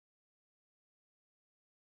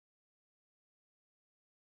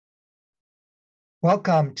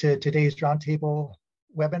Welcome to today's roundtable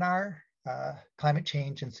webinar, Climate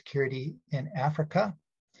Change and Security in Africa.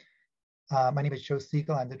 My name is Joe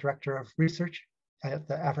Siegle. I'm the Director of Research at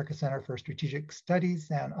the Africa Center for Strategic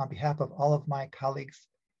Studies. And on behalf of all of my colleagues,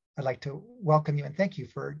 I'd like to welcome you and thank you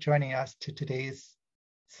for joining us to today's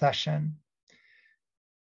session.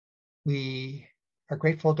 We are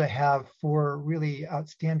grateful to have four really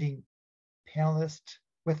outstanding panelists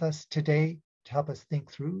with us today to help us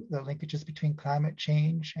think through the linkages between climate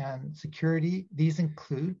change and security. These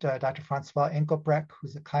include Dr. François Engelbrecht,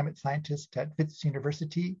 who's a climate scientist at Wits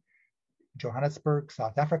University, Johannesburg,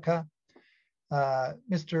 South Africa.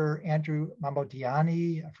 Mr. Andrew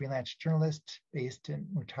Mambondiyani, a freelance journalist based in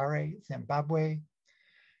Mutare, Zimbabwe.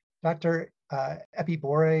 Dr.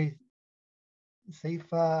 Ebimboere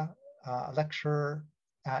Seiyefa, a lecturer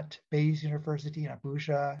at Bayes University in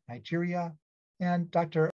Abuja, Nigeria. And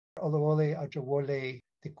Dr. Oluwole Ojewole,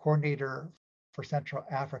 the coordinator for Central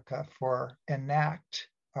Africa for ENACT,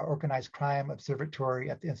 Organized Crime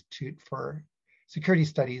Observatory at the Institute for Security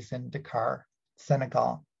Studies in Dakar,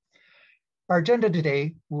 Senegal. Our agenda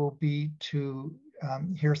today will be to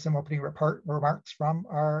hear some opening remarks from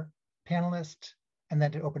our panelists, and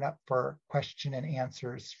then to open up for question and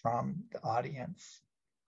answers from the audience.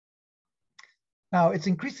 Now, it's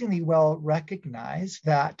increasingly well recognized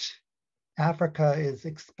that Africa is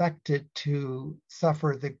expected to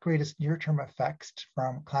suffer the greatest near-term effects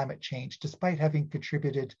from climate change, despite having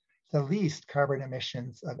contributed the least carbon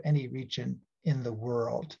emissions of any region in the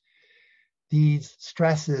world. These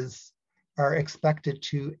stresses are expected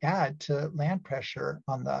to add to land pressure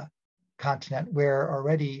on the continent, where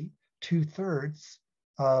already 2/3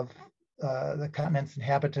 of the continent's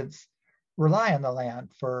inhabitants rely on the land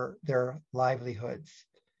for their livelihoods.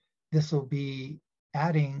 This will be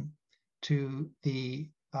adding to the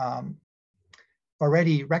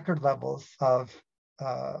already record levels of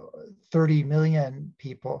 30 million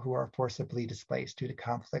people who are forcibly displaced due to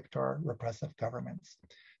conflict or repressive governments.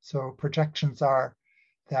 So projections are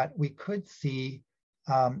that we could see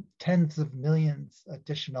tens of millions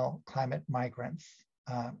additional climate migrants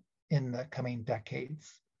in the coming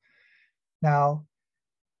decades. Now,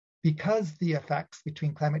 because the effects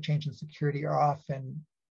between climate change and security are often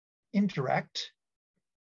indirect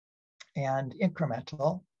and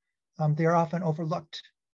incremental, they are often overlooked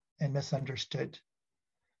and misunderstood.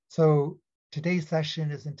 So today's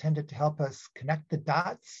session is intended to help us connect the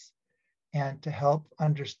dots and to help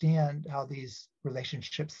understand how these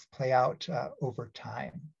relationships play out over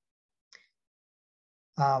time.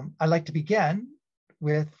 I'd like to begin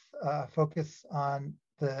with a focus on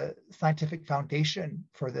the scientific foundation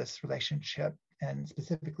for this relationship, and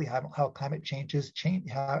specifically how climate change is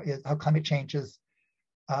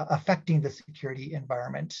affecting the security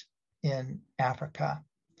environment in Africa.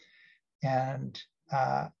 And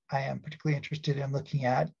I am particularly interested in looking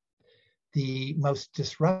at the most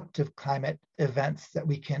disruptive climate events that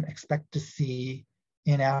we can expect to see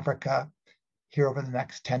in Africa here over the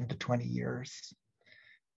next 10 to 20 years.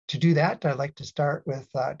 To do that, I'd like to start with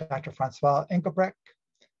Dr. François Engelbrecht.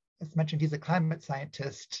 As mentioned, he's a climate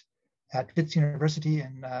scientist at Wits University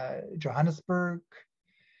in Johannesburg.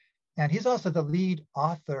 And he's also the lead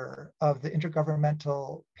author of the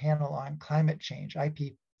Intergovernmental Panel on Climate Change,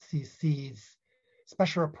 IPCC's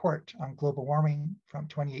special report on global warming from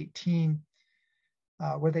 2018,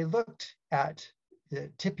 where they looked at the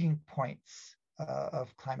tipping points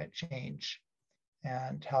of climate change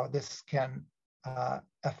and how this can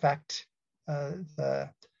affect the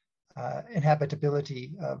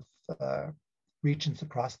inhabitability of regions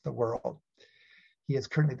across the world. He is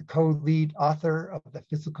currently the co-lead author of the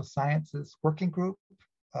Physical Sciences Working Group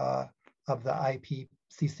of the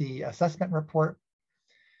IPCC Assessment Report.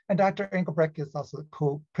 And Dr. Engelbrecht is also the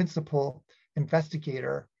co-principal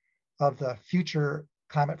investigator of the Future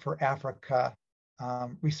Climate for Africa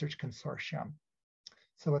Research Consortium.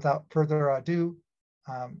 So without further ado,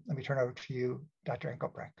 let me turn over to you, Dr.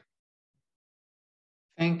 Engelbrecht.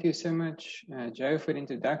 Thank you so much, Joe, for the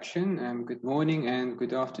introduction. Good morning and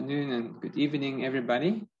good afternoon and good evening,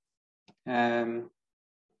 everybody. I'm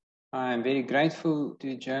very grateful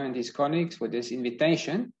to Joe and his colleagues for this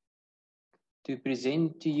invitation to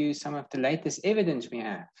present to you some of the latest evidence we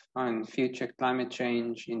have on future climate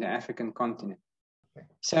change in the African continent.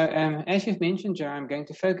 So as you've mentioned, Joe, I'm going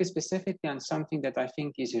to focus specifically on something that I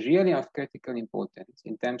think is really of critical importance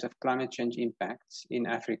in terms of climate change impacts in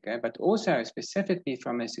Africa, but also specifically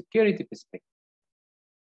from a security perspective,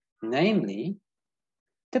 namely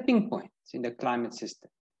tipping points in the climate system.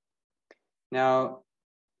 Now,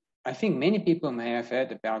 I think many people may have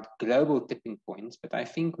heard about global tipping points, but I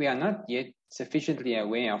think we are not yet sufficiently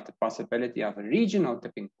aware of the possibility of regional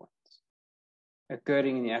tipping points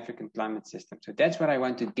occurring in the African climate system. So that's what I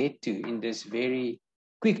want to get to in this very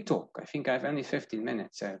quick talk. I think I have only 15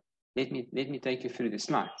 minutes, so let me take you through the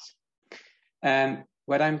slides.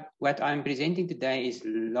 What I'm presenting today is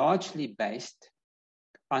largely based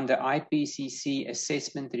on the IPCC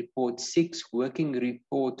Assessment Report 6 Working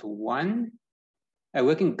Report 1, a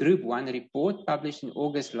Working Group 1 report published in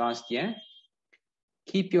August last year.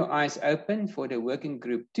 Keep your eyes open for the Working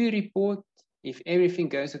Group 2 report. If everything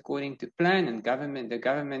goes according to plan and the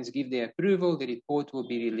governments give their approval, the report will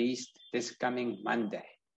be released this coming Monday.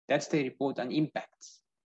 That's the report on impacts.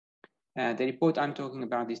 The report I'm talking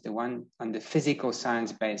about is the one on the physical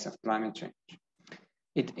science base of climate change.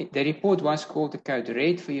 The report was called the Code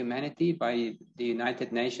Red for Humanity by the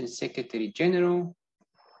United Nations Secretary General.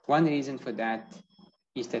 One reason for that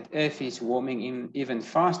is that Earth is warming even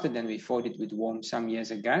faster than we thought it would warm some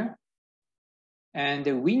years ago. And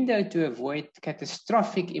the window to avoid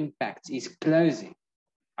catastrophic impacts is closing.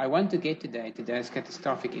 I want to get today to those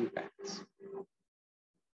catastrophic impacts.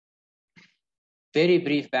 Very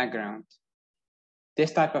brief background.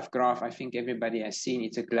 This type of graph, I think everybody has seen.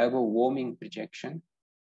 It's a global warming projection.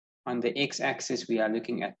 On the x-axis, we are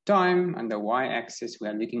looking at time. On the y-axis, we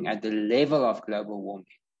are looking at the level of global warming.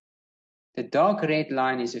 The dark red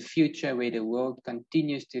line is a future where the world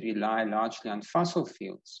continues to rely largely on fossil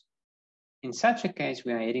fuels. In such a case,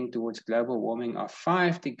 we are heading towards global warming of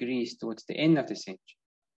 5 degrees towards the end of the century.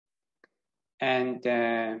 And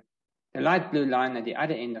the light blue line at the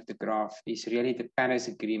other end of the graph is really the Paris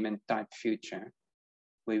Agreement type future,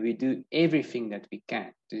 where we do everything that we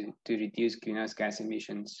can to reduce greenhouse gas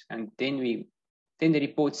emissions. And then the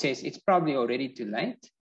report says it's probably already too late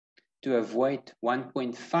to avoid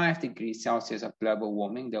 1.5 degrees Celsius of global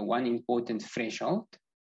warming, the one important threshold.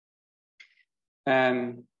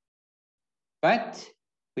 But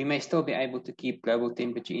we may still be able to keep global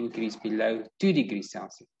temperature increase below 2 degrees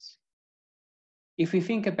Celsius. If we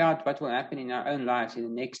think about what will happen in our own lives in the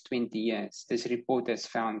next 20 years, this report has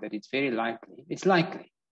found that it's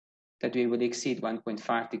likely that we will exceed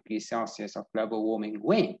 1.5 degrees Celsius of global warming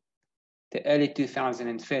when the early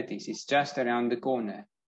 2030s is just around the corner.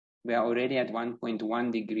 We are already at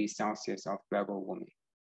 1.1 degrees Celsius of global warming.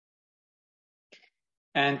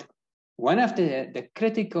 And one of the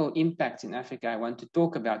critical impacts in Africa I want to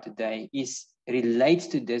talk about today relates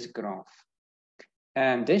to this graph.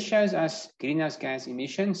 This shows us greenhouse gas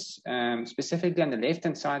emissions. Specifically on the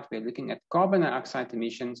left-hand side, we're looking at carbon dioxide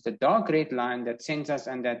emissions, the dark red line that sends us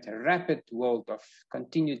on that rapid world of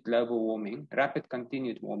continued global warming, rapid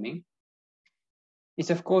continued warming,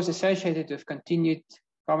 is of course associated with continued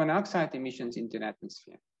carbon dioxide emissions into the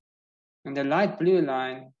atmosphere. And the light blue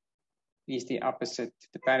line is the opposite,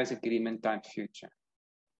 the Paris Agreement type future.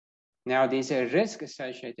 Now, there's a risk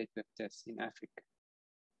associated with this in Africa.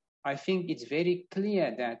 I think it's very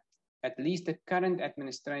clear that at least the current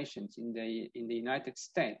administrations in the United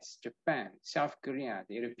States, Japan, South Korea,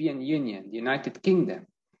 the European Union, the United Kingdom,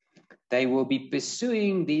 they will be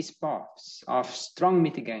pursuing these paths of strong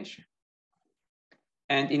mitigation.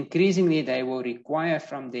 And increasingly, they will require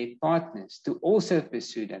from their partners to also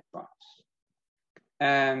pursue that path.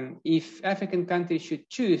 If African countries should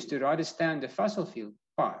choose to rather stay on the fossil fuel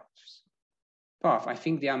path, I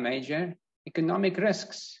think there are major economic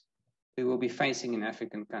risks we will be facing in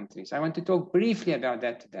African countries. I want to talk briefly about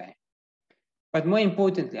that today. But more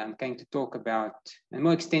importantly, I'm going to talk about, and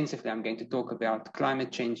more extensively, I'm going to talk about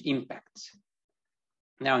climate change impacts.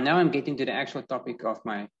 Now I'm getting to the actual topic of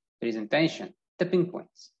my presentation, tipping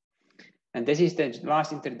points. And this is the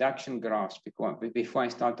last introduction graphs before I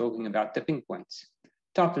start talking about tipping points.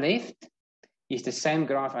 Top left is the same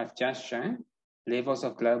graph I've just shown, levels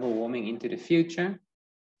of global warming into the future.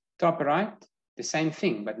 Top right, the same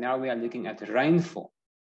thing, but now we are looking at rainfall.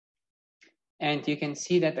 And you can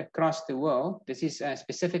see that across the world, this is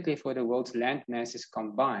specifically for the world's land masses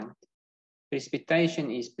combined,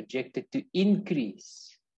 precipitation is projected to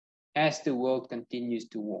increase as the world continues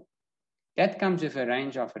to warm. That comes with a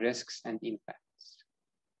range of risks and impacts.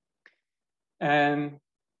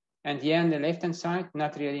 And here on the left-hand side,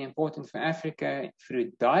 not really important for Africa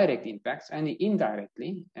through direct impacts, only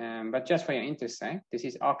indirectly, but just for your interest sake, this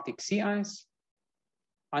is Arctic sea ice.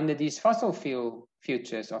 Under these fossil fuel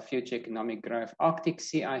futures of future economic growth, Arctic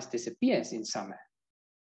sea ice disappears in summer.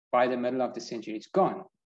 By the middle of the century, it's gone.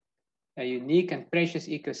 A unique and precious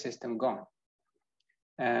ecosystem gone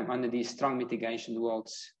under these strong mitigation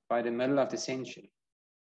worlds by the middle of the century.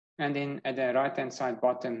 And then at the right-hand side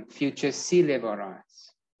bottom, future sea level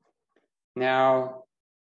rise. Now,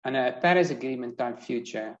 under a Paris Agreement type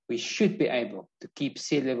future, we should be able to keep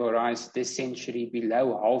sea level rise this century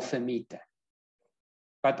below 0.5 meter.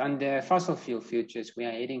 But under fossil fuel futures, we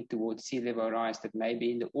are heading towards sea level rise that may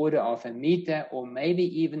be in the order of 1 meter or maybe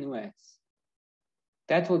even worse.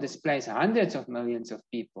 That will displace hundreds of millions of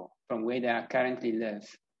people from where they are currently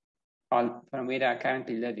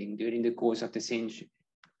living during the course of the century.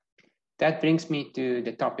 That brings me to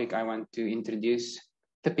the topic I want to introduce,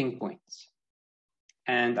 tipping points.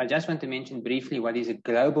 And I just want to mention briefly what is a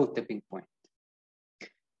global tipping point.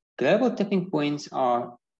 Global tipping points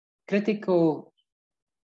are critical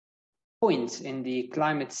points in the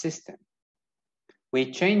climate system where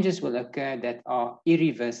changes will occur that are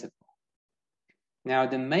irreversible. Now,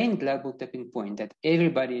 the main global tipping point that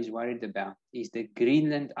everybody is worried about is the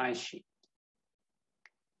Greenland ice sheet.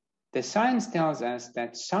 The science tells us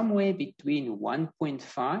that somewhere between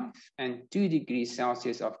 1.5 and 2 degrees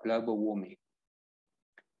Celsius of global warming,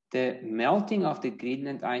 the melting of the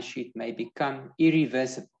Greenland ice sheet may become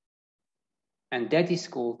irreversible. And that is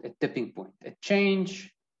called a tipping point. A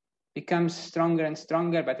change becomes stronger and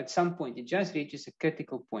stronger, but at some point it just reaches a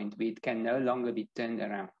critical point where it can no longer be turned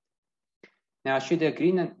around. Now, should the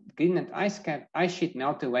Greenland ice sheet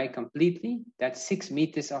melt away completely, that's 6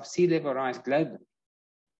 meters of sea level rise globally.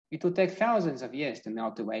 It will take thousands of years to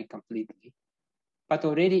melt away completely. But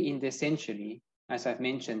already in this century, as I've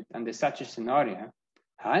mentioned, under such a scenario,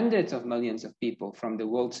 hundreds of millions of people from the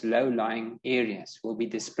world's low-lying areas will be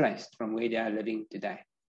displaced from where they are living today.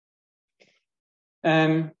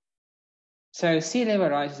 So sea level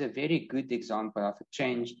rise is a very good example of a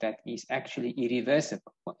change that is actually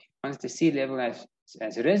irreversible. Once the sea level has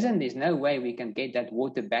risen, there's no way we can get that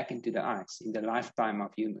water back into the ice in the lifetime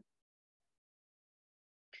of humans.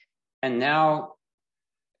 And now,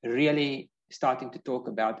 really starting to talk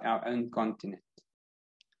about our own continent.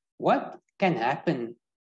 What can happen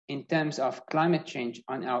in terms of climate change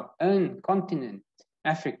on our own continent,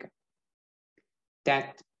 Africa,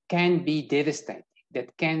 that can be devastating,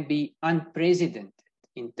 that can be unprecedented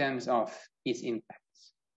in terms of its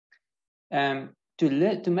impacts?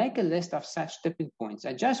 To make a list of such tipping points,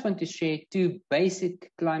 I just want to share 2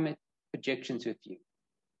 basic climate projections with you.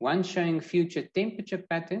 One showing future temperature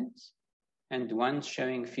patterns and one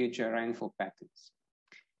showing future rainfall patterns.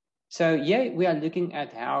 So here we are looking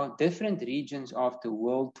at how different regions of the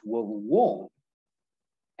world will warm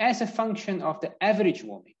as a function of the average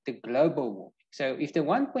warming, the global warming. So if the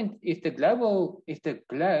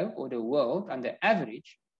globe or the world on the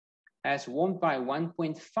average has warmed by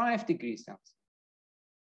 1.5 degrees Celsius,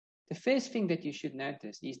 the first thing that you should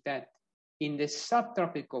notice is that in the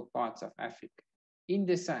subtropical parts of Africa, in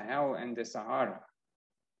the Sahel and the Sahara,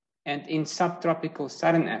 and in subtropical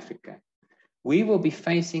Southern Africa, we will be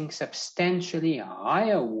facing substantially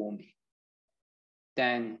higher warming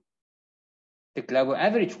than the global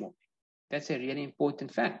average warming. That's a really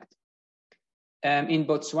important fact. In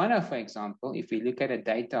Botswana, for example, if we look at the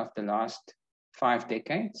data of the last 5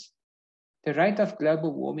 decades, the rate of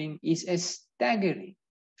global warming is a staggering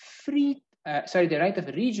the rate of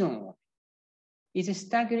regional warming is a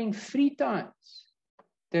staggering 3 times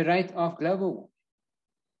the rate of global warming.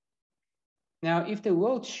 Now, if the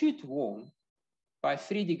world should warm by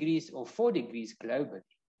 3 degrees or 4 degrees globally,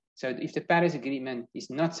 so if the Paris Agreement is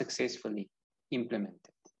not successfully implemented,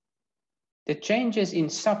 the changes in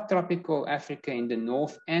subtropical Africa in the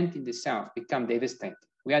north and in the south become devastating.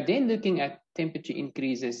 We are then looking at temperature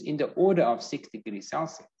increases in the order of 6 degrees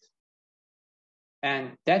Celsius.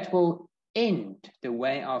 And that will end the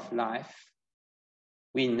way of life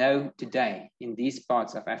we know today in these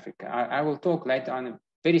parts of Africa. I will talk later on,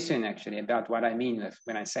 very soon actually, about what I mean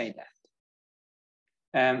when I say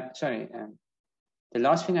that. The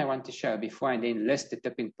last thing I want to show before I then list the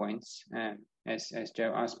tipping points, as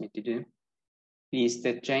Joe asked me to do, is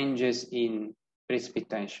the changes in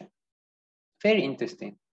precipitation. Very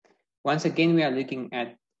interesting. Once again, we are looking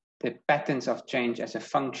at the patterns of change as a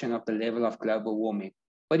function of the level of global warming.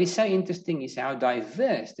 What is so interesting is how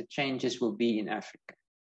diverse the changes will be in Africa.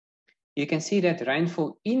 You can see that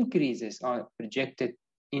rainfall increases are projected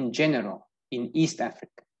in general in East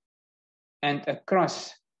Africa and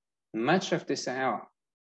across much of the Sahel.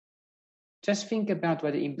 Just think about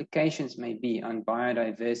what the implications may be on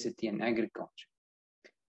biodiversity and agriculture.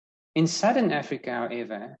 In Southern Africa,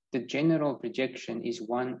 however, the general projection is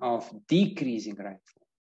one of decreasing rainfall.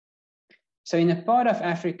 So in a part of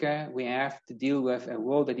Africa, we have to deal with a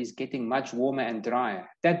world that is getting much warmer and drier.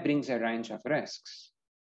 That brings a range of risks.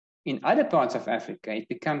 In other parts of Africa,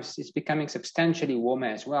 it's becoming substantially warmer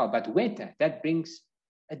as well, but wetter. That brings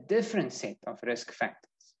a different set of risk factors.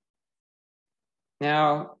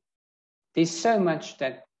 Now, there's so much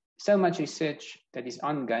that so much research that is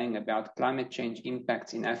ongoing about climate change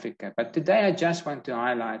impacts in Africa. But today I just want to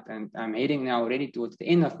highlight, and I'm heading now already towards the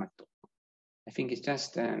end of my talk. I think it's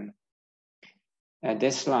just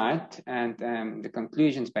this slide and the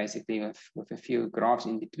conclusions basically with a few graphs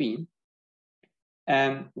in between.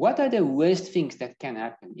 What are the worst things that can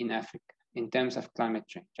happen in Africa in terms of climate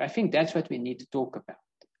change? I think that's what we need to talk about.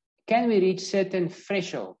 Can we reach certain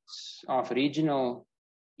thresholds of regional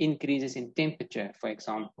increases in temperature, for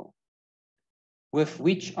example, with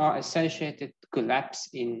which are associated collapse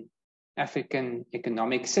in African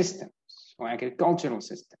economic systems or agricultural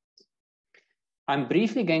systems? I'm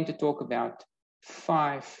briefly going to talk about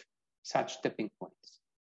 5 such tipping points.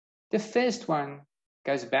 The first one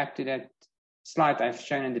goes back to that slide I've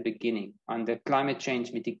shown in the beginning on the climate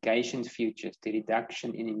change mitigation futures, the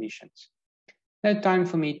reduction in emissions. No time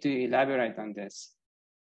for me to elaborate on this,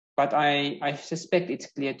 but I suspect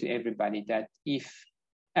it's clear to everybody that if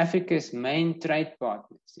Africa's main trade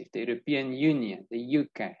partners, if the European Union, the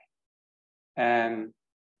UK, and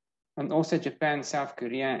also Japan, South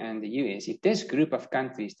Korea, and the US, if this group of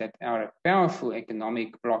countries that are a powerful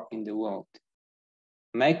economic bloc in the world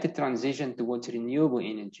make the transition towards renewable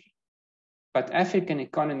energy, but African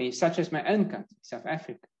economies, such as my own country, South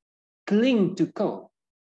Africa, cling to coal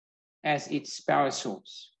as its power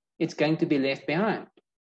source, it's going to be left behind.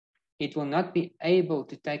 It will not be able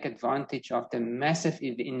to take advantage of the massive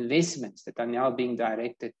investments that are now being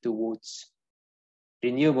directed towards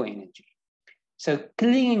renewable energy. So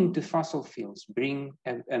clinging to fossil fuels brings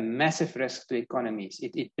a massive risk to economies.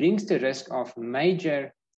 It brings the risk of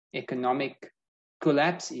major economic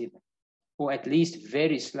collapse even, or at least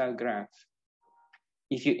very slow growth.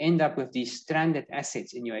 If you end up with these stranded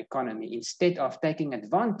assets in your economy, instead of taking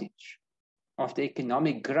advantage of the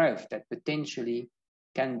economic growth that potentially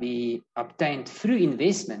can be obtained through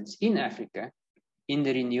investments in Africa in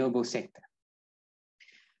the renewable sector.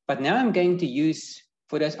 But now I'm going to use,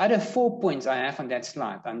 for those other 4 points I have on that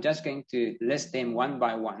slide, I'm just going to list them one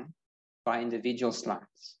by individual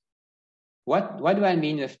slides. What do I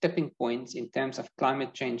mean with tipping points in terms of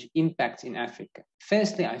climate change impacts in Africa?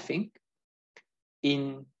 Firstly, I think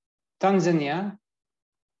in Tanzania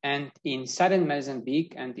and in southern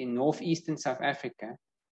Mozambique and in northeastern South Africa,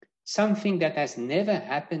 something that has never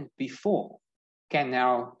happened before can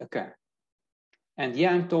now occur. And here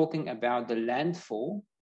I'm talking about the landfall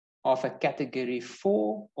of a category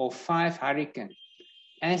 4 or 5 hurricane,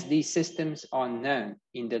 as these systems are known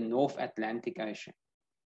in the North Atlantic Ocean.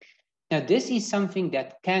 Now, this is something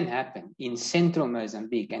that can happen in central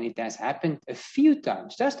Mozambique, and it has happened a few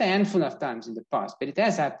times, just a handful of times in the past, but it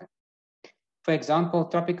has happened. For example,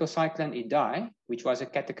 Tropical Cyclone Idai, which was a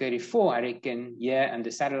category 4 hurricane here in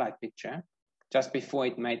the satellite picture, just before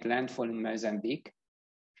it made landfall in Mozambique.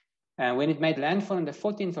 When it made landfall on the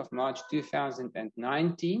 14th of March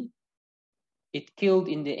 2019, it killed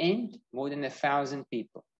in the end more than 1,000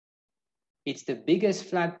 people. It's the biggest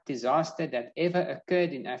flood disaster that ever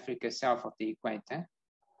occurred in Africa south of the equator.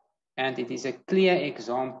 And it is a clear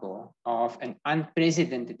example of an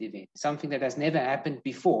unprecedented event, something that has never happened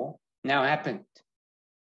before, now happened.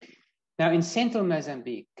 Now in central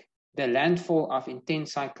Mozambique, the landfall of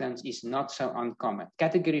intense cyclones is not so uncommon.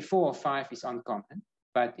 Category 4 or 5 is uncommon,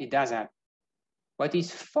 but it does happen. What is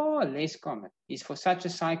far less common is for such a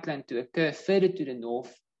cyclone to occur further to the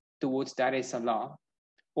north towards Dar es Salaam,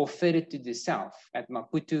 or further to the south at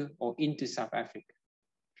Maputo or into South Africa.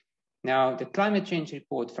 Now, the climate change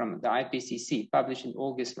report from the IPCC published in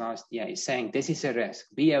August last year is saying this is a risk.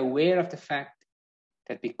 Be aware of the fact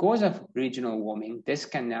that because of regional warming, this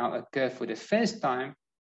can now occur for the first time,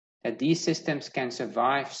 that these systems can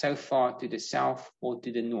survive so far to the south or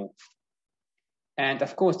to the north. And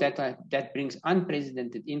of course, that brings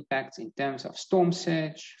unprecedented impacts in terms of storm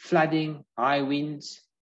surge, flooding, high winds.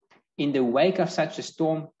 In the wake of such a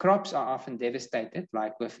storm, crops are often devastated,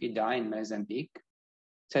 like with Idai in Mozambique.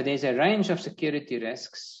 So there's a range of security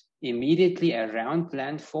risks immediately around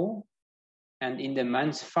landfall and in the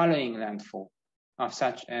months following landfall of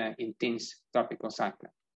such an intense tropical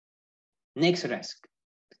cyclone. Next risk,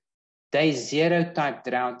 day 0 type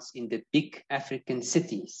droughts in the big African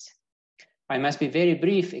cities. I must be very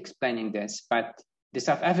brief explaining this, but the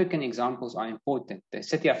South African examples are important. The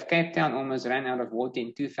city of Cape Town almost ran out of water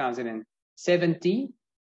in 2017.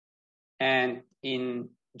 And in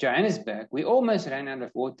Johannesburg, we almost ran out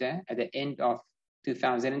of water at the end of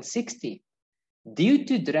 2016 due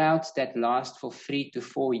to droughts that last for 3 to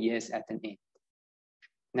 4 years at an end.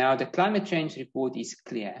 Now, the climate change report is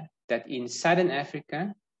clear that in Southern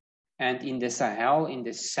Africa and in the Sahel in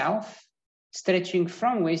the south, stretching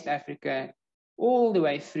from West Africa all the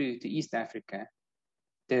way through to East Africa,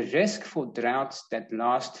 the risk for droughts that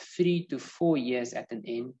last 3 to 4 years at an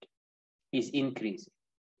end is increasing.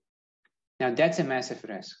 Now, that's a massive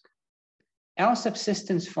risk. Our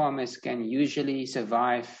subsistence farmers can usually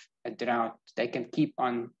survive a drought. They can keep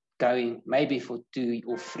on going maybe for 2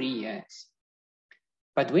 or 3 years.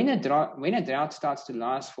 But when a drought starts to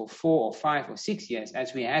last for 4 or 5 or 6 years,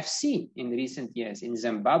 as we have seen in recent years in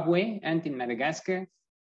Zimbabwe and in Madagascar,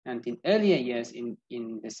 and in earlier years in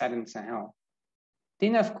the Southern Sahel,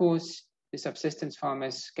 then of course the subsistence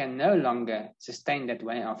farmers can no longer sustain that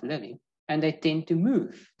way of living, and they tend to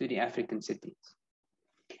move to the African cities.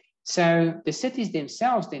 So the cities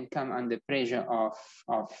themselves then come under pressure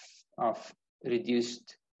of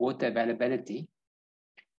reduced water availability.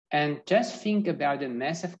 And just think about the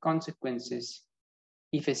massive consequences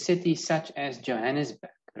if a city such as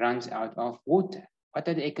Johannesburg runs out of water. What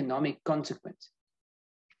are the economic consequences?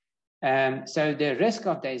 So the risk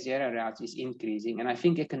of day zero routes is increasing, and I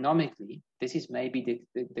think economically, this is maybe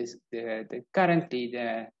the current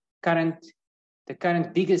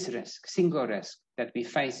biggest risk, single risk that we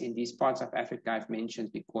face in these parts of Africa I've mentioned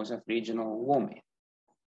because of regional warming.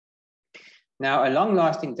 Now, a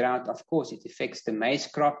long-lasting drought, of course, it affects the maize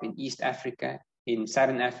crop in East Africa, in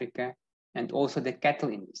Southern Africa, and also the cattle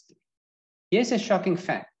industry. Here's a shocking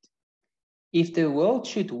fact. If the world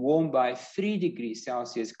should warm by 3 degrees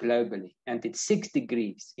Celsius globally, and it's 6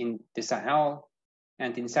 degrees in the Sahel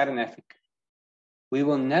and in Southern Africa, we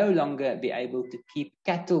will no longer be able to keep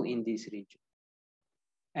cattle in these regions.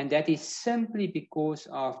 And that is simply because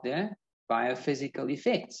of the biophysical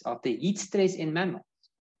effects of the heat stress in mammals.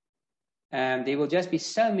 There will just be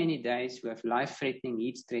so many days with life-threatening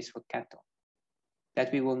heat stress for cattle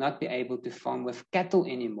that we will not be able to farm with cattle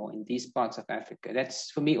anymore in these parts of Africa. That's,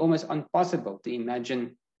 for me, almost impossible to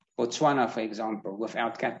imagine Botswana, for example,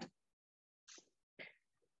 without cattle.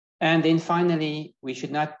 And then finally, we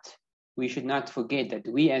should not forget that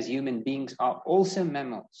we as human beings are also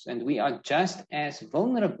mammals, and we are just as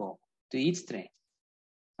vulnerable to heat stress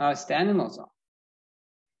as the animals are.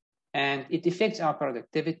 And it affects our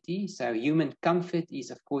productivity, so human comfort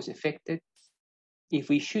is, of course, affected. If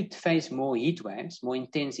we should face more heat waves, more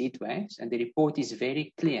intense heat waves, and the report is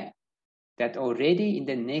very clear that already in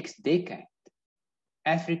the next decade,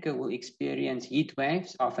 Africa will experience heat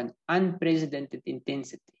waves of an unprecedented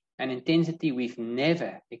intensity, an intensity we've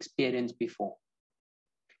never experienced before.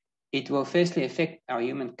 It will firstly affect our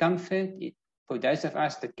human comfort. For those of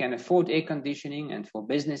us that can afford air conditioning, and for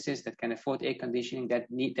businesses that can afford air conditioning,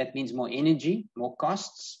 that means more energy, more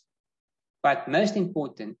costs. But most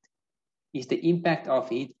important is the impact of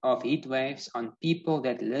heat waves on people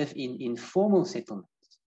that live in informal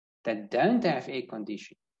settlements that don't have air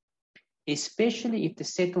conditioning, especially if the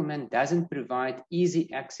settlement doesn't provide easy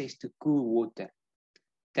access to cool water.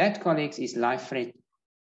 That, colleagues, is life-threatening.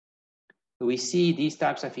 We see these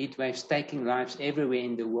types of heat waves taking lives everywhere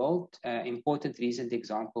in the world. Important recent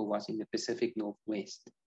example was in the Pacific Northwest.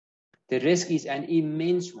 The risk is an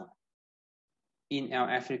immense one in our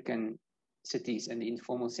African cities and the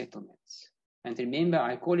informal settlements. And remember,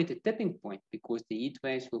 I call it a tipping point because the heat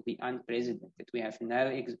waves will be unprecedented. We have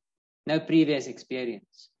no previous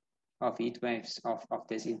experience of heat waves of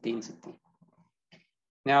this intensity.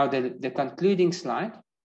 Now, the concluding slide.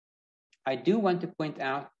 I do want to point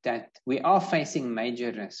out that we are facing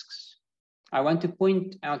major risks. I want to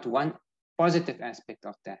point out one positive aspect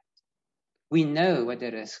of that. We know what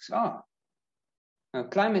the risks are. Now,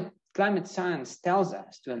 climate science tells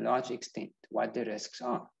us to a large extent what the risks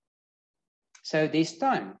are. So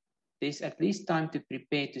there's at least time to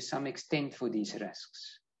prepare to some extent for these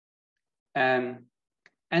risks. And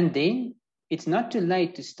then it's not too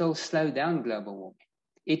late to still slow down global warming.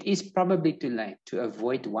 It is probably too late to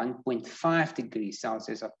avoid 1.5 degrees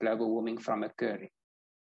Celsius of global warming from occurring.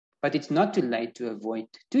 But it's not too late to avoid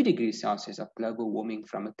 2 degrees Celsius of global warming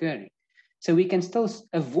from occurring. So we can still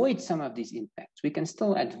avoid some of these impacts. We can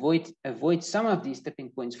still avoid some of these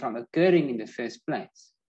tipping points from occurring in the first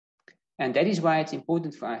place. And that is why it's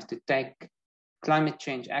important for us to take climate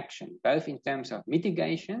change action, both in terms of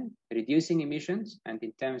mitigation, reducing emissions, and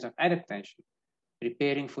in terms of adaptation,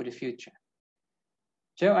 preparing for the future.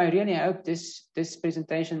 Joe, I really hope this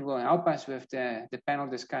presentation will help us with the panel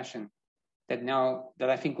discussion that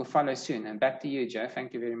I think will follow soon. And back to you, Joe.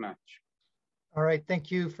 Thank you very much. All right,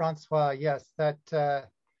 thank you, François. Yes, that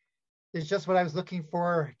is just what I was looking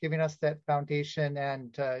for, giving us that foundation,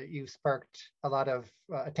 and you sparked a lot of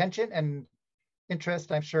attention and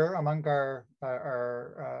interest, I'm sure, among our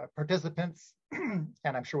participants, and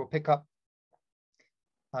I'm sure we'll pick up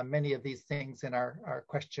many of these things in our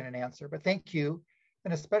question and answer. But thank you,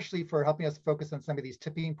 and especially for helping us focus on some of these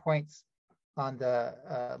tipping points on the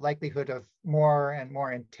likelihood of more and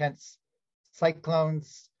more intense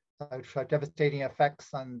cyclones, which have devastating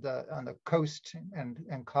effects on the coast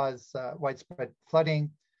and cause widespread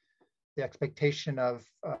flooding, the expectation of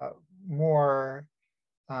more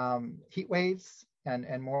heat waves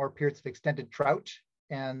and more periods of extended drought,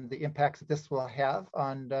 and the impacts that this will have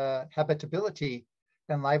on habitability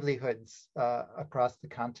and livelihoods across the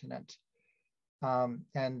continent.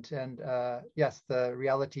 Yes, the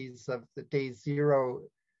realities of the day zero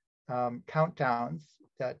countdowns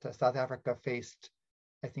that South Africa faced,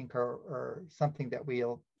 I think, are something that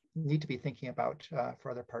we'll need to be thinking about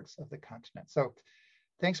for other parts of the continent. So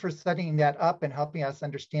thanks for setting that up and helping us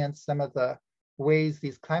understand some of the ways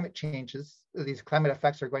these climate changes, these climate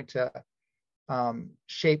effects are going to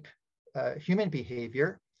shape human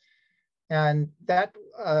behavior. And that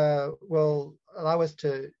will allow us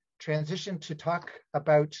to transition to talk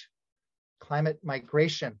about climate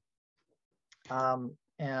migration. I'd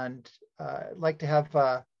like to have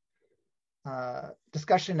a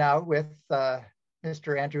discussion now with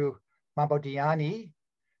Mr. Andrew Mambondiyani,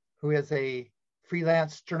 who is a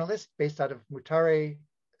freelance journalist based out of Mutare,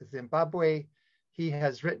 Zimbabwe. He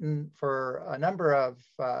has written for a number of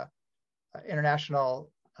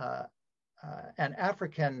international and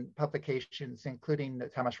African publications, including the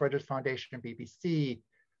Thomas Reuters Foundation, BBC,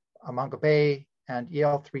 Mongol Bay, and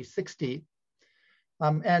Yale 360.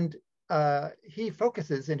 He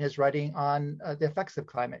focuses in his writing on the effects of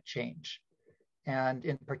climate change, and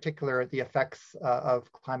in particular, the effects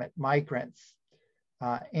of climate migrants.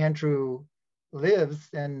 Andrew lives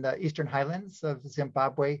in the Eastern Highlands of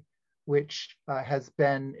Zimbabwe, which has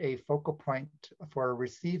been a focal point for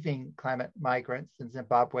receiving climate migrants in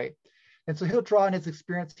Zimbabwe. And so he'll draw on his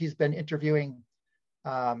experience. He's been interviewing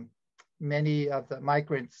many of the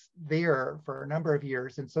migrants there for a number of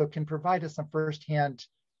years, and so can provide us some firsthand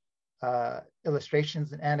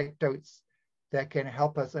illustrations and anecdotes that can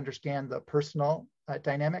help us understand the personal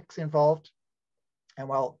dynamics involved. And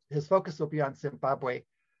while his focus will be on Zimbabwe,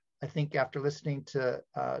 I think after listening to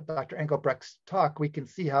Dr. Engelbrecht's talk, we can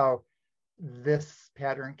see how this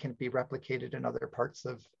pattern can be replicated in other parts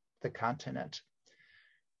of the continent.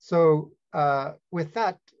 So with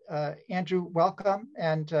that, Andrew, welcome.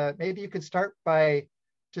 And maybe you could start by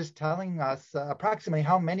just telling us approximately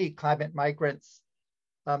how many climate migrants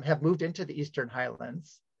have moved into the Eastern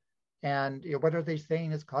Highlands, and what are they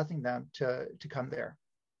saying is causing them to come there?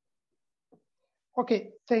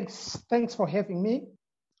 Okay, thanks for having me.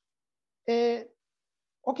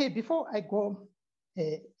 Okay, before I go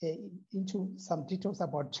into some details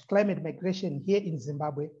about climate migration here in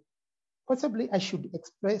Zimbabwe, possibly I should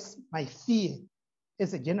express my fear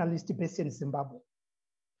as a journalist based in Zimbabwe.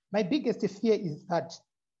 My biggest fear is that,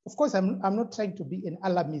 of course, I'm not trying to be an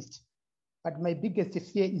alarmist, but my biggest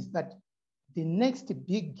fear is that the next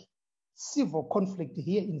big civil conflict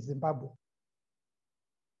here in Zimbabwe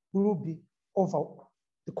will be over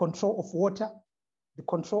the control of water, the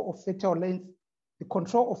control of fertile lands, the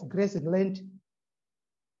control of grazing land,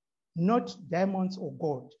 not diamonds or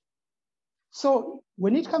gold. So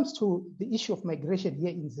when it comes to the issue of migration here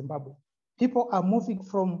in Zimbabwe, people are moving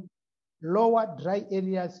from lower dry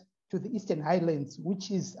areas to the Eastern Highlands,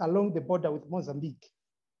 which is along the border with Mozambique.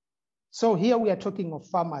 So here we are talking of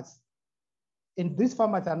farmers. And these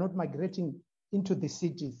farmers are not migrating into the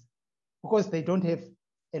cities because they don't have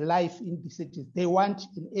a life in the cities. They want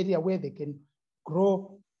an area where they can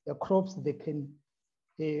grow their crops, they can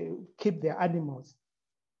keep their animals.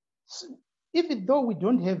 So even though we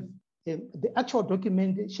don't have the actual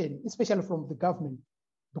documentation, especially from the government,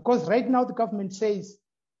 because right now the government says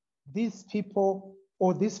these people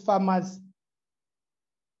or these farmers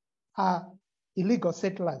are illegal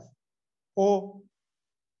settlers or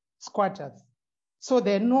squatters. So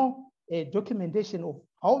there's no documentation of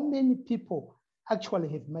how many people actually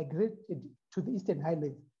have migrated to the Eastern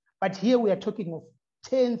Highlands. But here we are talking of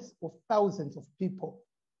tens of thousands of people.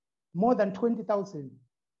 More than 20,000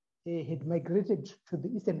 had migrated to the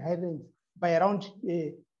Eastern Highlands by around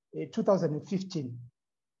 2015.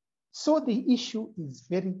 So the issue is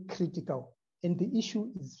very critical and the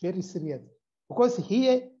issue is very serious because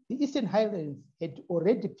here the Eastern Highlands had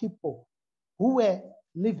already people who were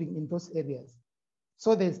living in those areas.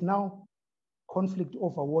 So there's now conflict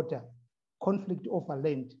over water, conflict over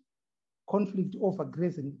land, conflict over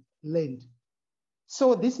grazing land.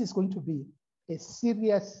 So this is going to be a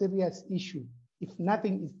serious, serious issue if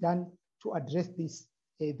nothing is done to address this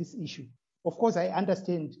issue. Of course, I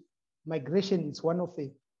understand migration is one of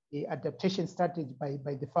the adaptation strategy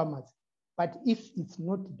by the farmers, but if it's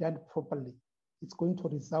not done properly, it's going to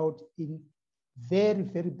result in very,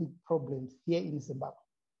 very big problems here in Zimbabwe.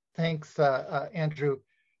 Thanks, Andrew.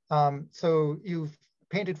 So you've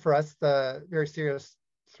painted for us the very serious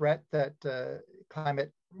threat that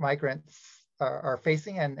climate migrants are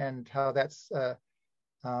facing, and how that's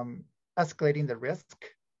escalating the risk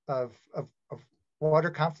of water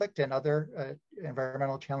conflict and other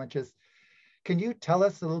environmental challenges. Can you tell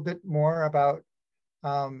us a little bit more about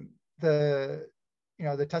the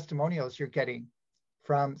testimonials you're getting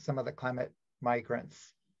from some of the climate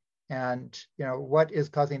migrants, and what is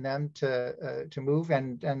causing them to move,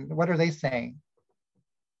 and what are they saying?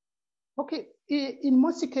 Okay, in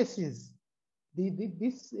most cases,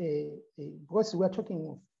 because we're talking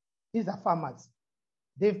of, these are farmers.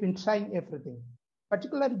 They've been trying everything,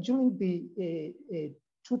 particularly during the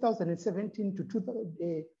 2017 to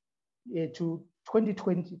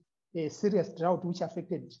 2020 serious drought, which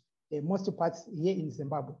affected most parts here in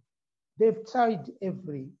Zimbabwe. They've tried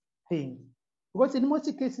everything, because in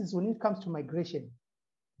most cases, when it comes to migration,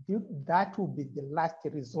 that will be the last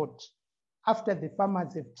resort. After the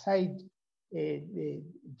farmers have tried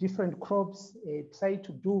different crops, tried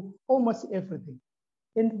to do almost everything.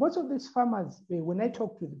 And most of these farmers, when I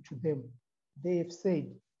talk to them, they have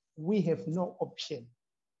said, we have no option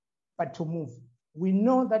but to move. We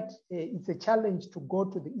know that it's a challenge to go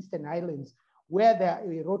to the Eastern Highlands where there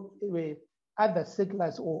are other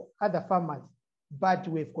settlers or other farmers, but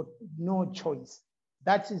we've got no choice.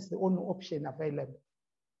 That is the only option available.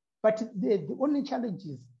 But the only challenge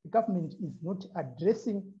is the government is not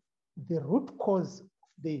addressing the root cause of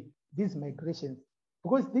these migrations,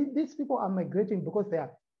 because these people are migrating because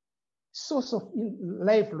their source of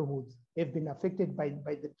livelihoods have been affected by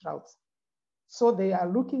the droughts. So they are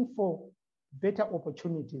looking for better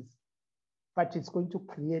opportunities, but it's going to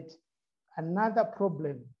create another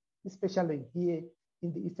problem, especially here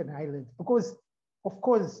in the Eastern Highlands, because of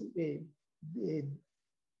course, the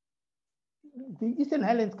Eastern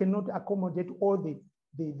Highlands cannot accommodate all the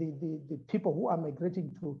people who are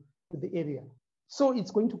migrating to the area. So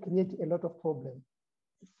it's going to create a lot of problems.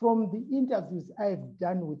 From the interviews I've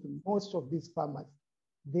done with most of these farmers,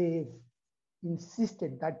 they've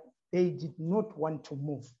insisted that they did not want to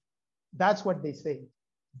move. That's what they say.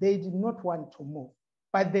 They did not want to move,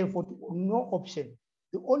 but they've got no option.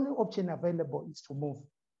 The only option available is to move.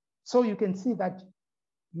 So you can see that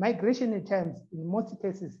migration at times, in most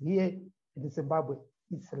cases here in Zimbabwe,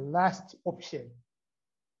 is the last option.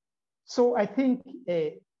 So I think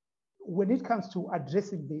when it comes to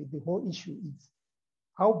addressing the whole issue, it's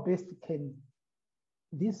how best can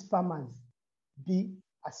these farmers be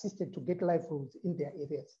assisted to get livelihoods in their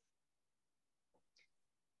areas.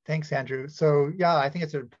 Thanks, Andrew. So yeah, I think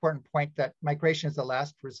it's an important point that migration is the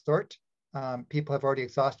last resort. People have already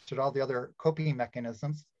exhausted all the other coping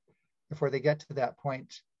mechanisms before they get to that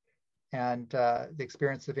point. And the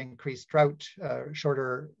experience of increased drought,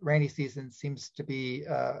 shorter rainy seasons seems to be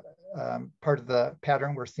part of the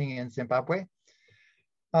pattern we're seeing in Zimbabwe.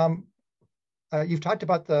 You've talked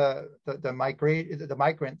about the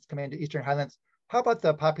migrants coming into Eastern Highlands. How about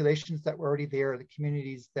the populations that were already there, the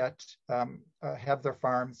communities that have their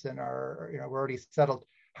farms and are were already settled?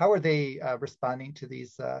 How are they responding to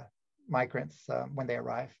these migrants when they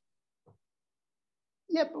arrive?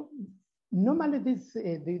 Yeah, normally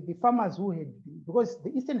the farmers who had, because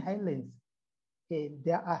the Eastern Highlands,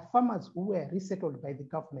 there are farmers who were resettled by the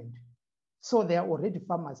government. So there are already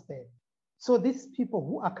farmers there. So these people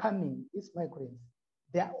who are coming, these migrants,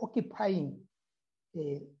 they are occupying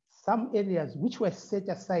some areas which were set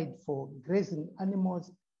aside for grazing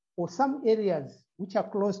animals, or some areas which are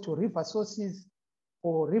close to river sources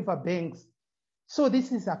or river banks. So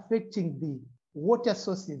this is affecting the water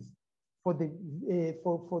sources for the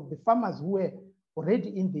farmers who were already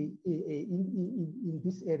in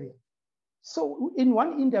this area. So in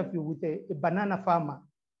one interview with a banana farmer,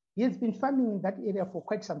 he has been farming in that area for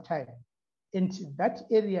quite some time. And that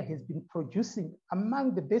area has been producing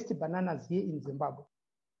among the best bananas here in Zimbabwe.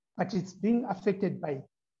 But it's being affected by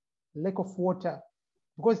lack of water,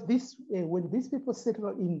 because when these people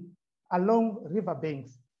settle along river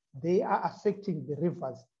banks, they are affecting the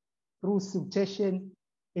rivers through siltation,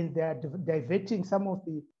 and they are diverting some of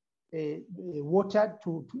the water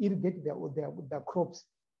to irrigate their crops.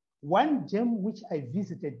 One dam which I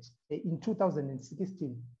visited in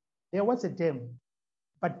 2016, there was a dam,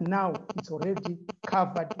 but now it's already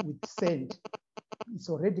covered with sand. It's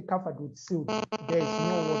already covered with silt. There is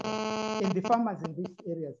no water. And the farmers in these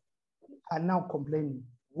areas are now complaining,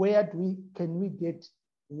 where can we get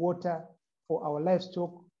water for our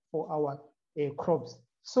livestock, for our crops?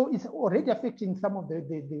 So it's already affecting some of the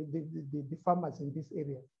farmers in this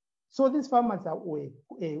area. So these farmers are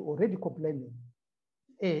already complaining.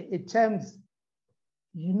 At times,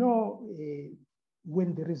 you know,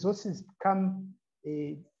 when the resources come,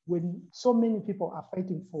 when so many people are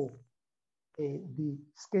fighting for the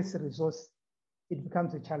scarce resource, it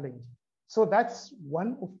becomes a challenge. So that's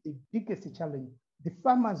one of the biggest challenges. The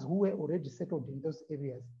farmers who were already settled in those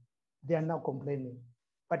areas, they are now complaining,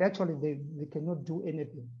 but actually they cannot do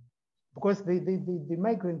anything because the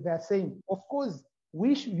migrants, they are saying, of course,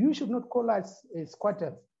 you should not call us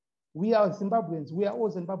squatters. We are Zimbabweans, we are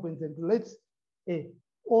all Zimbabweans, and let's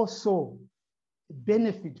also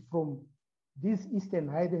benefit from these Eastern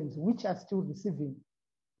Highlands, which are still receiving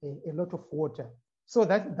a lot of water. So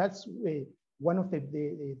that's one of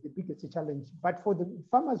the biggest challenge. But for the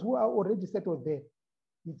farmers who are already settled there,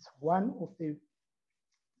 it's one of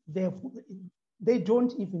they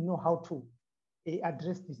don't even know how to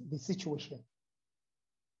address the situation.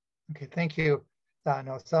 Okay, thank you.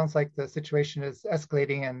 No, it sounds like the situation is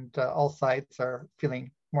escalating and all sides are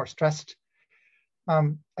feeling more stressed.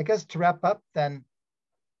 I guess to wrap up then,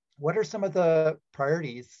 what are some of the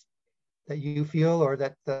priorities that you feel or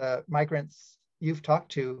that the migrants you've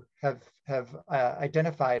talked to have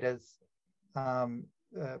identified as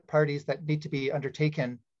priorities that need to be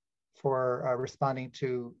undertaken for responding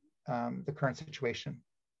to the current situation?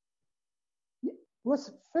 Well,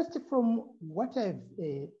 first, from what I've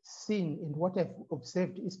seen and what I've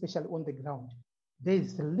observed, especially on the ground, there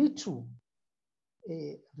is little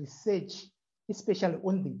research, especially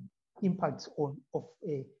on the impacts of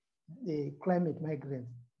the climate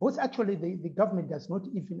migrants. Because actually the government does not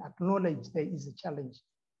even acknowledge there is a challenge.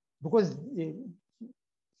 Because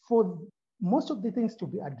for most of the things to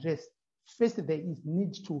be addressed, first there is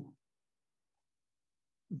need to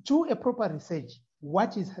do a proper research.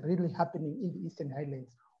 What is really happening in the Eastern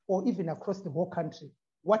Highlands or even across the whole country?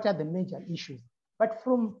 What are the major issues? But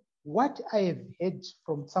from what I have heard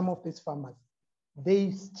from some of these farmers,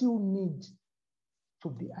 they still need to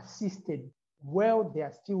be assisted while they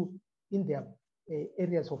are still in their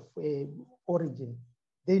areas of origin.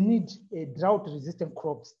 They need drought-resistant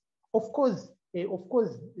crops. Of course,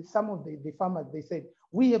 some of the farmers, they said,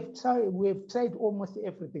 we have tried almost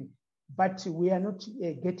everything, but we are not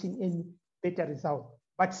getting any better result.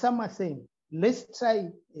 But some are saying, let's try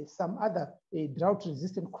some other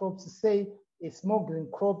drought-resistant crops, say small grain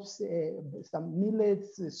crops, some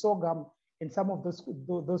millets, sorghum, and some of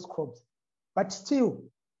those crops. But still,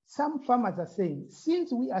 some farmers are saying,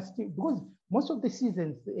 since we are still, because most of the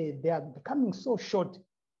seasons, they are becoming so short.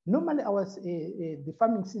 Normally, the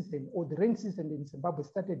farming season or the rain season in Zimbabwe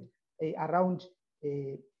started around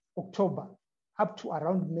October up to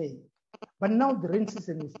around May. But now the rain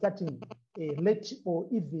season is starting late or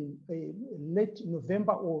even late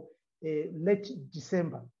November or late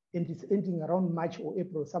December, and it's ending around March or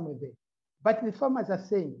April, somewhere there. But the farmers are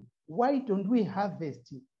saying, why don't we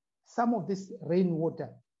harvest some of this rainwater,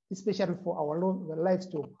 especially for our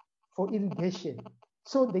livestock, for irrigation?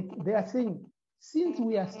 So they are saying, since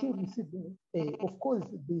we are still receiving, of course,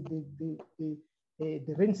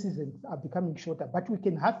 the rain seasons are becoming shorter, but we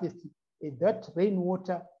can harvest that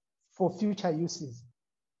rainwater for future uses.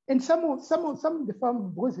 And some of the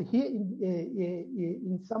farmers, because here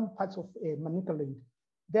in some parts of Manicaland,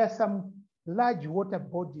 there are some large water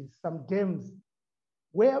bodies, some dams,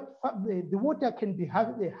 where the water can be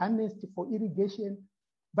harnessed for irrigation,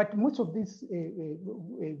 but most of these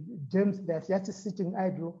dams, they're just sitting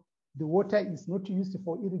idle. The water is not used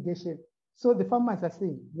for irrigation. So the farmers are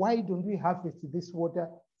saying, why don't we harvest this water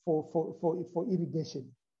for irrigation?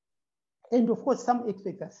 And of course, some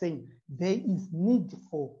experts are saying there is need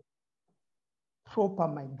for proper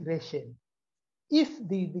migration. If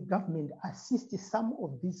the government assists some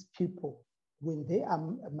of these people when they are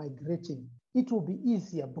migrating, it will be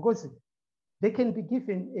easier because they can be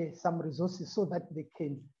given some resources so that they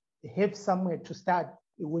can have somewhere to start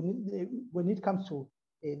when it comes to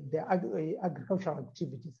their agricultural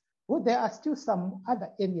activities. Well, there are still some other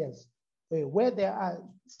areas where there are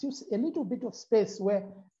still a little bit of space where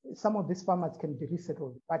some of these farmers can be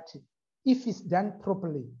resettled. But if it's done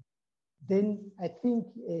properly, then I think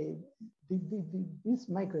these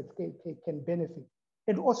migrants can benefit.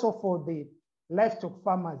 And also for the livestock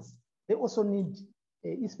farmers, they also need,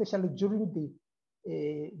 especially during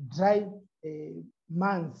the dry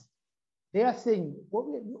months, they are saying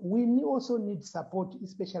we also need support,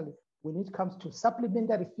 especially when it comes to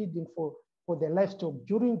supplementary feeding for the livestock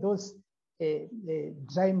during those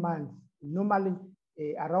dry months, normally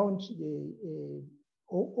around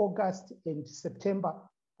August and September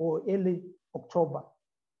or early October.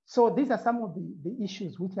 So these are some of the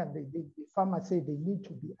issues which are the farmers say they need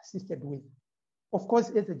to be assisted with. Of course,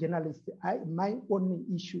 as a journalist, my only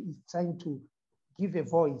issue is trying to give a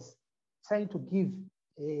voice, trying to give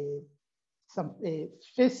some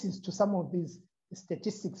faces to some of these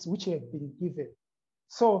statistics which have been given.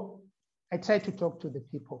 So I try to talk to the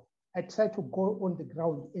people. I try to go on the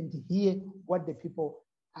ground and hear what the people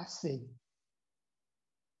are saying.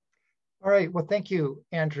 All right, well, thank you,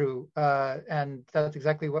 Andrew. And that's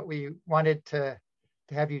exactly what we wanted to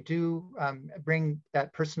have you do, bring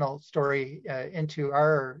that personal story into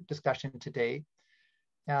our discussion today.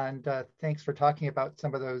 And thanks for talking about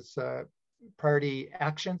some of those priority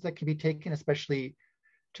actions that can be taken, especially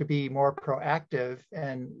to be more proactive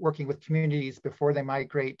and working with communities before they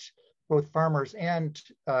migrate, both farmers and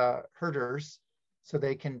herders, so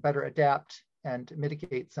they can better adapt and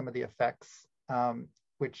mitigate some of the effects,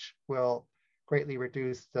 which will greatly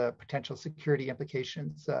reduce the potential security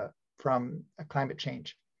implications from climate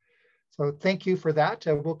change. So thank you for that.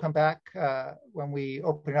 We'll come back when we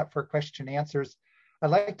open it up for question and answers. I'd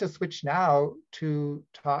like to switch now to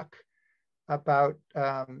talk about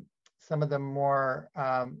some of the more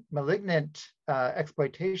malignant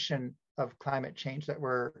exploitation of climate change that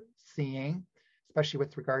we're seeing, especially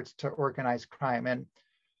with regards to organized crime. And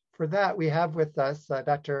for that, we have with us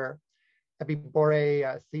Dr.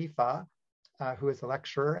 Ebimboere Seiyefa, who is a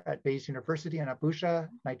lecturer at Bayes University in Abuja,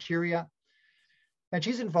 Nigeria. And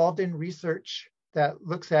she's involved in research that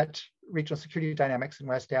looks at regional security dynamics in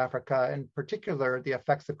West Africa, in particular, the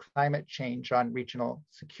effects of climate change on regional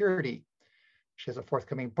security. She has a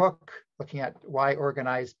forthcoming book looking at why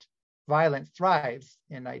organized violence thrives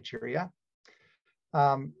in Nigeria.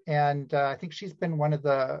 And I think she's been one of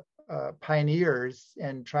the pioneers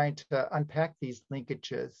in trying to unpack these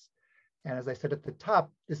linkages. And as I said at the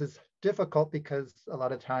top, this is difficult because a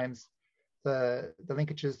lot of times the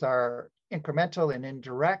linkages are incremental and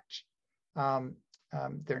indirect.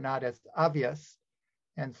 They're not as obvious.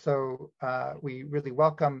 And so we really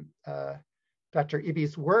welcome Dr.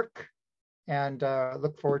 Ibi's work and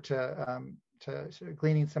look forward to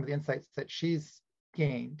gleaning some of the insights that she's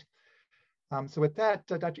gained. So with that,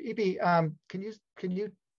 Dr. Ibi, can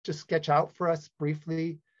you just sketch out for us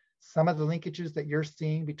briefly some of the linkages that you're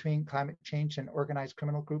seeing between climate change and organized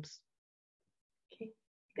criminal groups? Okay,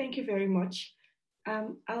 thank you very much. I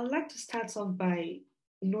would like to start off by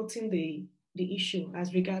noting the issue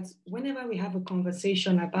as regards whenever we have a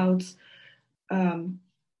conversation about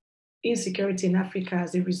insecurity in Africa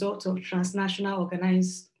as a result of transnational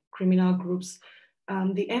organized criminal groups,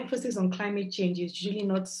 the emphasis on climate change is usually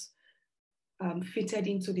not fitted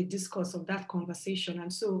into the discourse of that conversation.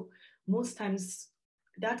 And so most times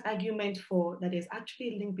that argument for that there's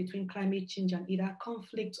actually a link between climate change and either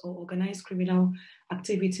conflict or organized criminal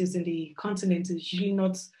activities in the continent is usually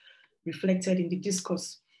not reflected in the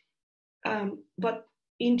discourse. But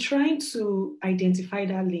in trying to identify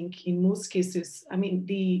that link in most cases, I mean,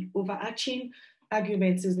 the overarching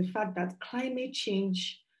argument is the fact that climate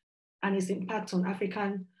change and its impact on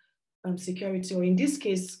African security, or in this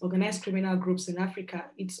case, organized criminal groups in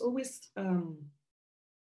Africa, it's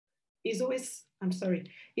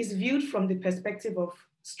viewed from the perspective of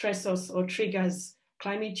stressors or triggers,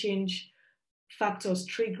 climate change factors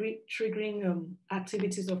triggering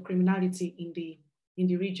activities of criminality in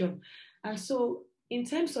the region. And so in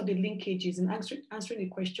terms of the linkages and answering the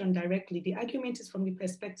question directly, the argument is from the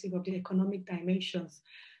perspective of the economic dimensions.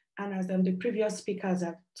 And as the previous speakers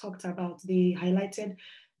have talked about, they highlighted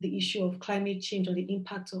the issue of climate change or the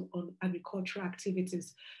impact on agricultural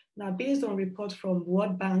activities. Now, based on reports from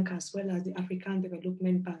World Bank as well as the African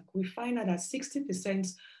Development Bank, we find out that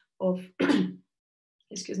 60% of,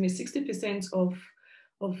 60%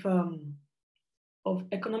 of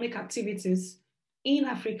economic activities in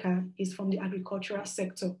Africa is from the agricultural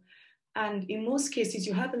sector. And in most cases,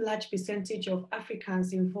 you have a large percentage of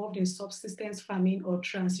Africans involved in subsistence farming or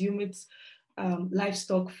transhumant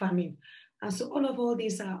livestock farming. And so all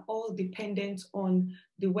these are all dependent on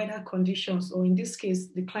the weather conditions, or in this case,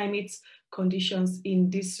 the climate conditions in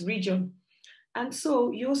this region. And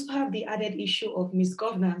so you also have the added issue of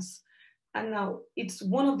misgovernance. And now it's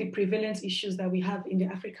one of the prevalent issues that we have in the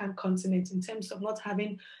African continent in terms of not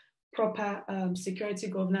having proper security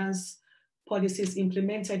governance policies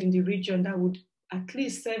implemented in the region that would at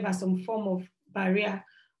least serve as some form of barrier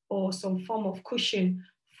or some form of cushion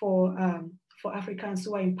for Africans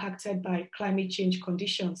who are impacted by climate change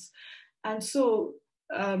conditions. And so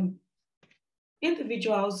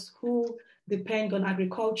individuals who depend on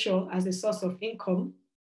agriculture as a source of income,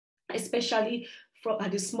 especially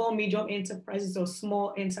at the small, medium enterprises or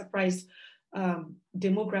small enterprise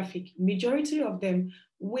demographic, majority of them,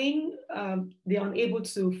 when they're unable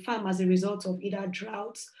to farm as a result of either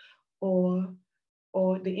droughts or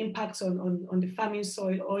the impacts on the farming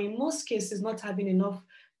soil, or in most cases not having enough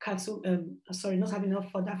cattle, not having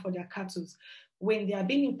enough fodder for their cattle, when they are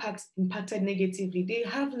being impacted negatively, they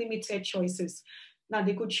have limited choices. Now,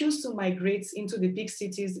 they could choose to migrate into the big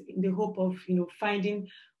cities in the hope of, finding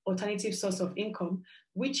alternative source of income,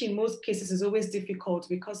 which in most cases is always difficult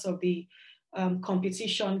because of the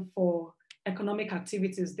competition for economic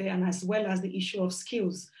activities there, and as well as the issue of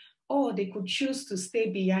skills. Or they could choose to stay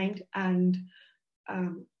behind, and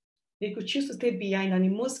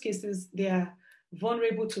in most cases, they are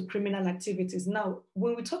vulnerable to criminal activities. Now,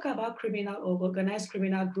 when we talk about criminal or organized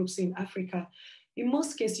criminal groups in Africa, in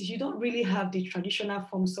most cases, you don't really have the traditional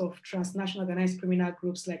forms of transnational organized criminal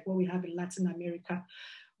groups like what we have in Latin America.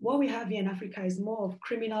 What we have here in Africa is more of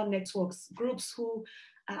criminal networks, groups who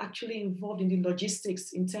are actually involved in the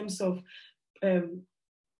logistics in terms of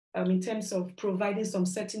providing some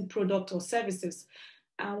certain product or services.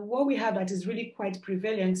 And what we have that is really quite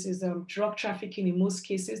prevalent is drug trafficking in most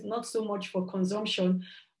cases, not so much for consumption,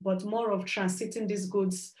 but more of transiting these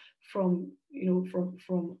goods from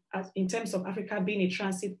in terms of Africa being a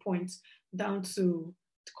transit point down to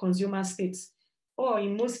consumer states. Or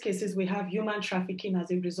in most cases, we have human trafficking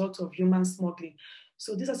as a result of human smuggling.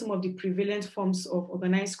 So these are some of the prevalent forms of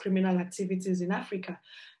organized criminal activities in Africa.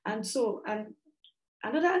 And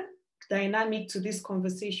another dynamic to this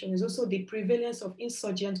conversation is also the prevalence of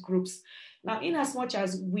insurgent groups. Now, in as much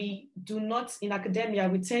as we do not, in academia,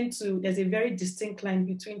 there's a very distinct line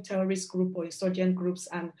between terrorist group or insurgent groups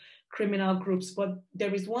and criminal groups, but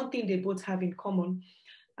there is one thing they both have in common.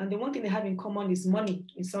 And the one thing they have in common is money.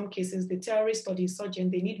 In some cases, the terrorists or the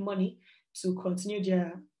insurgent, they need money to continue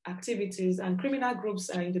their activities, and criminal groups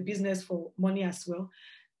are in the business for money as well.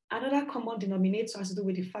 Another common denominator has to do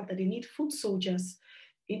with the fact that they need foot soldiers.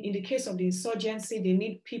 In the case of the insurgency, they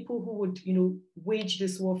need people who would, wage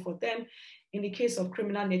this war for them. In the case of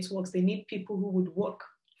criminal networks, they need people who would work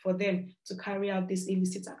for them to carry out these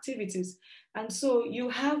illicit activities. And so you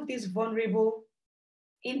have these vulnerable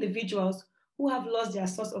individuals who have lost their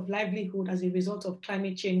source of livelihood as a result of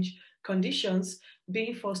climate change conditions,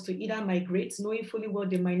 being forced to either migrate, knowing fully well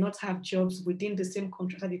they might not have jobs within the same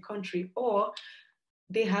country as the country, or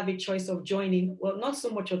they have a choice of joining, well, not so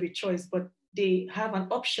much of a choice, but they have an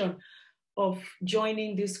option of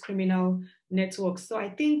joining these criminal networks. So I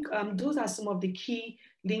think those are some of the key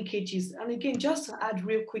linkages. And again, just to add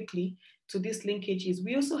real quickly to these linkages,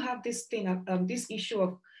 we also have this thing, this issue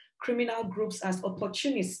of criminal groups as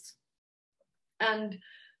opportunists. And,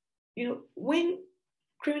 when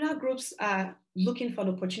criminal groups are looking for an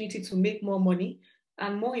opportunity to make more money,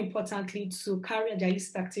 and more importantly, to carry their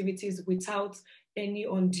illicit activities without any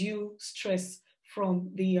undue stress from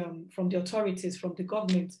the authorities, from the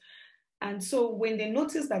government. And so when they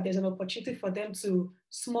notice that there's an opportunity for them to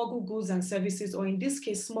smuggle goods and services, or in this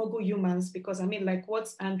case, smuggle humans, because like what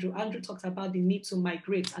Andrew talked about, the need to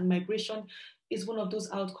migrate, and migration is one of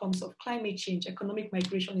those outcomes of climate change, economic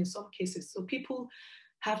migration in some cases. So people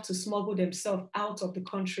have to smuggle themselves out of the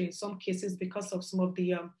country in some cases because of some of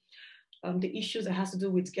the issues that has to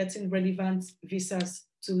do with getting relevant visas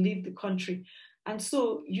to leave the country. And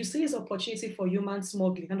so you see this opportunity for human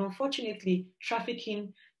smuggling. And unfortunately,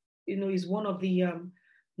 trafficking, is one of the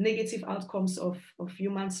negative outcomes of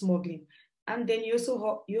human smuggling. And then you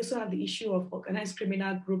also have the issue of organized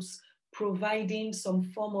criminal groups providing some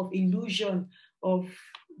form of illusion of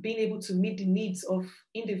being able to meet the needs of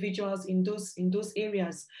individuals in those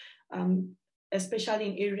areas, especially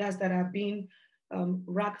in areas that are being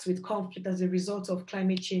racked with conflict as a result of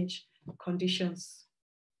climate change conditions.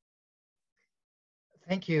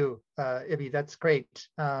 Thank you, Ibi, that's great.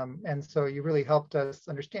 And so you really helped us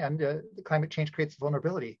understand the climate change creates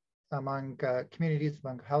vulnerability among communities,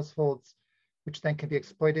 among households, which then can be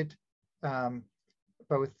exploited,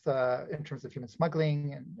 both in terms of human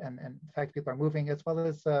smuggling and the fact people are moving, as well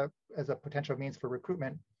as a potential means for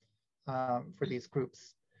recruitment for these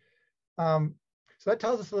groups. So that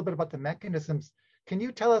tells us a little bit about the mechanisms. Can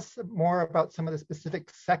you tell us more about some of the specific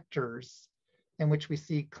sectors in which we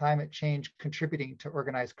see climate change contributing to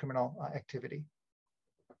organized criminal activity?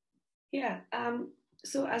 Yeah,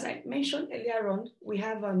 so as I mentioned earlier on, we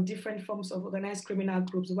have different forms of organized criminal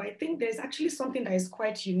groups. But I think there's actually something that is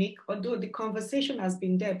quite unique, although the conversation has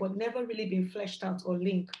been there, but never really been fleshed out or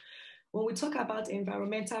linked. When we talk about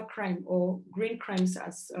environmental crime or green crimes,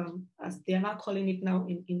 as they are now calling it now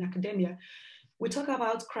in academia, we talk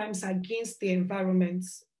about crimes against the environment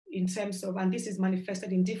in terms of, and this is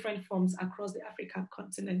manifested in different forms across the African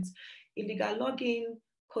continent: illegal logging,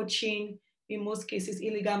 poaching, in most cases,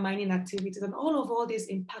 illegal mining activities, and all this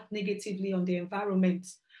impact negatively on the environment.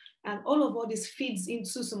 And all this feeds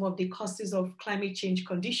into some of the causes of climate change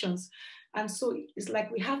conditions. And so it's like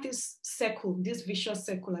we have this circle, this vicious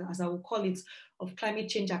circle, as I will call it, of climate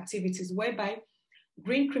change activities, whereby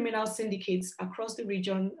green criminal syndicates across the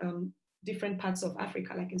region, different parts of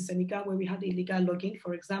Africa, like in Senegal, where we have the illegal logging,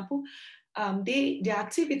 for example, their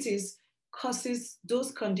activities causes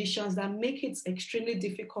those conditions that make it extremely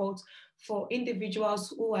difficult for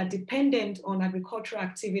individuals who are dependent on agricultural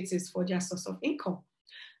activities for their source of income.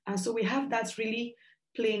 And so we have that really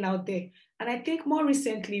playing out there. And I think more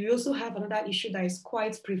recently, we also have another issue that is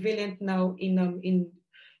quite prevalent now in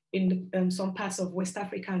some parts of West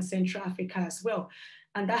Africa and Central Africa as well.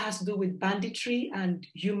 And that has to do with banditry and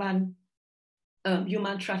human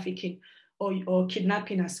trafficking or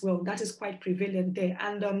kidnapping as well. That is quite prevalent there.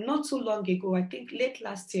 And not too long ago, I think late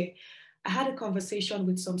last year, I had a conversation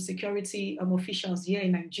with some security officials here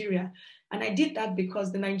in Nigeria. And I did that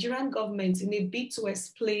because the Nigerian government, in a bid to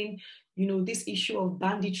explain, this issue of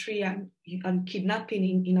banditry and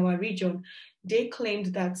kidnapping in our region, they claimed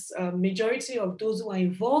that majority of those who are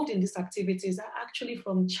involved in these activities are actually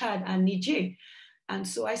from Chad and Niger. And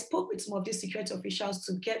so I spoke with some of these security officials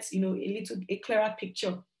to get, a clearer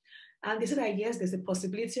picture. And they said that, yes, there's a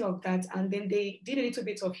possibility of that. And then they did a little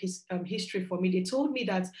bit of history for me. They told me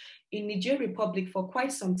that in Niger Republic for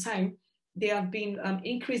quite some time, there have been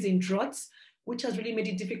increase in droughts, which has really made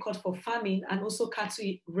it difficult for farming and also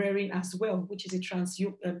cattle rearing as well, which is a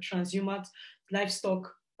transhumant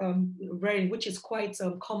livestock rearing, which is quite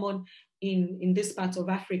common in this part of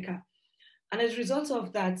Africa. And as a result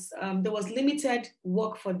of that, there was limited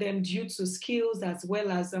work for them due to skills as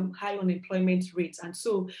well as high unemployment rates. And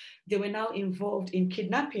so they were now involved in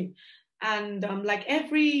kidnapping. And like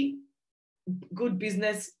every good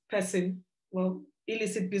business person, well,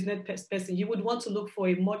 illicit business person, you would want to look for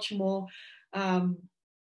a much more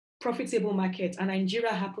profitable market. And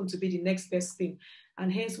Nigeria happened to be the next best thing.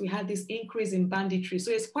 And hence we had this increase in banditry.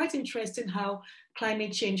 So it's quite interesting how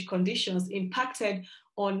climate change conditions impacted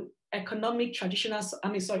on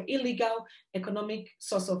illegal economic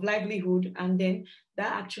source of livelihood, and then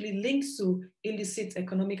that actually links to illicit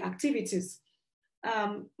economic activities.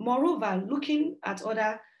 Moreover, looking at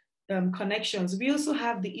other connections, we also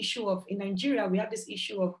have the issue of, in Nigeria, we have this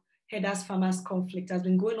issue of herders-farmers conflict has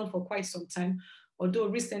been going on for quite some time, although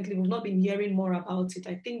recently we've not been hearing more about it.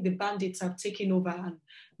 I think the bandits have taken over and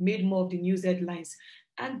made more of the news headlines.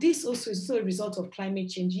 And this also is a result of climate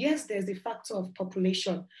change. Yes, there's the factor of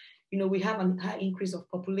population. We have a high increase of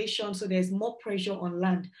population, so there's more pressure on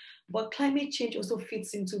land. But climate change also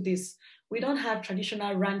fits into this. We don't have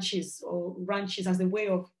traditional ranches as a way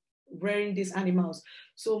of rearing these animals.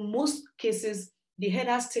 So most cases, the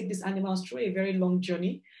herders take these animals through a very long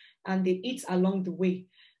journey and they eat along the way.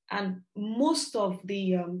 And most of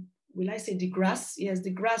the, the grass? Yes,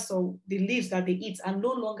 the grass or the leaves that they eat are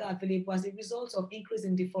no longer available as a result of increase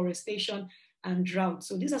in deforestation and drought.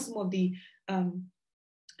 So these are some of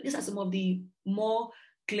the more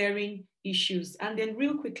glaring issues. And then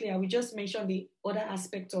real quickly, I will just mention the other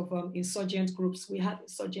aspect of insurgent groups. We have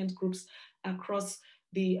insurgent groups across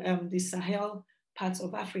the Sahel parts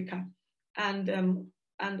of Africa. And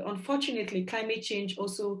unfortunately, climate change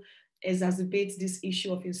also exacerbates this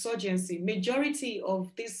issue of insurgency. Majority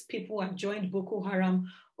of these people have joined Boko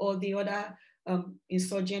Haram or the other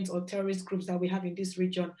insurgent or terrorist groups that we have in this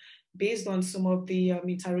region. Based on some of the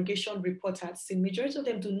interrogation reports I've seen, majority of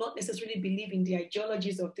them do not necessarily believe in the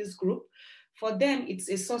ideologies of this group. For them, it's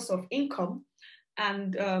a source of income.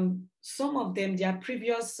 And some of them, their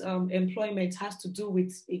previous employment has to do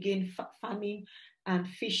with, again, farming and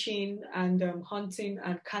fishing and hunting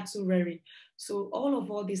and cattle rearing. So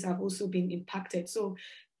all these have also been impacted. So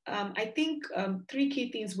I think three key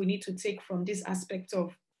things we need to take from this aspect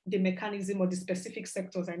of the mechanism or the specific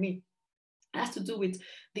sectors, has to do with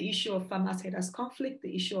the issue of farmers-herders conflict,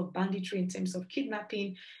 the issue of banditry in terms of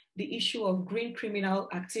kidnapping, the issue of green criminal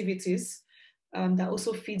activities that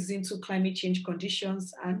also feeds into climate change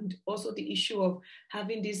conditions, and also the issue of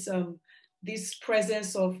having this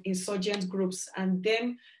presence of insurgent groups and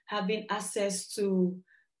them having access to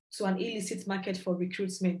an illicit market for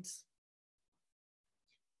recruitment.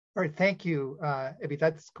 All right, thank you, Ebi.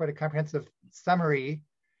 That's quite a comprehensive summary.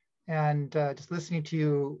 And just listening to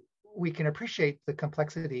you, we can appreciate the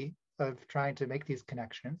complexity of trying to make these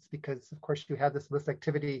connections because, of course, you have this list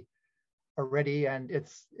activity already, and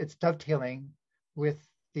it's dovetailing with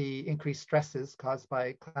the increased stresses caused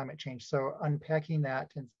by climate change. So unpacking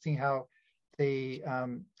that and seeing how they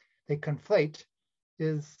conflate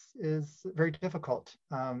is very difficult.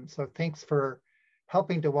 So thanks for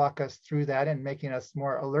helping to walk us through that and making us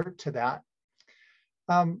more alert to that.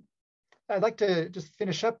 I'd like to just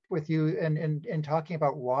finish up with you in talking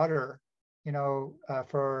about water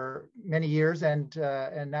for many years, and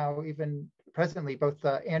now even presently, both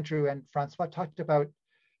Andrew and Francois talked about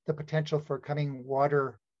the potential for coming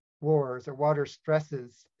water wars or water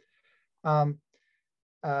stresses.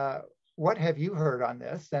 What have you heard on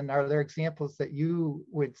this? And are there examples that you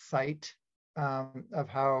would cite of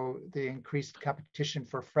how the increased competition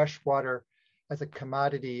for fresh water as a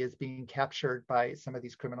commodity is being captured by some of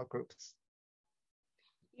these criminal groups?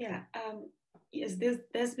 Yeah, yes,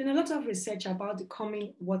 there's been a lot of research about the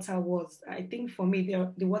coming water wars. I think for me,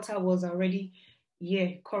 the water wars are already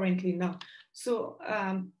here currently now. So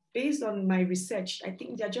based on my research, I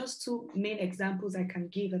think there are just two main examples I can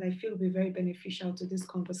give that I feel will be very beneficial to this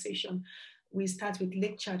conversation. We start with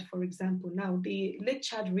Lake Chad, for example. Now, the Lake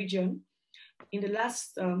Chad region, in the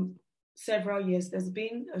last several years, there's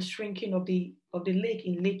been a shrinking of the lake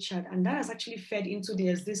in Lake Chad, and that has actually fed into the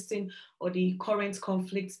existing or the current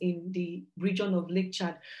conflicts in the region of Lake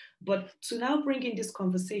Chad. But to now bring in this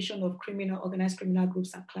conversation of organized criminal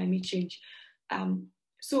groups and climate change,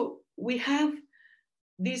 so we have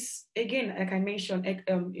this, again, like I mentioned,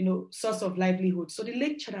 source of livelihood. So the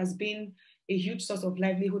Lake Chad has been a huge source of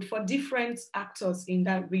livelihood for different actors in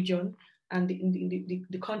that region and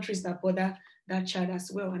the countries that border that Chad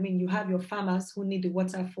as well. I mean, you have your farmers who need the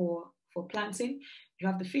water for planting. You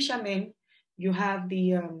have the fishermen. You have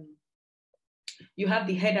the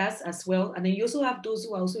headers as well, and then you also have those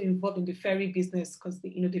who are also involved in the ferry business, because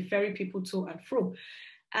the ferry people to and fro.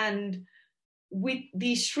 And with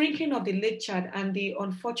the shrinking of the Lake Chad and the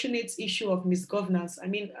unfortunate issue of misgovernance, I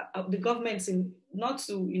mean, the governments, not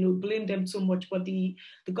to blame them too much, but the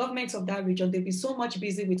governments of that region, they've been so much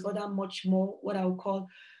busy with other much more what I would call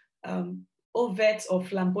overt or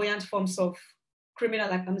flamboyant forms of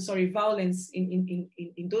violence in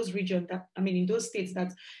those regions in those states,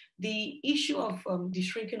 that the issue of the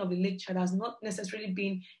shrinking of the Lake Chad has not necessarily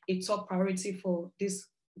been a top priority for this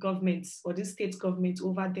governments or this state government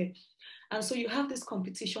over there. And so you have this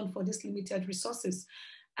competition for these limited resources.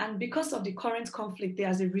 And because of the current conflict there,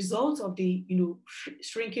 as a result of the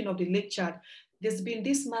shrinking of the Lake Chad, there's been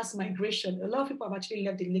this mass migration. A lot of people have actually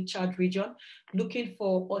left the Lake Chad region looking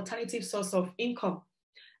for alternative source of income.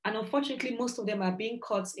 And unfortunately, most of them are being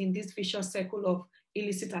caught in this vicious circle of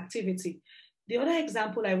illicit activity. The other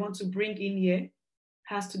example I want to bring in here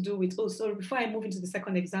has to do with, before I move into the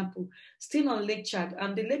second example, still on Lake Chad,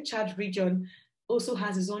 the Lake Chad region also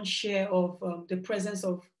has its own share of the presence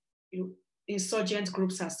of insurgent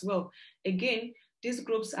groups as well. Again, these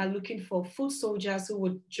groups are looking for foot soldiers who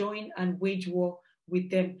would join and wage war with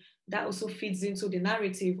them. That also feeds into the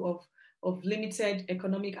narrative of limited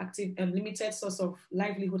economic limited source of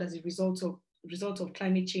livelihood as a result of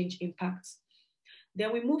climate change impacts.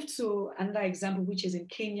 Then we move to another example, which is in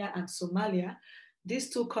Kenya and Somalia.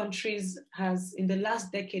 These two countries has, in the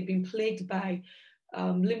last decade, been plagued by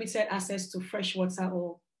limited access to fresh water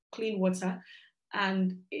or clean water.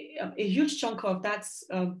 And a huge chunk of that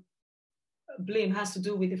blame has to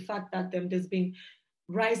do with the fact that there's been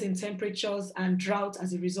rise in temperatures and drought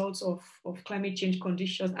as a result of climate change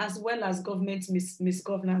conditions, as well as government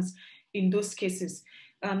misgovernance in those cases.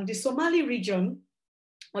 The Somali region,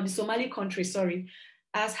 or the Somali country,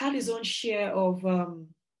 has had its own share of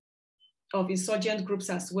insurgent groups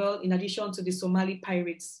as well, in addition to the Somali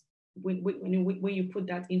pirates, when you put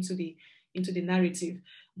that into the narrative.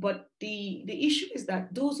 But the issue is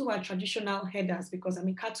that those who are traditional headers, because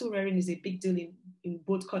cattle rearing is a big deal in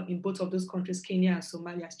both of those countries, Kenya and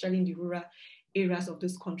Somalia, especially in the rural areas of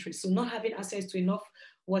those countries. So not having access to enough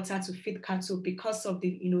water to feed cattle because of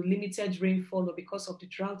the limited rainfall or because of the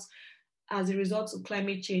drought as a result of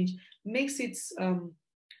climate change makes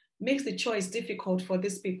the choice difficult for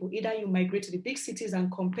these people. Either you migrate to the big cities and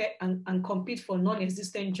compete for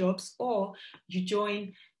non-existent jobs, or you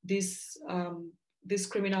join these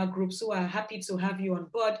criminal groups who are happy to have you on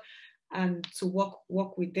board and to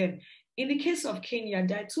work with them. In the case of Kenya,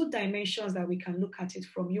 there are two dimensions that we can look at it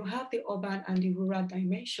from. You have the urban and the rural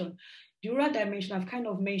dimension. The rural dimension I've kind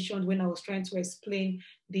of mentioned when I was trying to explain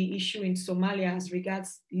the issue in Somalia as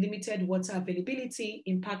regards limited water availability,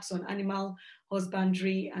 impacts on animal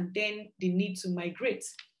husbandry, and then the need to migrate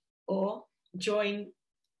or join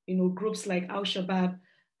groups like Al-Shabaab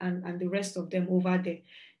and the rest of them over there.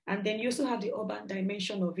 And then you also have the urban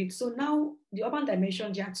dimension of it. So now the urban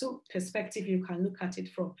dimension, there are two perspectives you can look at it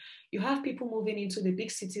from. You have people moving into the big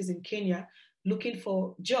cities in Kenya looking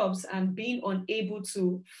for jobs and being unable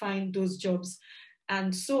to find those jobs.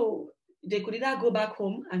 And so they could either go back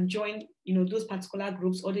home and join those particular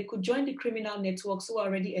groups, or they could join the criminal networks who are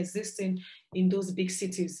already existing in those big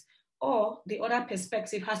cities. Or the other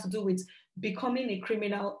perspective has to do with becoming a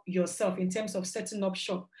criminal yourself in terms of setting up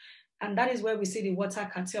shop. And that is where we see the water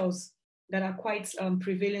cartels that are quite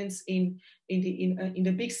prevalent in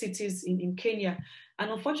the big cities in Kenya.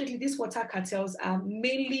 And unfortunately, these water cartels are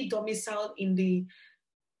mainly domiciled in the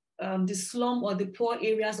slum or the poor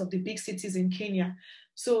areas of the big cities in Kenya.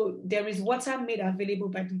 So there is water made available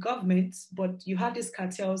by the government, but you have these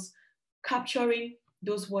cartels capturing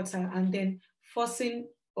those water and then forcing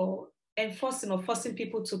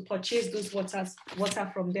people to purchase those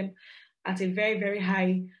water from them at a very, very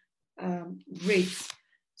high rate.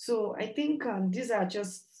 So I think these are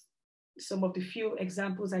just some of the few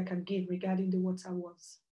examples I can give regarding the water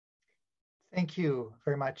wars. Thank you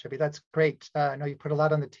very much, Abby. That's great. I know you put a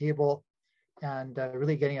lot on the table and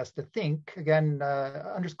really getting us to think. Again,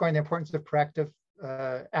 underscoring the importance of proactive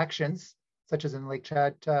actions, such as in Lake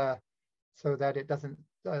Chad, so that it doesn't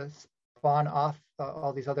spawn off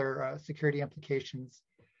all these other security implications.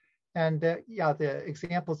 And yeah, the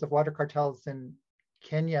examples of water cartels in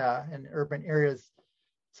Kenya and urban areas,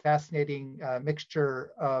 it's fascinating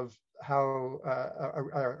mixture of how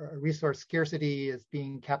a resource scarcity is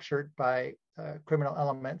being captured by criminal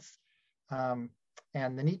elements,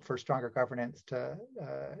 and the need for stronger governance to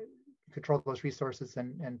control those resources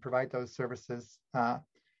and provide those services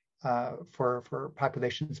for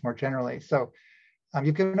populations more generally. So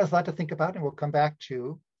you've given us a lot to think about, and we'll come back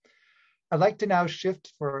to. I'd like to now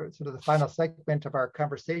shift for sort of the final segment of our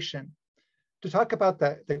conversation to talk about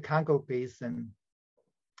the Congo Basin.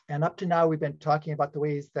 And up to now, we've been talking about the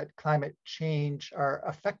ways that climate change are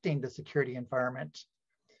affecting the security environment.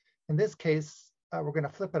 In this case, we're going to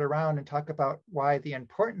flip it around and talk about why the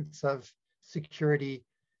importance of security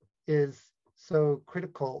is so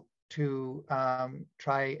critical to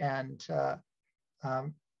try and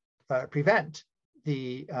prevent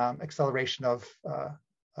the acceleration of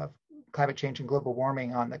climate change and global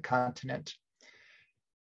warming on the continent.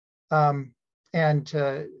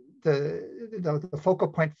 The focal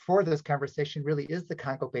point for this conversation really is the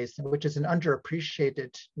Congo Basin, which is an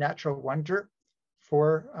underappreciated natural wonder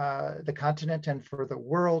for the continent and for the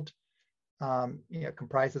world. It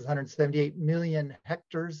comprises 178 million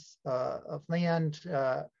hectares of land,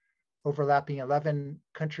 overlapping 11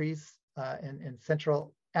 countries in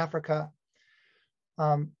Central Africa.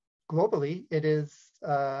 Globally, it is,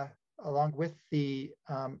 along with the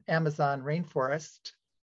Amazon rainforest,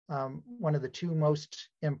 one of the two most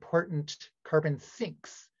important carbon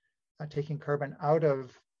sinks, taking carbon out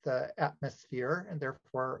of the atmosphere and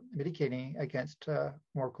therefore mitigating against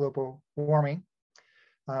more global warming.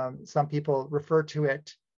 Some people refer to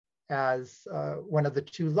it as one of the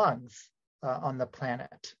two lungs on the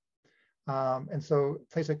planet. And so it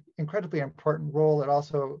plays an incredibly important role. It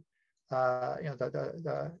also,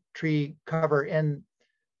 the tree cover in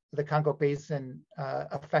the Congo Basin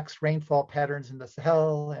affects rainfall patterns in the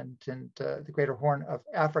Sahel and the Greater Horn of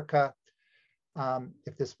Africa.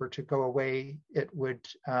 If this were to go away, it would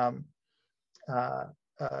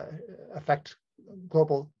affect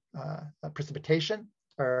global precipitation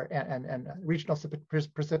and regional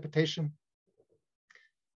precipitation.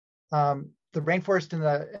 The rainforest in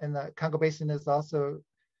the Congo Basin is also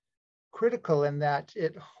critical in that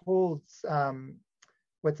it holds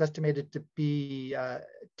what's estimated to be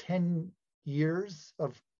 10 years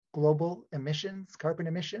of global emissions, carbon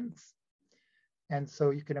emissions. And so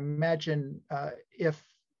you can imagine if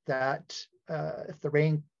the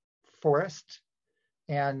rainforest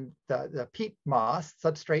and the peat moss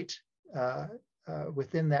substrate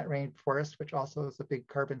within that rainforest, which also is a big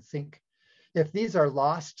carbon sink, if these are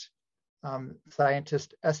lost,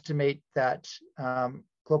 scientists estimate that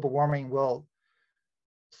global warming will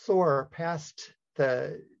soar past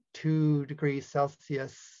the 2 degrees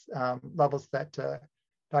Celsius levels that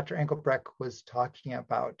Dr. Engelbrecht was talking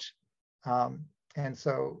about. And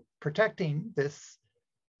so protecting this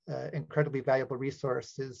incredibly valuable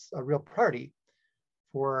resource is a real priority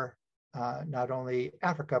for not only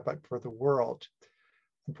Africa, but for the world.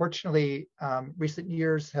 Unfortunately, recent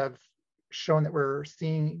years have shown that we're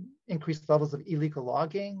seeing increased levels of illegal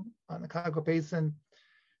logging on the Congo Basin.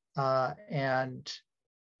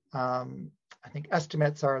 I think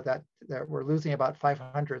estimates are that we're losing about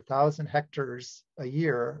 500,000 hectares a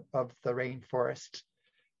year of the rainforest.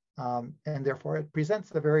 And therefore it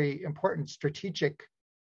presents a very important strategic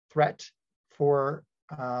threat for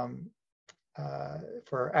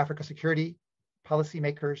Africa security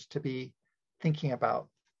policymakers to be thinking about.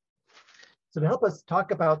 So to help us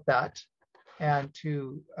talk about that and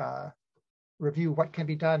to review what can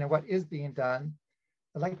be done and what is being done,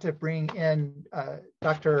 I'd like to bring in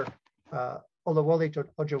Dr. Oluwole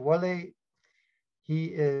Ojewole. He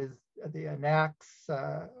is the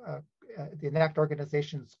ENACT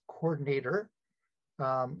organization's coordinator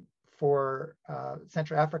for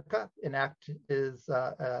Central Africa. ENACT is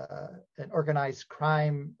an organized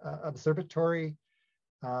crime observatory.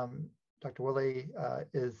 Dr. Wole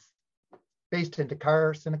is based in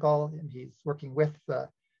Dakar, Senegal, and he's working with the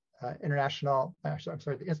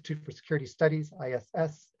the Institute for Security Studies,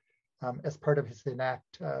 ISS, as part of his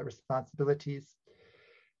ENACT responsibilities.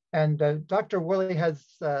 And Dr. Wole has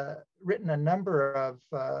written a number of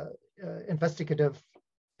investigative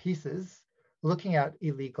pieces looking at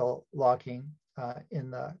illegal logging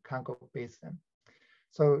in the Congo Basin.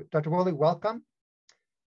 So Dr. Wole, welcome.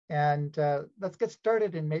 And let's get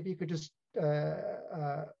started, and maybe you could just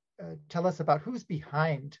tell us about who's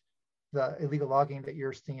behind the illegal logging that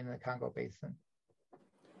you're seeing in the Congo Basin.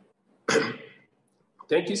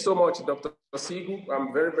 Thank you so much, Dr. Siegle.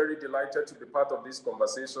 I'm very, very delighted to be part of this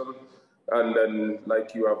conversation. And then,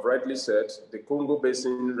 like you have rightly said, the Congo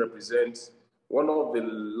Basin represents one of the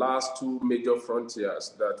last two major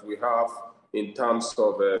frontiers that we have in terms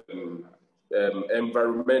of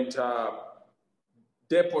environmental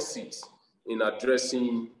deposits in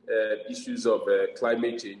addressing issues of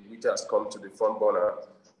climate change, which has come to the front burner.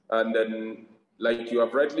 And then, like you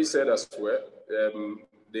have rightly said as well,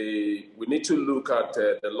 we need to look at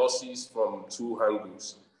the losses from two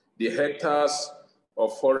angles. The hectares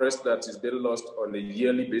of forest that is being lost on a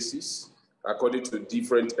yearly basis, according to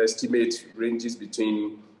different estimates, ranges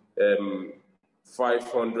between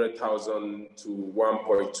 500,000 to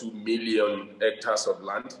 1.2 million hectares of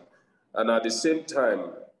land. And at the same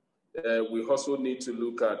time, we also need to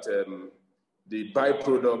look at the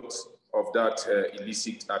byproducts of that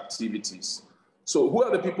illicit activities. So who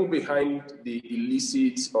are the people behind the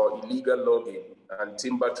illicit or illegal logging and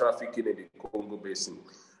timber trafficking in the Congo Basin?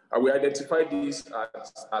 And we identified these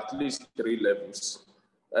at least three levels.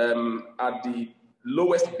 At the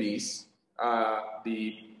lowest base are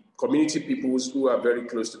the community peoples who are very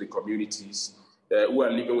close to the communities, who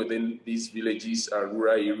are living within these villages and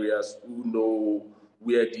rural areas, who know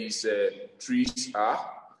where these trees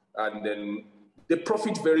are, and then they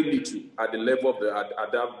profit very little at the level of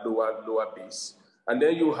at that lower base. And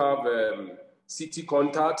then you have city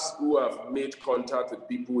contacts who have made contact with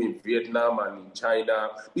people in Vietnam and in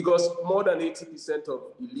China, because more than 80%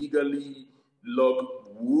 of illegally logged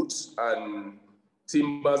woods and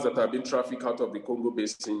timbers that have been trafficked out of the Congo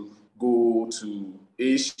Basin go to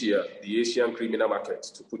Asia, the Asian criminal market,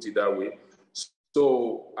 to put it that way.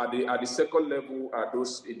 So at the second level are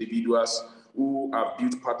those individuals who have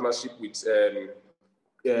built partnership with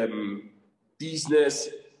business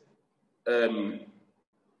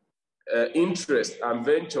interests and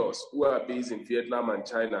ventures who are based in Vietnam and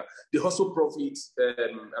China. They also profit,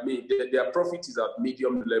 their profit is at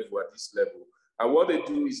medium level at this level. And what they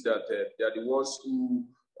do is that they are the ones who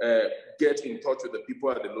get in touch with the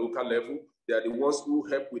people at the local level. They are the ones who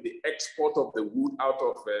help with the export of the wood out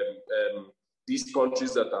of these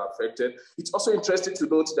countries that are affected. It's also interesting to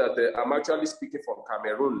note that I'm actually speaking from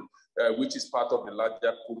Cameroon, which is part of the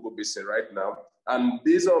larger Congo Basin right now. And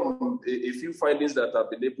based on a few findings that I've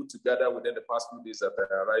been able to gather within the past few days that I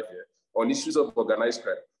arrived here on issues of organized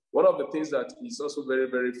crime, one of the things that is also very,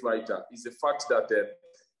 very vital is the fact that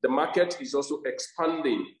the market is also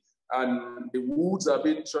expanding, and the woods are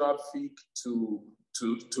being trafficked to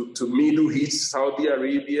Middle East, Saudi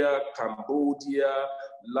Arabia, Cambodia,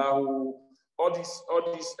 Laos. All these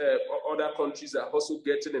other countries are also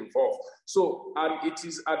getting involved. So, and it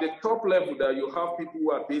is at the top level that you have people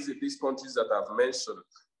who are based in these countries that I've mentioned,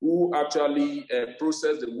 who actually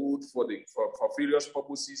process the wood for various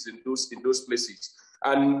purposes in those places.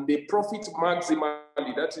 And they profit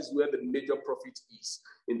maximally. That is where the major profit is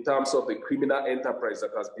in terms of the criminal enterprise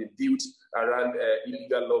that has been built around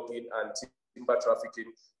illegal logging and timber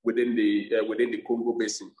trafficking within the Congo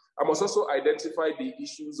Basin. I must also identify the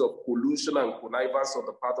issues of collusion and connivance on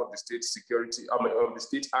the part of the state security, of the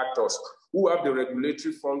state actors who have the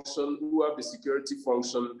regulatory function, who have the security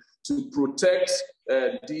function to protect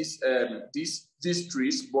these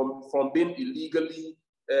trees from being illegally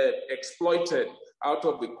exploited out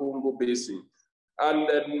of the Congo Basin. And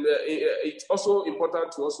it's also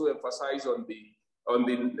important to also emphasize on the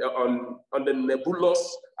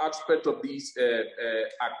nebulous aspect of these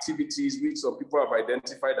activities, which some people have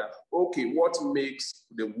identified that, okay, what makes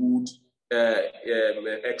the wood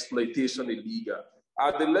exploitation illegal?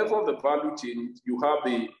 At the level of the value chain, you have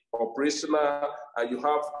the operational, and you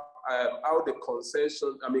have how the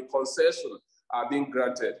concessions are being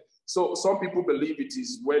granted. So some people believe it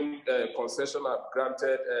is when concessions are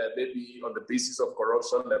granted, maybe on the basis of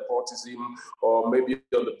corruption, nepotism, or maybe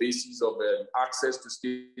on the basis of access to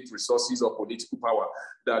state resources or political power,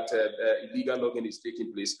 that illegal logging is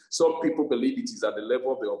taking place. Some people believe it is at the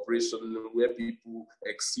level of the operation where people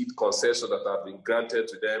exceed concessions that have been granted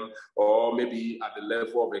to them, or maybe at the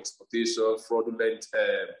level of exploitation, fraudulent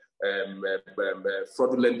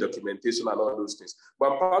documentation and all those things.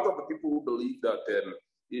 But I'm part of the people who believe that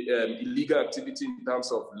illegal activity in terms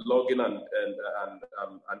of logging and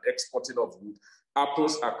exporting of wood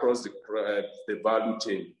happens across the value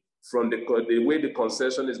chain, from the way the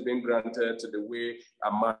concession is being granted to the way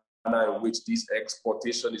a manner in which this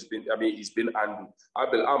exportation is being handled.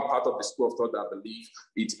 I'm part of the school of thought that believe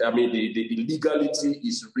it. The illegality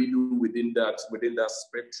is really within that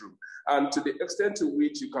spectrum, and to the extent to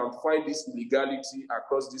which you can find this illegality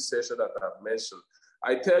across this section that I've mentioned,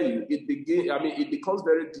 I tell you, it becomes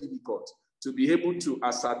very difficult to be able to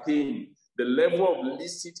ascertain the level of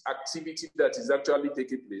illicit activity that is actually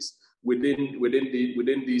taking place within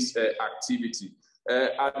this activity.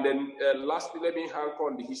 And then lastly, let me hang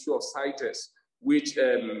on the issue of CITES, which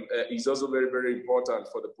is also very, very important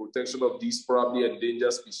for the protection of these probably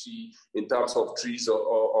endangered species in terms of trees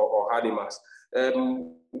or animals.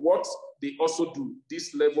 What they also do,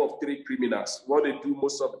 this level of trade criminals, what they do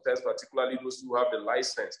most of the times, particularly those who have the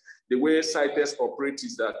license, the way CITES operates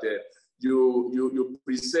is that you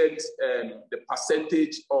present the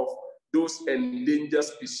percentage of those endangered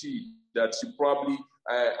species that you probably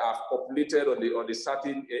have populated on the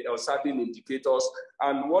certain indicators.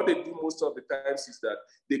 And what they do most of the times is that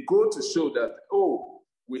they go to show that,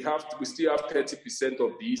 we still have 30%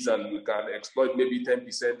 of these, and we can exploit maybe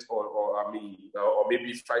 10% or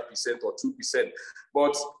maybe 5% or 2%.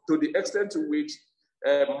 But to the extent to which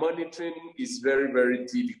monitoring is very, very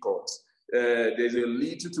difficult, there's a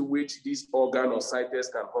little to which this organ or CITES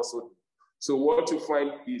can also do. So what you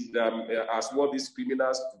find is as what these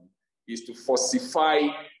criminals do is to falsify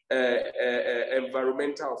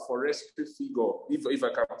environmental forestry figure, if I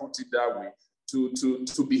can put it that way,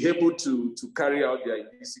 to be able to carry out their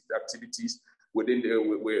illicit activities within the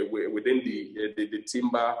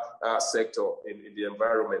timber sector in the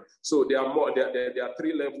environment. So there are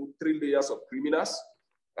three layers of criminals.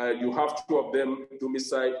 You have two of them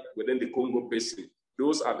domiciled within the Congo Basin.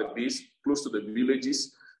 Those are the base, close to the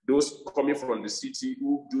villages. Those coming from the city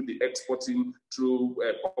who do the exporting through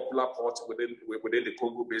popular ports within the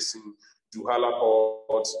Congo Basin, Douala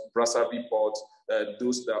Port, Brazzaville Port,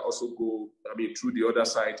 those that also go, through the other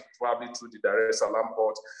side, probably through the Dar es Salaam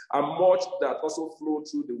port, and much that also flow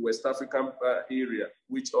through the West African area,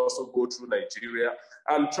 which also go through Nigeria,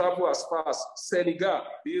 and travel as far as Senegal,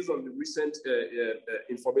 based on the recent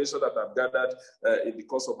information that I've gathered in the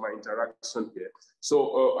course of my interaction here.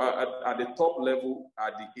 So at the top level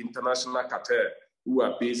are the international cartel who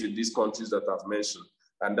are based in these countries that I've mentioned.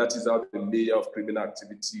 And that is how the layer of criminal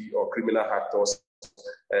activity or criminal actors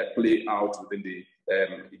play out within the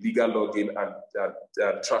illegal logging and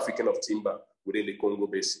trafficking of timber within the Congo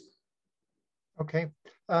Basin. Okay,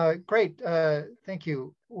 great. Thank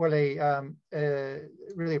you, Wole.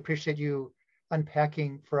 Really appreciate you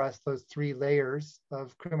unpacking for us those three layers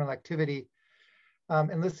of criminal activity.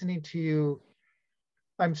 And listening to you,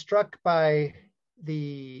 I'm struck by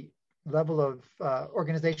the level of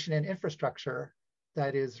organization and infrastructure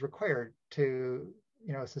that is required to,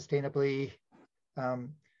 sustainably,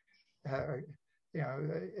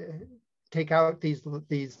 take out these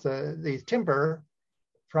timber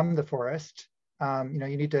from the forest.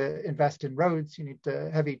 You need to invest in roads. You need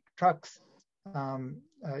heavy trucks. You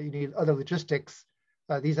need other logistics.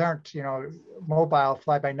 These aren't, mobile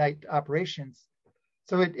fly-by-night operations.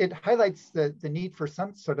 So it highlights the need for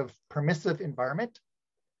some sort of permissive environment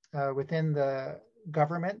within the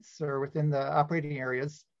governments or within the operating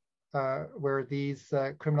areas where these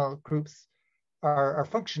criminal groups are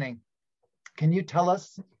functioning. Can you tell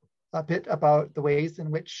us a bit about the ways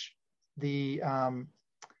in which the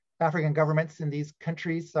African governments in these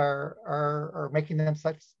countries are making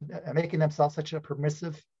themselves such a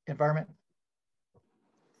permissive environment?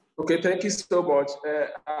 Okay, thank you so much.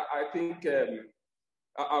 I think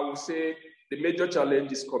I would say the major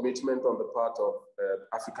challenge is commitment on the part of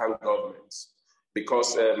African governments,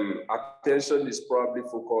 because attention is probably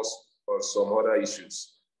focused on some other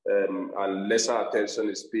issues, and lesser attention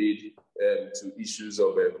is paid to issues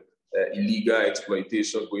of illegal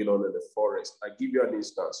exploitation going on in the forest. I give you an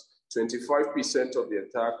instance. 25% of the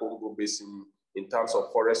entire Congo Basin in terms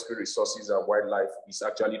of forestry resources and wildlife is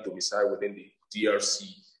actually domiciled within the DRC,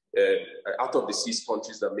 out of the 6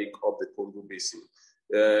 countries that make up the Congo Basin.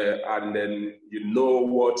 and then you know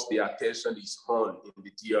what the attention is on in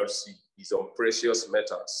the DRC is on precious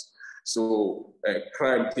metals. So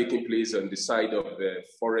crime taking place on the side of the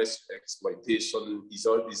forest exploitation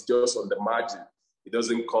is just on the margin. It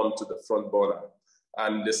doesn't come to the front border.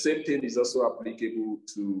 And the same thing is also applicable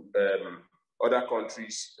to other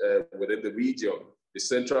countries within the region. The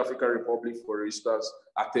Central African Republic, for instance,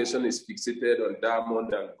 attention is fixated on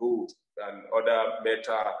diamond and gold and other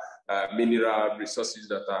mineral resources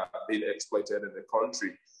that are being exploited in the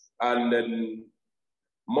country. And then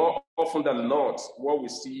more often than not, what we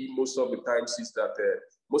see most of the times is that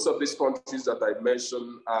most of these countries that I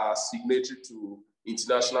mentioned are signatory to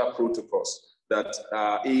international protocols that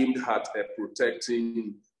are aimed at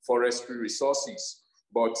protecting forestry resources.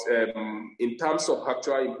 But in terms of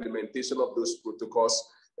actual implementation of those protocols,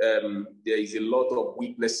 there is a lot of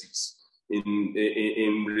weaknesses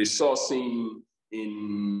in resourcing,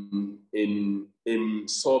 in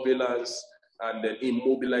surveillance, and then in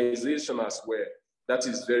mobilization as well. That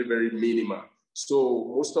is very, very minimal.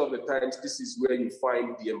 So most of the times, this is where you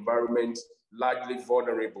find the environment largely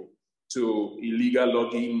vulnerable to illegal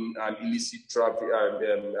logging and illicit traffic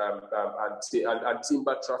and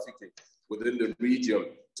timber trafficking within the region,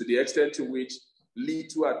 to the extent to which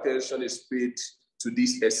little attention is paid to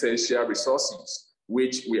these essential resources,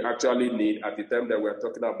 which we actually need at the time that we're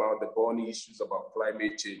talking about the burning issues about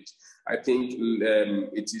climate change. I think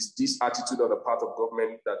it is this attitude on the part of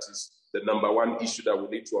government that is the number one issue that we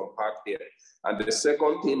need to unpack here. And the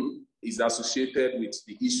second thing is associated with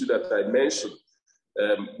the issue that I mentioned,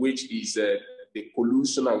 which is the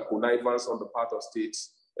collusion and connivance on the part of state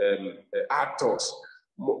actors.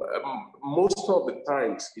 Most of the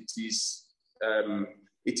times, it is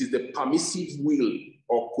the permissive will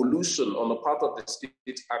or collusion on the part of the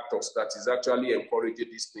state actors that is actually encouraging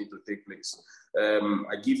this thing to take place.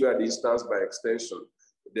 I give you an instance by extension.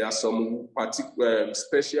 There are some particular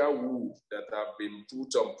special rules that have been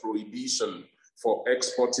put on prohibition for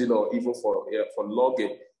exporting or even for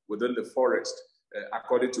logging within the forest,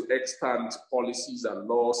 according to extant policies and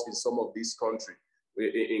laws in some of these countries.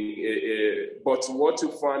 But what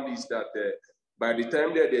you find is that by the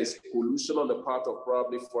time there is pollution on the part of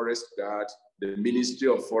probably forest guard, the Ministry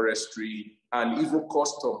of Forestry, and even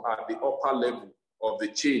custom at the upper level of the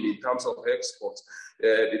chain in terms of exports,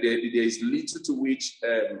 there is little to which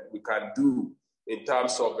we can do in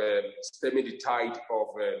terms of stemming the tide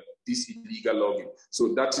of this illegal logging.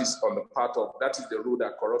 So that is on the part of, that is the role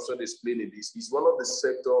that corruption is playing in this. It's one of the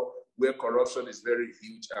sectors where corruption is very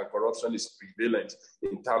huge and corruption is prevalent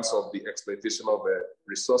in terms of the exploitation of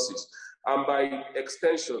resources. And by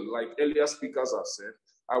extension, like earlier speakers have said,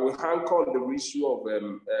 I will anchor on the issue of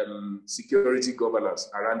security governance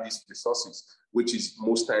around these resources, which is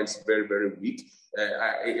most times very, very weak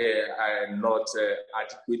and not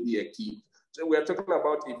adequately equipped. So we are talking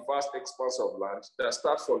about a vast expanse of land that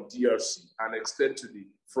starts from DRC and extend to the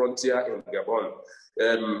frontier in Gabon.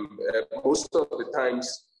 Most of the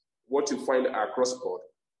times, what you find across board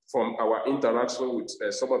from our interaction with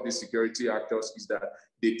some of these security actors is that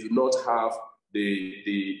they do not have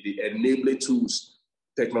the enabling tools,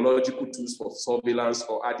 technological tools for surveillance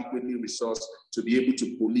or adequately resourced to be able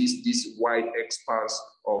to police this wide expanse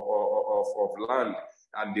of land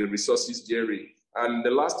and the resources therein. And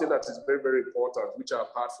the last thing that is very, very important, which are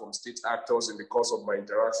apart from state actors in the course of my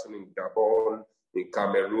interaction in Gabon, in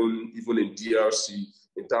Cameroon, even in DRC,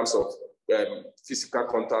 in terms of physical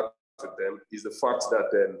contact with them, is the fact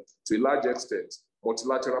that to a large extent,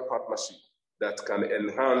 multilateral partnership that can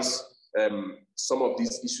enhance some of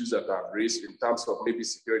these issues that are raised in terms of maybe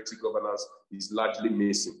security governance is largely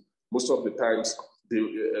missing. Most of the times,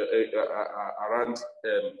 around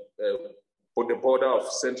on the border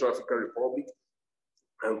of Central African Republic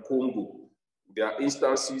and Congo, there are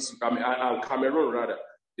instances, and Cameroon rather,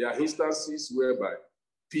 there are instances whereby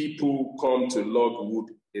people come to log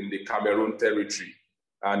wood in the Cameroon territory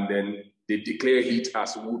and then they declare it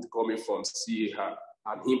as wood coming from Siegle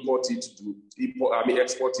and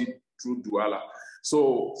export it through Douala.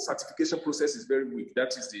 So certification process is very weak.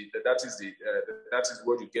 That is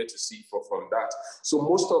what you get to see from that. So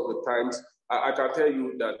most of the times, I can tell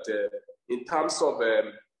you that in terms of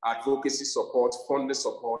advocacy support, funding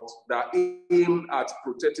support that aim at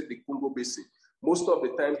protecting the Congo Basin, most of the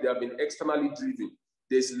times they have been externally driven.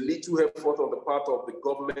 There's little effort on the part of the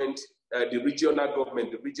government, the regional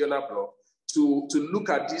government, the regional bloc, to look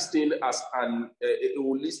at this thing as a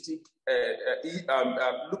holistic,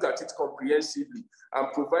 look at it comprehensively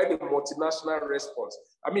and provide a multinational response.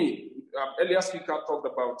 I mean, earlier speaker talked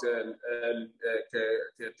about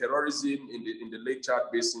terrorism in the Lake Chad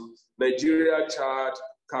Basin, Nigeria, Chad,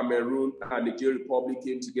 Cameroon, and Niger Republic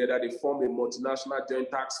came together. They formed a multinational joint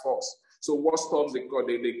task force. So what stops the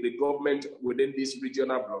government within this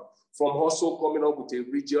regional bloc from also coming up with a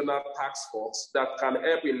regional task force that can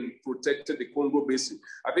help in protecting the Congo Basin?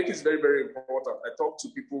 I think it's very, very important. I talked to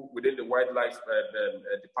people within the wildlife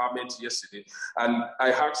department yesterday, and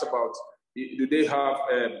I asked about, do they have,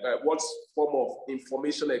 what form of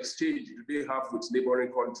information exchange do they have with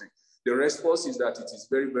neighboring countries? The response is that it is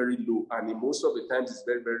very, very low, and in most of the times it's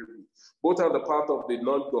very, very low, both on the part of the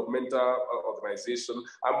non-governmental organization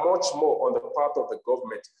and much more on the part of the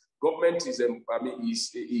government. Government is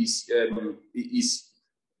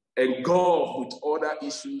engulfed with other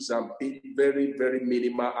issues and pay very, very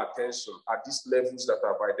minimal attention at these levels that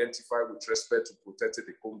I've identified with respect to protecting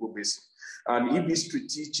the Congo Basin. And if history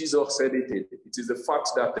teaches us anything, it is the fact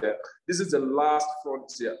that this is the last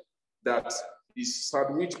frontier that is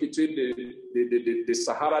sandwiched between the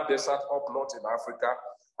Sahara Desert up north in Africa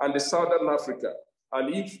and the Southern Africa.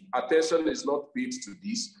 And if attention is not paid to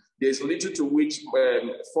this, there's little to which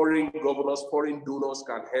foreign governors, foreign donors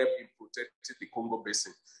can help in protecting the Congo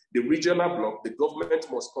Basin. The regional bloc, the government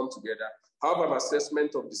must come together, have an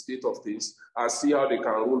assessment of the state of things, and see how they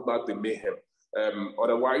can roll back the mayhem.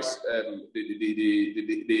 Otherwise,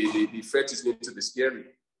 the effect is going to be scary.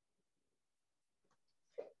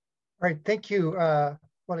 All right, thank you.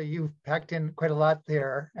 Well, you've packed in quite a lot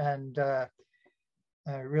there, and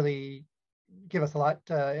really give us a lot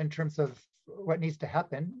in terms of what needs to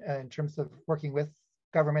happen in terms of working with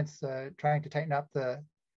governments trying to tighten up the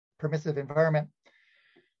permissive environment.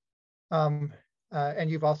 And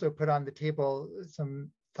you've also put on the table some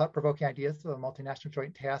thought-provoking ideas of a multinational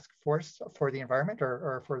joint task force for the environment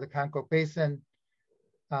or for the Congo Basin,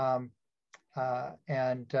 and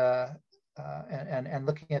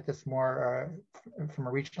looking at this more from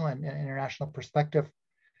a regional and international perspective.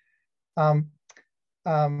 I'm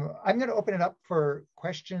going to open it up for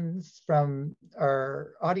questions from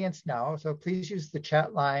our audience now. So please use the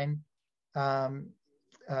chat line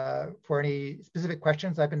for any specific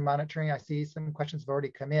questions. I've been monitoring. I see some questions have already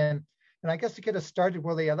come in. And I guess to get us started,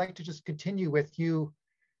 Wole, I'd like to just continue with you.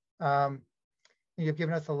 You've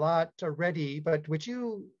given us a lot already, but would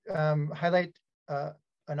you highlight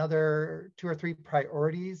another 2 or 3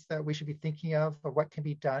 priorities that we should be thinking of what can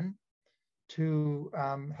be done to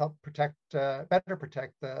help protect, better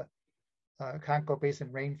protect the Congo Basin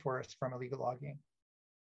rainforest from illegal logging?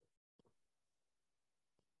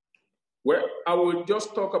 Well, I will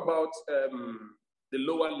just talk about the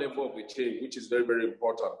lower level of the chain, which is very, very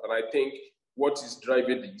important. And I think what is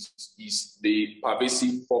driving this is the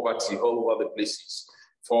pervasive poverty all over the places.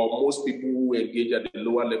 For most people who engage at the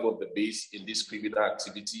lower level of the base in these criminal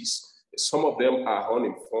activities, some of them are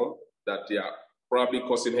uninformed that they are probably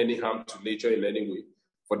causing any harm to nature in any way.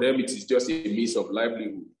 For them, it is just a means of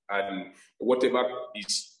livelihood, and whatever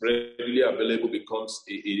is readily available becomes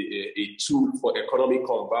a tool for economic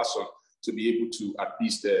conversion to be able to at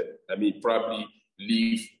least, probably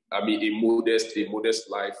live, a modest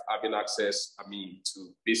life, having access,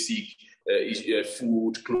 to basic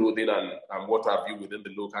food, clothing, and what have you within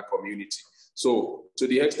the local community. So to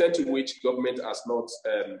the extent to which government has not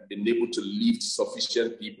been able to lift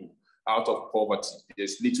sufficient people out of poverty,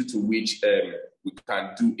 there's little to which we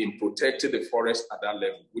can do in protecting the forest at that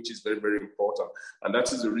level, which is very, very important. And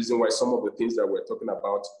that is the reason why some of the things that we're talking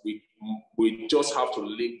about, we just have to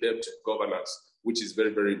link them to governance, which is very,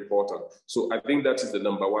 very important. So I think that is the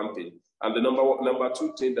number one thing. And the number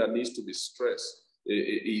two thing that needs to be stressed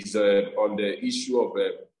is on the issue of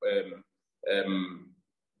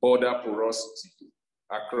border porosity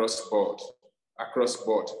across board.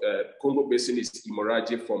 Congo Basin is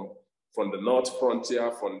hemorrhagic from the north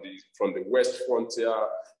frontier, from the west frontier,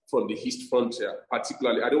 from the east frontier.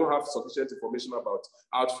 Particularly, I don't have sufficient information about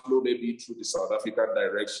outflow maybe through the South African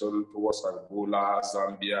direction towards Angola,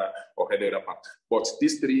 Zambia, or any other part. But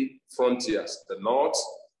these 3 frontiers, the north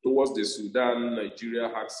towards the Sudan,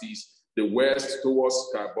 Nigeria axis, the west towards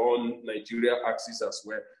Gabon, Nigeria axis as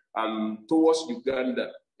well, and towards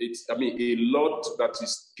Uganda. It's, a lot that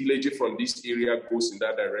is pillaging from this area goes in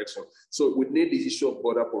that direction. So we need the issue of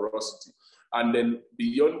border porosity. And then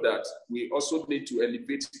beyond that, we also need to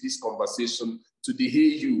elevate this conversation to the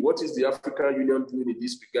AU. What is the African Union doing in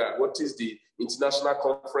this regard? What is the International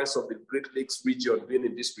Conference of the Great Lakes region doing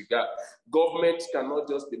in this regard? Government cannot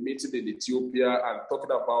just be meeting in Ethiopia and talking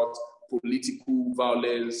about political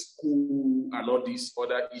violence, coup, and all these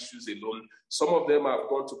other issues alone. Some of them have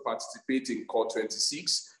gone to participate in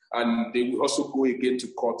COP26, and they will also go again to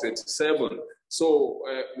COP27. So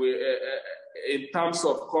in terms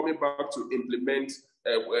of coming back to implement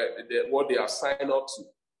what they have signed up to,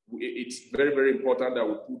 it's very, very important that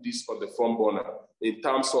we put this on the front burner in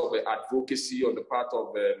terms of the advocacy on the part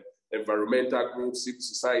of environmental groups, civil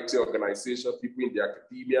society organizations, people in the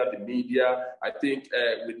academia, the media. I think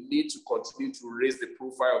we need to continue to raise the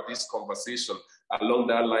profile of this conversation along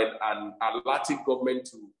that line and alerting government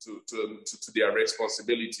to their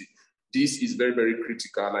responsibility. This is very, very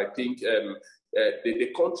critical. And I think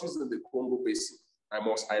the countries in the Congo Basin, I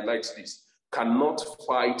must highlight this, cannot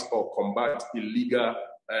fight or combat illegal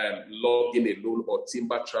logging alone or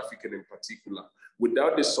timber trafficking in particular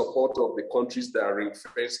without the support of the countries that are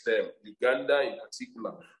ring-fenced them. Uganda in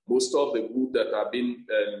particular, most of the wood that have been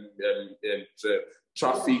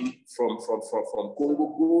trafficked from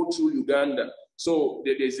Congo go to Uganda. So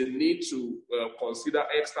there is a need to consider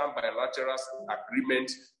extant bilateral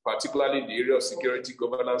agreements, particularly in the area of security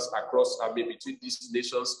governance across between these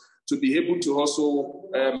nations, to be able to also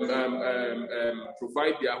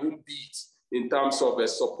provide their own beats in terms of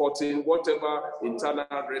supporting whatever internal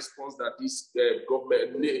response that this the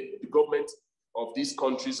government of these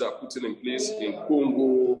countries are putting in place in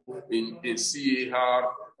Congo, in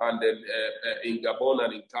CAR, and then in Gabon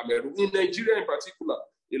and in Cameroon. In Nigeria in particular,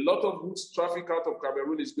 a lot of goods traffic out of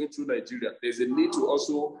Cameroon is going through Nigeria. There's a need to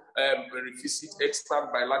also revisit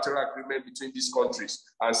extant bilateral agreement between these countries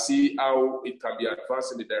and see how it can be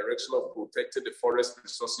advanced in the direction of protecting the forest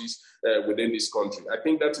resources within this country. I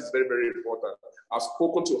think that is very, very important. I've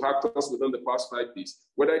spoken to actors within the past 5 days,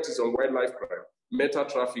 whether it is on wildlife crime, metal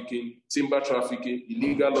trafficking, timber trafficking,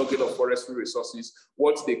 illegal logging of forestry resources.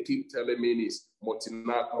 What they keep telling me is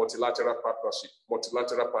multilateral partnership.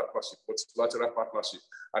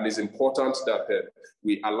 And it's important that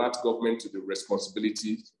we alert government to the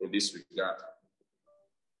responsibility in this regard.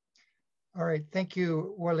 All right, thank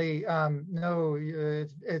you, Wole. No,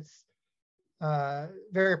 it's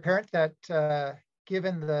very apparent that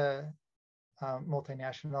given the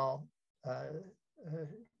multinational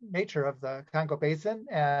nature of the Congo Basin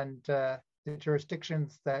and the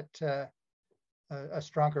jurisdictions that a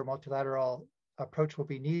stronger multilateral approach will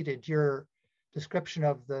be needed. Your description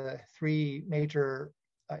of the 3 major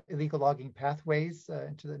illegal logging pathways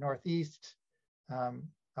into the northeast,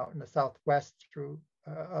 out in the southwest through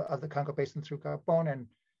of the Congo Basin through Gabon and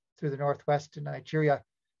through the northwest to Nigeria,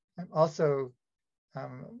 and also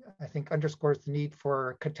I think underscores the need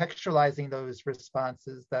for contextualizing those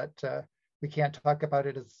responses, that we can't talk about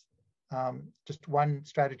it as just one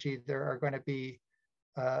strategy. There are going to be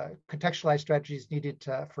contextualized strategies needed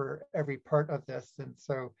for every part of this. And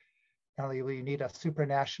so not only will you need a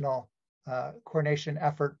supranational coordination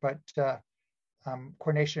effort, but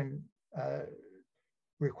coordination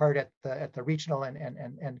required at the regional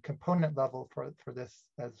and component level for this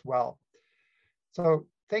as well. So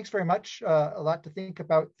thanks very much. A lot to think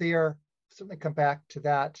about there. Certainly come back to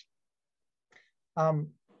that.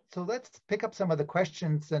 So let's pick up some of the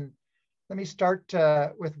questions, and let me start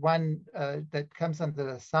with one that comes under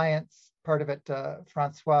the science part of it,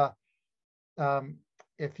 François.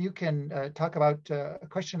 If you can talk about a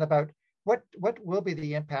question about what will be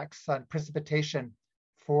the impacts on precipitation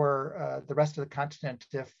for the rest of the continent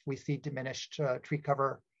if we see diminished tree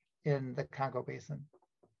cover in the Congo Basin?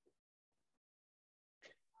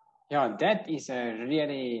 Yeah, that is a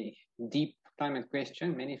really deep climate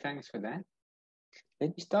question. Many thanks for that.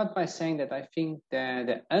 Let me start by saying that I think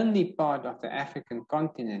the only part of the African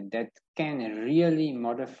continent that can really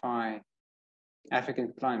modify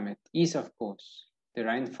African climate is, of course, the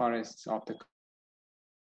rainforests of the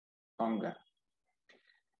Congo.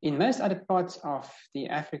 In most other parts of the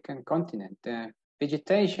African continent, the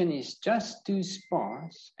vegetation is just too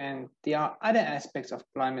sparse, and there are other aspects of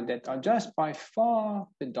climate that are just by far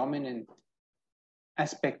the dominant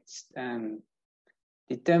aspects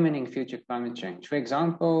determining future climate change. For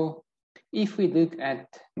example, if we look at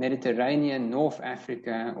Mediterranean North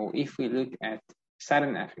Africa, or if we look at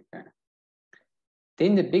Southern Africa,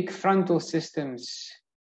 then the big frontal systems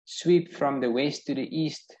sweep from the west to the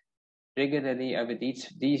east regularly over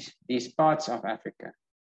these parts of Africa.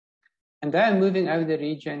 And they are moving over the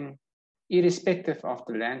region irrespective of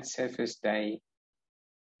the land surface they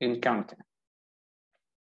encounter.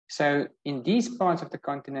 So in these parts of the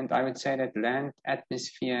continent, I would say that land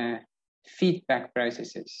atmosphere feedback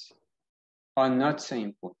processes are not so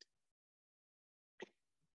important.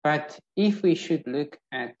 But if we should look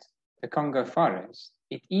at the Congo forest,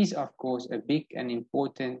 it is, of course, a big and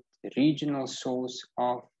important regional source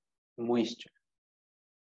of moisture.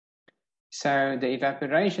 So the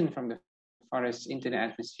evaporation from the forests into the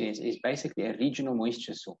atmosphere is basically a regional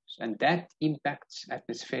moisture source, and that impacts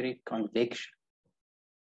atmospheric convection.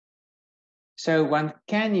 So one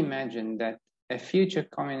can imagine that a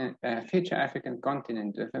future African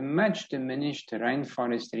continent with a much diminished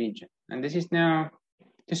rainforest region. And this is now,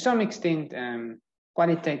 to some extent,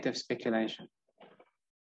 qualitative speculation.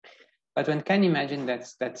 But one can imagine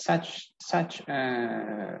that such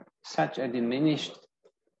a diminished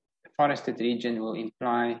forested region will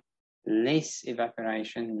imply less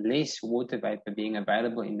evaporation, less water vapor being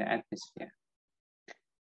available in the atmosphere.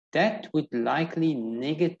 That would likely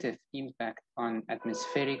negative impact on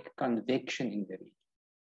atmospheric convection in the region.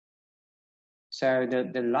 So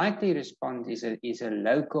the likely response is a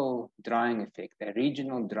local drying effect, a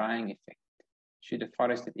regional drying effect, should the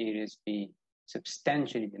forested areas be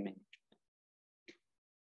substantially diminished.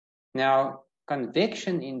 Now,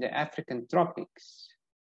 convection in the African tropics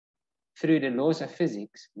through the laws of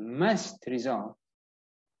physics must result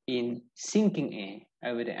in sinking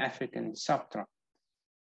air over the African subtropics.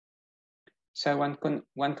 So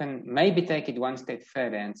one can maybe take it one step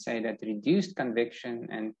further and say that reduced convection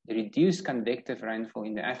and reduced convective rainfall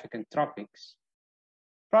in the African tropics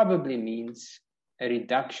probably means a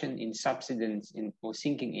reduction in subsidence or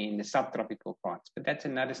sinking air in the subtropical parts, but that's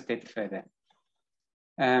another step further.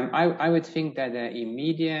 I would think that the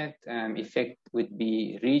immediate effect would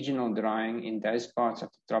be regional drying in those parts of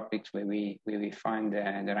the tropics where we find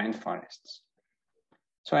the rainforests.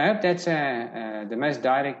 So I hope that's the most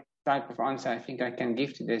direct type of answer I think I can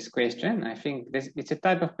give to this question. I think it's a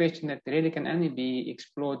type of question that really can only be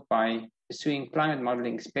explored by pursuing climate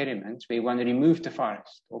modeling experiments where one remove the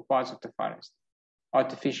forest or parts of the forest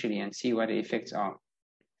artificially and see what the effects are.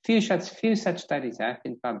 Few such studies have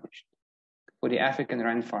been published for the African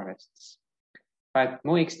rainforests. But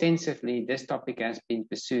more extensively, this topic has been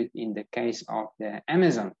pursued in the case of the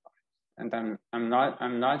Amazon forest. And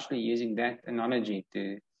I'm largely using that analogy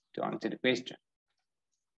to answer the question.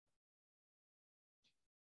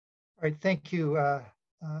 All right, thank you,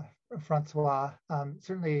 Francois.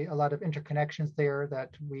 Certainly a lot of interconnections there that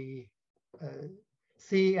we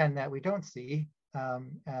see and that we don't see.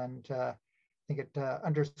 And I think it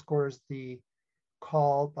underscores the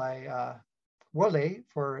call by Wole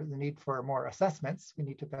for the need for more assessments. We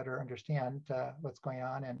need to better understand what's going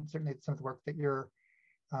on, and certainly some of the work that your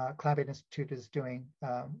Climate Institute is doing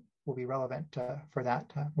will be relevant for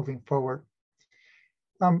that moving forward.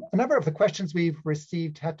 A number of the questions we've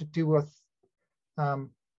received had to do with,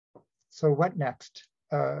 so what next?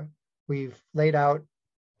 We've laid out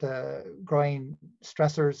the growing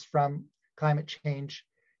stressors from climate change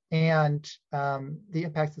and the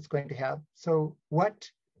impacts it's going to have. So what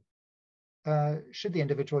should the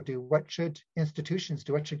individual do? What should institutions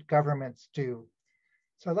do? What should governments do?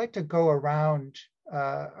 So I'd like to go around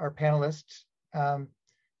our panelists.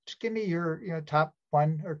 Just give me your top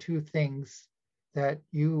one or two things that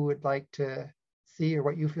you would like to see or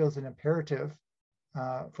what you feel is an imperative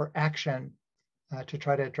for action to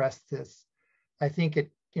try to address this. I think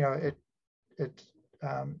it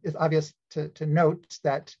is obvious to note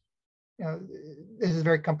that this is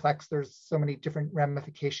very complex. There's so many different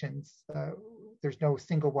ramifications. There's no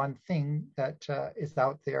single one thing that is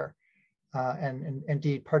out there. And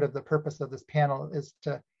indeed, part of the purpose of this panel is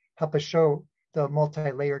to help us show the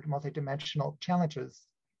multi-layered, multi-dimensional challenges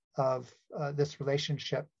of this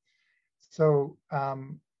relationship. So,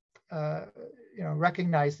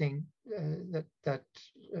 recognizing that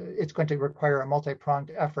it's going to require a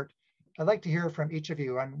multi-pronged effort, I'd like to hear from each of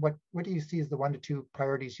you on what do you see as the 1 to 2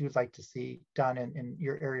 priorities you'd like to see done in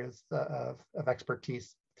your areas of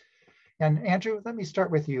expertise. And Andrew, let me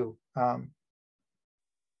start with you.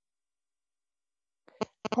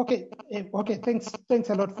 Okay, thanks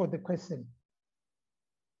a lot for the question.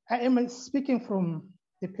 I am speaking from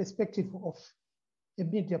the perspective of a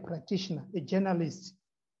media practitioner, a journalist.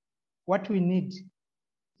 What we need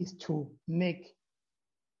is to make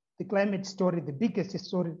the climate story the biggest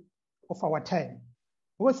story of our time.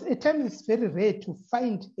 Because at times it's very rare to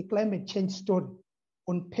find a climate change story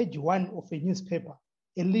on page 1 of a newspaper,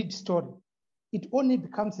 a lead story. It only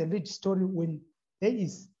becomes a lead story when there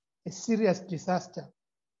is a serious disaster,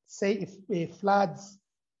 say if floods,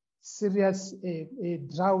 serious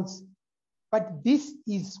droughts. But this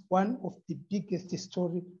is one of the biggest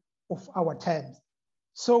story of our times.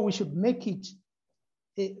 So we should make it,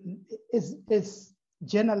 as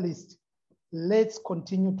journalists, let's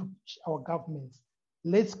continue to push our governments.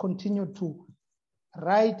 Let's continue to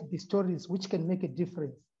write the stories which can make a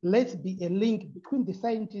difference. Let's be a link between the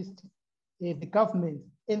scientists, the government,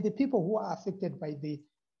 and the people who are affected by the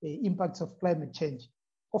impacts of climate change.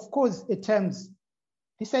 Of course, at times,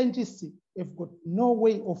 the scientists have got no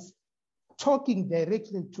way of talking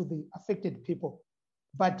directly to the affected people.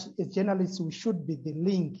 But as journalists, we should be the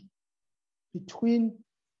link between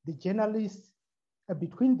the journalists,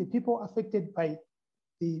 between the people affected by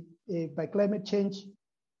climate change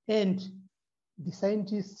and the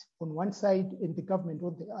scientists on one side and the government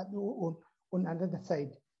on another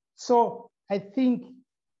side. So I think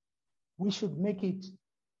we should make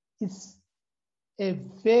it's a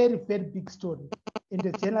very, very big story. And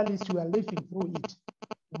as journalists, we are living through it.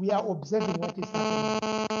 We are observing what is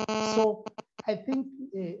happening. So I think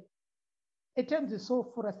at times it's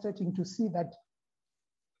so frustrating to see that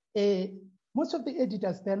most of the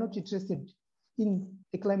editors, they're not interested in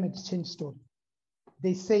the climate change story.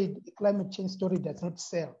 They say the climate change story does not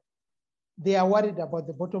sell. They are worried about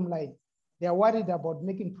the bottom line. They are worried about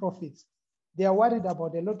making profits. They are worried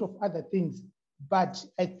about a lot of other things. But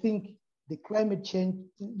I think the climate change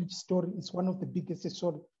story is one of the biggest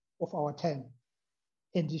stories of our time,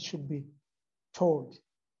 and it should be told.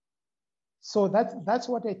 So that's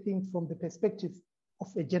what I think from the perspective of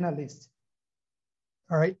a journalist.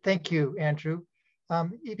 All right, thank you, Andrew.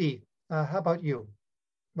 Ibi, how about you?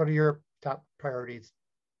 What are your top priorities?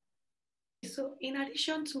 So in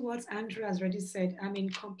addition to what Andrew has already said, I'm in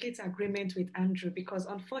complete agreement with Andrew, because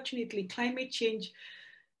unfortunately climate change,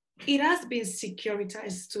 it has been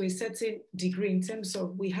securitized to a certain degree in terms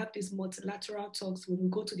of we have these multilateral talks when we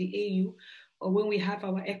go to the AU or when we have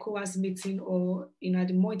our ECOWAS meeting or at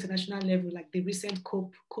the more international level, like the recent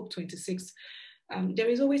COP26. There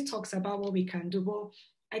is always talks about what we can do, but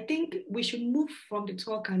I think we should move from the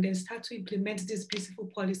talk and then start to implement these beautiful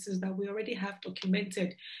policies that we already have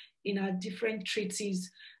documented in our different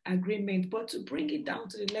treaties, agreement, but to bring it down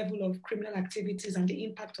to the level of criminal activities and the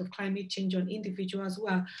impact of climate change on individuals who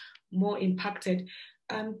are more impacted.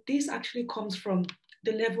 This actually comes from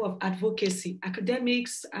the level of advocacy,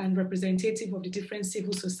 academics and representative of the different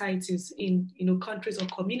civil societies in countries or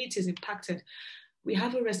communities impacted. We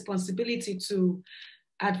have a responsibility to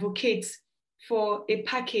advocate for a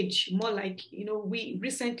package, more like, we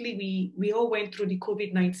recently all went through the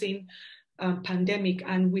COVID-19 pandemic,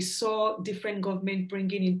 and we saw different government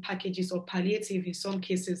bringing in packages or palliative in some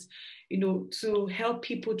cases, to help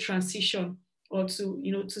people transition or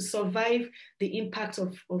to survive the impact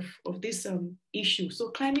of this issue. So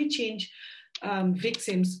climate change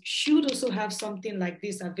victims should also have something like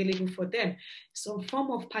this available for them, some form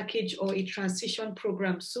of package or a transition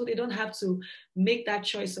program, so they don't have to make that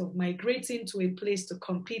choice of migrating to a place to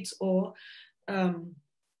compete or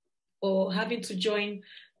having to join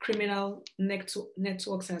criminal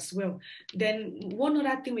networks as well. Then one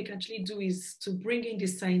other thing we can actually do is to bring in the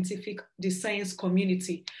science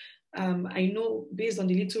community. I know based on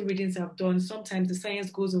the little readings I've done, sometimes the science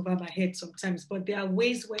goes over my head sometimes, but there are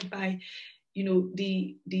ways whereby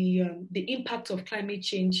the impact of climate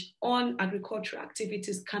change on agricultural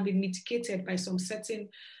activities can be mitigated by some certain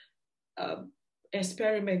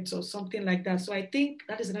experiments or something like that. So I think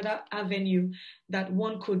that is another avenue that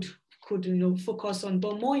one could focus on.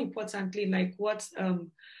 But more importantly, like what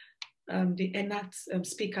the ENAT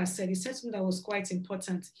speaker said, he said something that was quite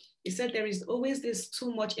important. He said there is always this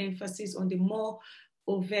too much emphasis on the more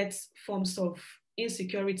overt forms of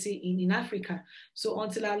insecurity in Africa. So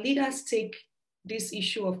until our leaders take this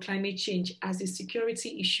issue of climate change as a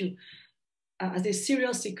security issue, as a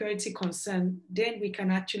serious security concern, then we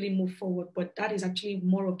can actually move forward. But that is actually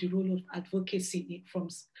more of the role of advocacy from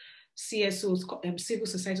CSOs, civil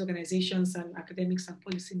society organizations, and academics and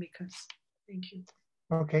policymakers. Thank you.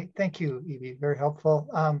 Okay, thank you, Evie. Very helpful.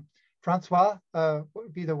 Francois, what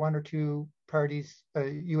would be the one or two priorities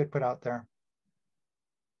you would put out there?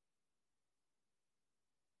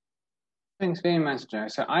 Thanks very much, Joe.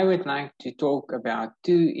 So I would like to talk about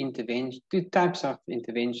two types of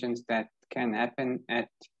interventions that can happen at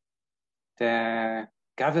the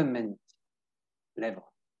government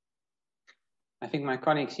level. I think my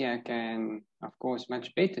colleagues here can, of course,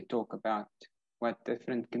 much better talk about what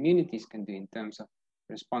different communities can do in terms of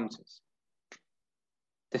responses.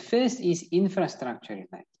 The first is infrastructure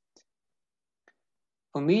related.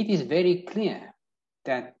 For me, it is very clear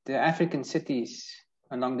that the African cities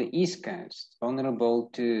along the East Coast, vulnerable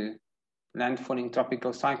to landfalling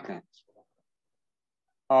tropical cyclones,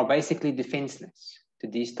 are basically defenseless to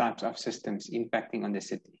these types of systems impacting on the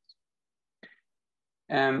cities.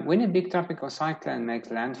 When a big tropical cyclone makes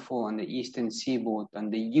landfall on the eastern seaboard on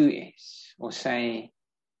the US, or say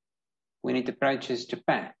when it approaches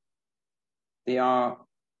Japan, there are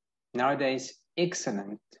nowadays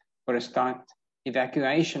excellent, for a start,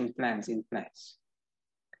 evacuation plans in place.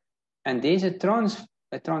 And there's a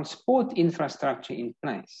transport infrastructure in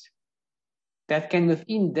place that can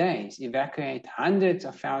within days evacuate hundreds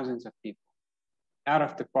of thousands of people out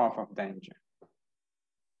of the path of danger.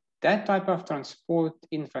 That type of transport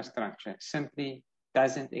infrastructure simply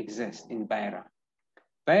doesn't exist in Beira.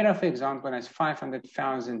 Beira, for example, has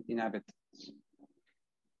 500,000 inhabitants.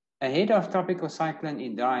 Ahead of tropical cyclone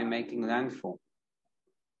Idai making landfall,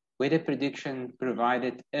 weather prediction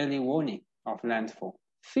provided early warning of landfall.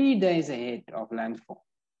 3 days ahead of landfall,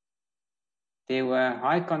 there were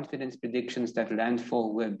high confidence predictions that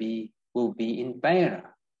landfall will be in Beira.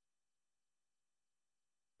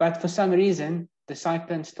 But for some reason, the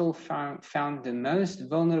cyclone still found the most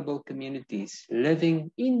vulnerable communities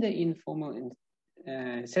living in the informal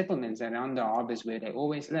settlements around the harbors where they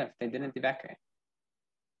always lived. They didn't evacuate.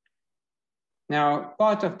 Now,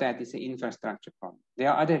 part of that is the infrastructure problem. There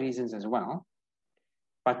are other reasons as well,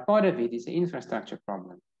 but part of it is the infrastructure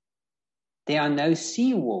problem. There are no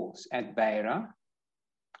seawalls at Beira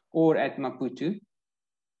or at Maputo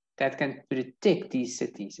that can protect these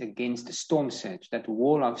cities against the storm surge, that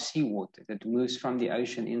wall of seawater that moves from the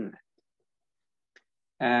ocean inland.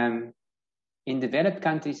 In developed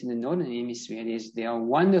countries in the Northern Hemisphere, there are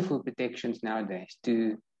wonderful protections nowadays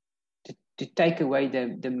to take away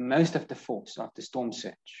the most of the force of the storm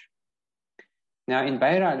surge. Now, in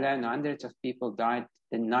Beira alone, hundreds of people died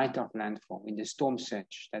the night of landfall in the storm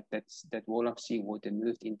surge that wall of seawater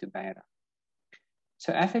moved into Beira.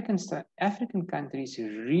 So African countries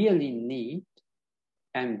really need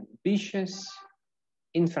ambitious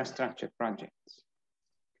infrastructure projects.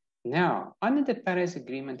 Now, under the Paris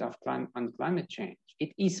Agreement on climate change,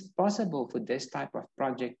 it is possible for this type of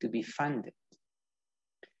project to be funded.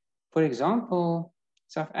 For example,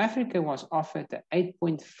 South Africa was offered the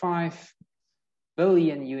 $8.5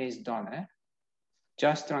 billion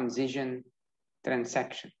just transition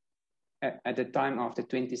transaction at the time of the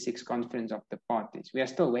 26th conference of the parties. We are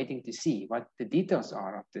still waiting to see what the details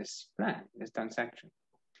are of this plan, this transaction.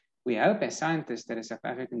 We hope as scientists that the South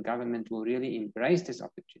African government will really embrace this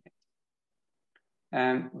opportunity.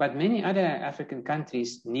 But many other African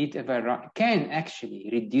countries can actually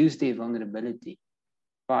reduce their vulnerability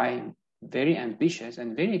by very ambitious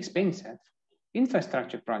and very expensive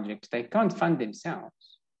infrastructure projects they can't fund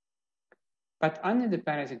themselves. But under the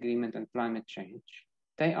Paris Agreement on climate change,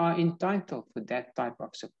 they are entitled for that type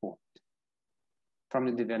of support from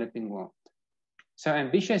the developing world. So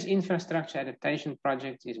ambitious infrastructure adaptation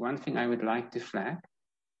projects is one thing I would like to flag.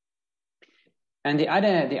 And the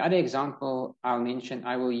other example I'll mention,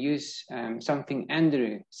 I will use something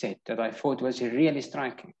Andrew said that I thought was really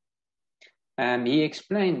striking. He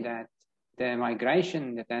explained that the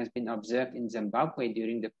migration that has been observed in Zimbabwe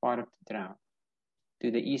during the part of the drought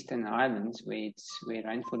to the eastern highlands where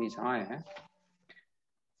rainfall is higher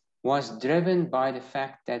was driven by the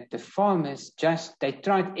fact that the farmers they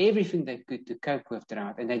tried everything they could to cope with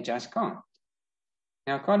drought and they just can't.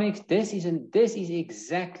 Now, colleagues, this is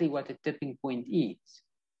exactly what the tipping point is.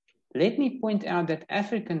 Let me point out that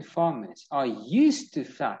African farmers are used to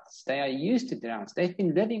floods. They are used to droughts. They've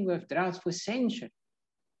been living with droughts for centuries.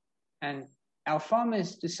 And our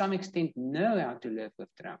farmers, to some extent, know how to live with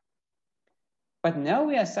drought. But now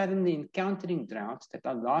we are suddenly encountering droughts that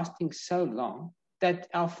are lasting so long that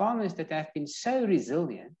our farmers that have been so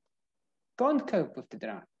resilient can't cope with the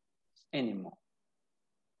drought anymore.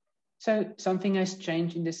 So something has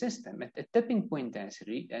changed in the system. A tipping point has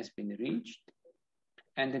been reached,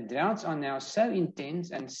 and the droughts are now so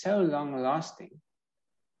intense and so long-lasting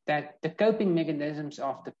that the coping mechanisms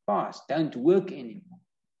of the past don't work anymore.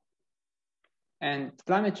 And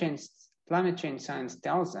climate change science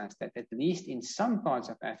tells us that at least in some parts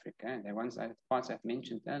of Africa, the parts I've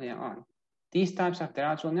mentioned earlier on, these types of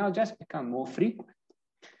droughts will now just become more frequent.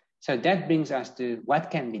 So that brings us to what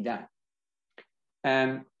can be done.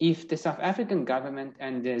 If the South African government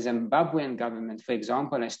and the Zimbabwean government, for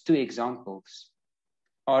example, as two examples,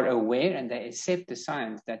 are aware and they accept the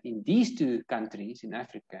science that in these two countries in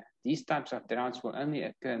Africa, these types of droughts will only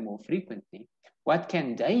occur more frequently, what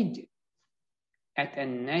can they do at a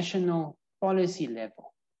national policy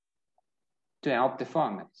level to help the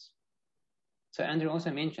farmers? So Andrew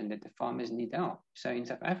also mentioned that the farmers need help. So in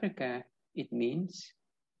South Africa, it means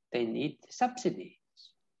they need subsidies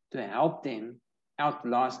to help them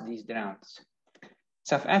outlast these droughts.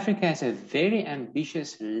 South Africa has a very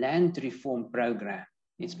ambitious land reform program.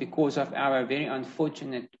 It's because of our very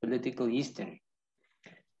unfortunate political history.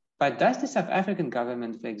 But does the South African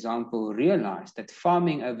government, for example, realize that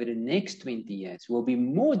farming over the next 20 years will be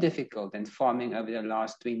more difficult than farming over the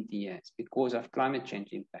last 20 years because of climate change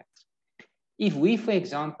impacts? If we, for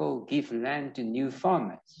example, give land to new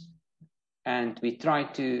farmers and we try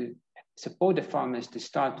to support the farmers to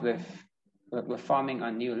start with farming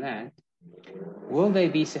on new land, will they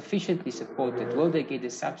be sufficiently supported? Will they get the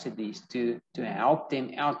subsidies to help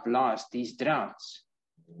them outlast these droughts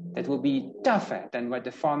that will be tougher than what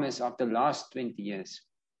the farmers of the last 20 years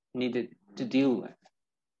needed to deal with.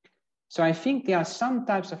 So I think there are some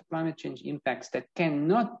types of climate change impacts that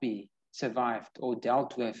cannot be survived or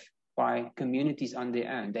dealt with by communities on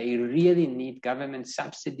their own. They really need government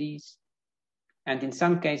subsidies. And in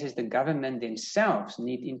some cases, the government themselves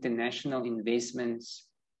need international investments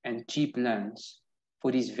and cheap loans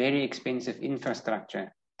for these very expensive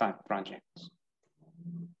infrastructure type projects.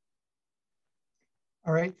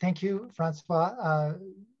 All right, thank you, Francois.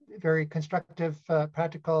 Very constructive,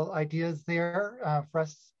 practical ideas there for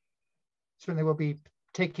us. Certainly we'll be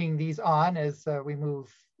taking these on as we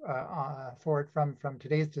move forward from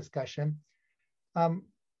today's discussion. Wole,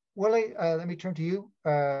 let me turn to you.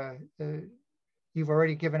 You've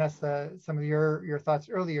already given us some of your thoughts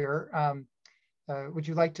earlier. Would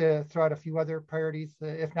you like to throw out a few other priorities?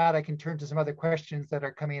 If not, I can turn to some other questions that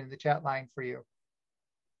are coming in the chat line for you.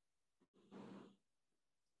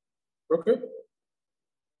 Okay.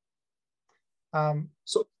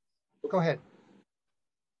 So go ahead.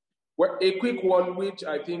 Well, a quick one, which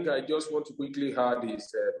I think I just want to quickly add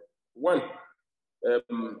is one,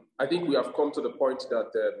 I think we have come to the point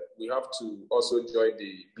that we have to also join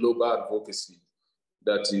the global advocacy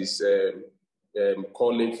that is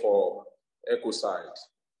calling for ecocide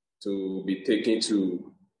to be taken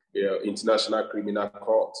to International Criminal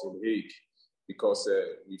Court in Hague, because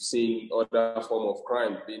we've seen other form of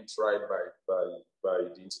crime being tried by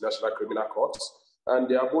the International Criminal Court, and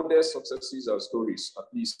there are both successes and stories, at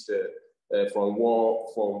least from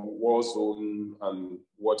war zone and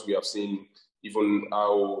what we have seen, even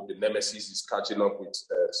how the nemesis is catching up with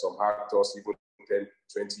some actors, even 10,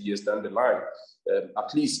 20 years down the line.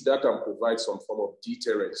 At least that can provide some form of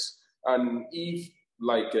deterrence. And if,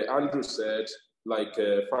 like Andrew said, like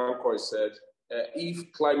Francois said,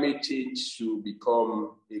 if climate change should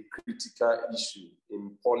become a critical issue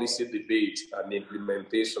in policy debate and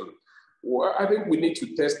implementation, well, I think we need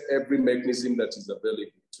to test every mechanism that is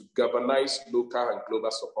available to galvanize local and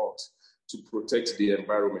global support to protect the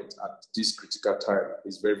environment at this critical time.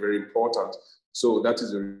 Is very, very important. So that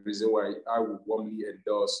is the reason why I would warmly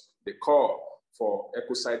endorse the call for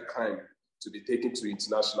ecocide crime to be taken to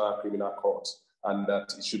International Criminal Court, and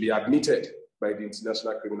that it should be admitted by the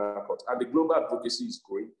International Criminal Court. And the global advocacy is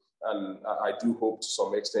growing, and I do hope to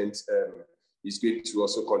some extent is going to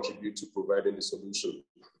also contribute to providing the solution.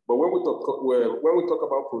 But when we talk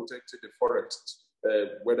about protecting the forest,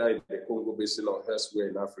 whether in the Congo Basin or elsewhere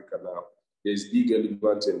in Africa now, there's big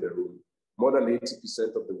elephant in the room. More than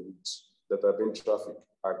 80% of the woods that are being trafficked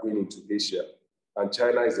are going into Asia, and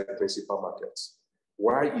China is the principal market.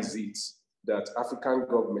 Why is it that African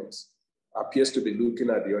governments appears to be looking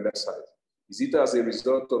at the other side? Is it as a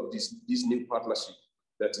result of this new partnership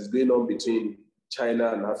that is going on between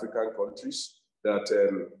China and African countries, that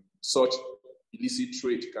such illicit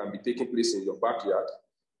trade can be taking place in your backyard,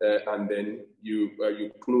 and then you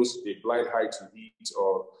close a blind eye to it,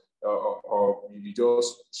 or you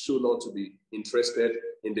just show not to be interested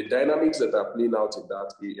in the dynamics that are playing out in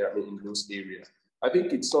that area, in those areas? I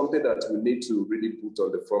think it's something that we need to really put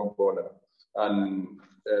on the front burner and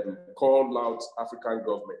call out African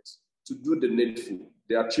governments to do the needful.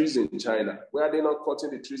 There are trees in China. Why are they not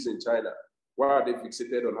cutting the trees in China? Why are they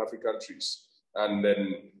fixated on African trees? And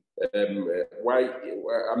then why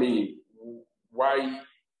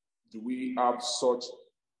do we have such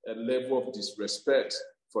a level of disrespect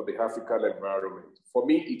for the African environment? For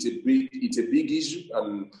me, it's a big issue,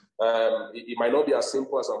 and it might not be as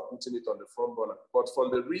simple as I'm putting it on the front burner. But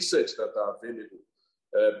from the research that are available,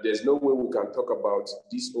 there's no way we can talk about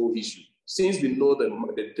this whole issue. Since we know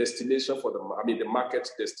the destination for the market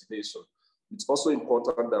destination, it's also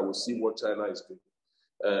important that we see what China is doing.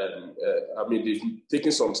 They've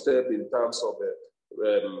taken some steps in terms of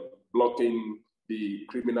blocking the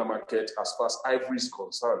criminal market as far as ivory is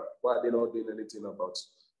concerned. Why are they not doing anything about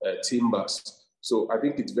timbers? So I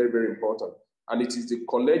think it's very, very important. And it is the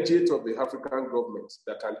collegiate of the African government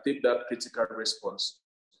that can take that critical response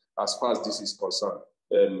as far as this is concerned.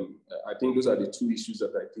 I think those are the two issues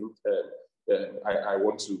that I think I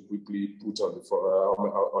want to quickly put on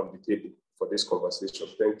the table for this conversation.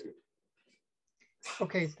 Thank you.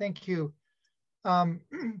 Okay, thank you.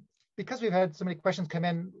 Because we've had so many questions come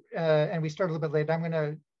in and we started a little bit late, I'm going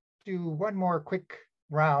to do one more quick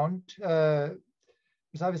round.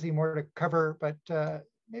 There's obviously more to cover, but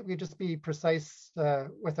maybe we just be precise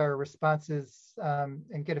with our responses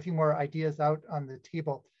and get a few more ideas out on the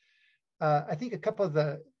table. I think a couple of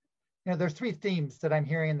there's three themes that I'm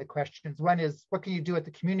hearing in the questions. One is, what can you do at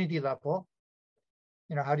the community level?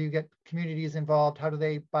 How do you get communities involved? How do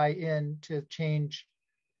they buy in to change?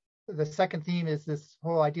 The second theme is this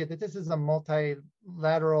whole idea that this is a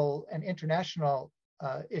multilateral and international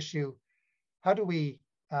issue, how do we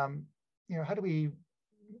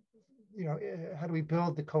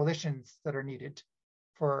build the coalitions that are needed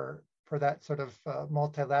for that sort of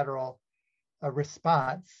multilateral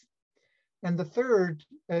response? And the third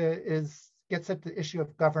gets at the issue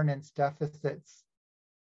of governance deficits,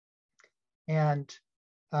 and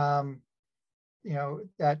Wole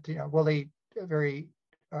very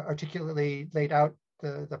articulately laid out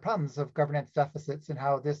the problems of governance deficits and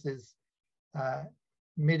how this is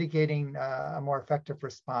mitigating a more effective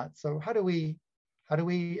response. So how do we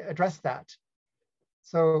address that?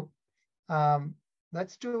 So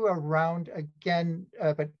let's do a round again,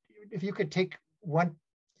 but if you could take one,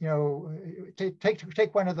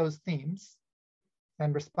 take one of those themes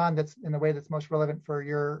and respond that's in the way that's most relevant for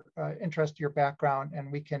your interest, your background,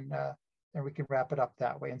 and we can wrap it up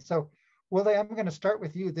that way. And so, Wole, I'm going to start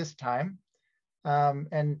with you this time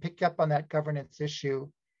and pick up on that governance issue.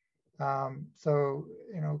 So,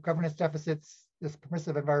 governance deficits, this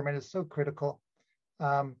permissive environment is so critical.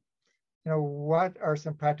 What are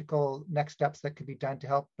some practical next steps that could be done to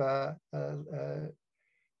help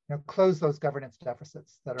close those governance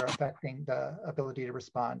deficits that are affecting the ability to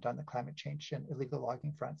respond on the climate change and illegal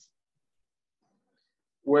logging fronts?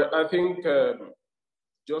 Well, I think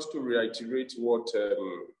just to reiterate what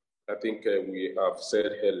I think we have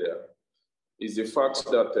said earlier is the fact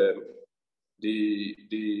that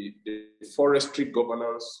the forestry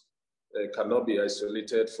governance cannot be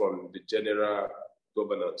isolated from the general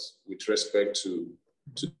governance with respect to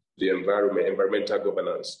the environmental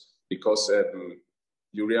governance, because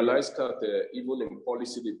you realize that even in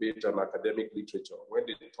policy debate and academic literature, when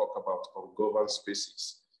they talk about ungoverned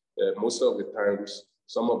spaces, most of the times,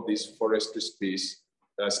 some of these forestry species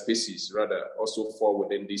also fall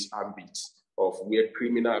within this ambit of where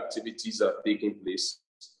criminal activities are taking place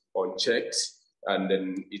unchecked, and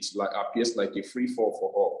then it appears like a free fall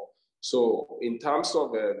for all. So in terms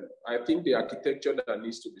of, I think the architecture that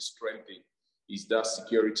needs to be strengthened is that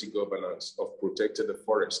security governance of protecting the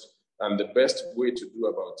forest. And the best way to do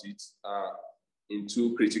about it are in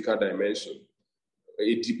two critical dimensions.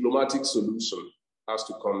 A diplomatic solution has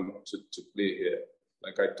to come to play here.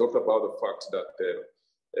 Like I talked about the fact that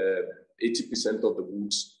 80% of the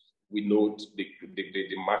woods, we know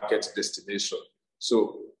the market destination.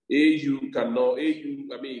 So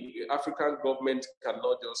African government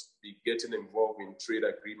cannot just be getting involved in trade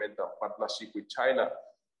agreement and partnership with China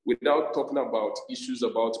without talking about issues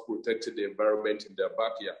about protecting the environment in their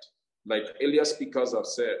backyard. Like earlier speakers have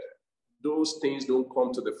said, those things don't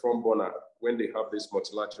come to the front burner when they have this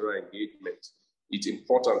multilateral engagement. It's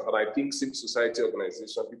important, and I think civil society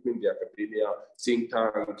organizations, people in the academia, think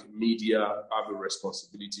tank, media have a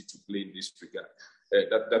responsibility to play in this regard.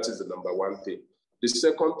 That is the number one thing. The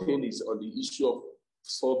second thing is on the issue of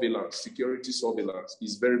surveillance, security surveillance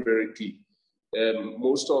is very, very key.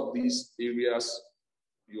 Most of these areas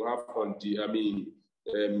you have on the,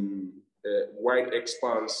 wide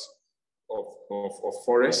expanse of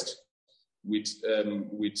forest with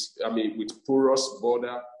porous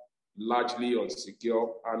border, largely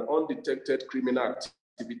unsecure, and undetected criminal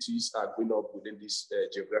activities are going up within this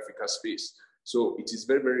geographical space. So it is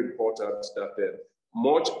very, very important that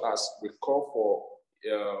much as we call for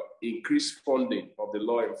increased funding of the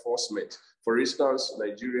law enforcement, for instance,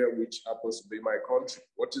 Nigeria, which happens to be my country,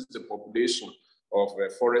 what is the population of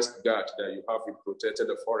forest guard that you have in protecting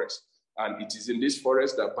the forest? And it is in this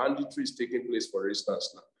forest that banditry is taking place, for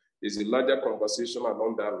instance. Now, there's a larger conversation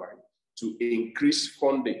along that line to increase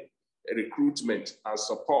funding, recruitment, and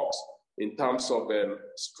support in terms of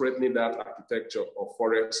strengthening that architecture of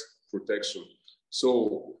forest protection.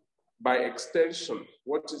 So by extension,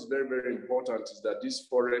 what is very, very important is that these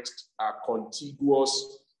forests are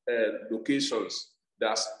contiguous locations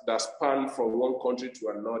that span from one country to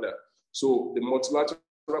another. So the multilateral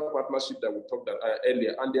partnership that we talked about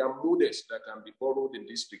earlier, and there are models that can be borrowed in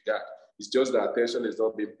this regard. It's just that attention is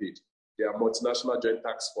not being paid. There are multinational joint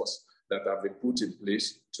task force that have been put in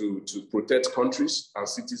place to protect countries and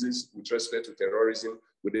citizens with respect to terrorism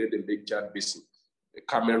within the Lake Chad Basin.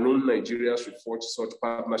 Cameroon, Nigeria should forge such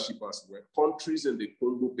partnership as well. Countries in the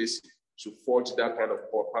Congo Basin should forge that kind of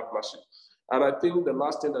partnership. And I think the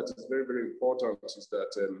last thing that is very, very important is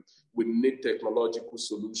that we need technological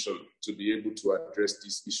solution to be able to address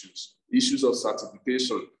these issues of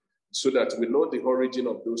certification, so that we know the origin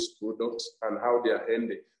of those products and how they are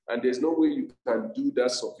handled. And there's no way you can do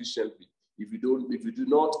that sufficiently if you do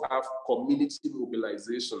not have community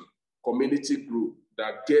mobilization, community group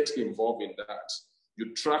that get involved in that.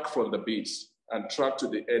 You track from the base and track to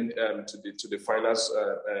the end, to the finance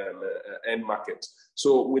end market.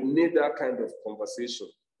 So we need that kind of conversation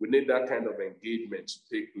We need that kind of engagement to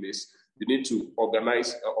take place. You need to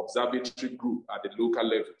organize an observatory group at the local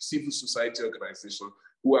level, civil society organization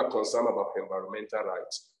who are concerned about environmental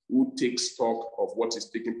rights, who take stock of what is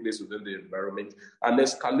taking place within the environment and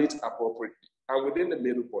escalate appropriately. And within the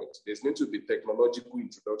middle point, there's going to be technological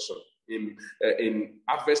introduction in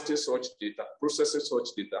harvesting such data, processing such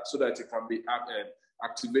data, so that it can be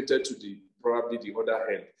activated to probably the other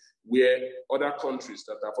end, where other countries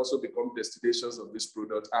that have also become destinations of this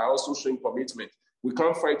product are also showing commitment. We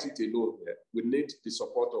can't fight it alone. We need the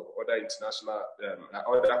support of other international,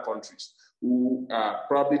 other countries who are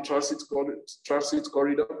probably transit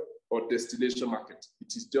corridor or destination market.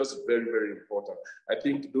 It is just very, very important. I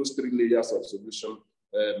think those three layers of solution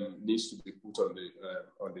needs to be put on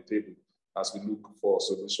the table as we look for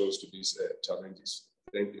solutions to these challenges.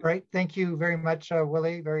 Thank you. All right, thank you very much,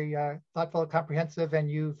 Willie. Very thoughtful, comprehensive,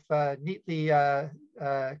 and you've neatly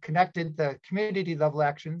connected the community level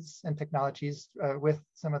actions and technologies with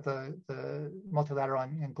some of the multilateral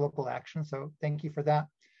and global action. So thank you for that.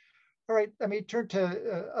 All right, let me turn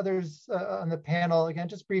to others on the panel again,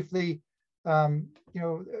 just briefly. Of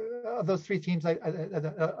those three themes,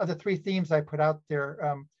 the three themes I put out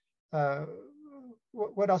there,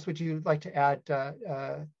 what else would you like to add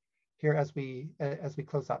here as we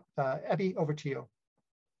close up? Ebby, over to you.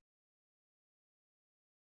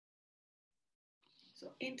 So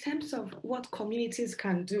in terms of what communities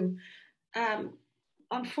can do,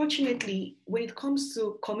 unfortunately, when it comes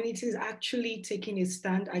to communities actually taking a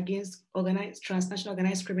stand against transnational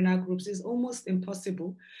organized criminal groups, it's almost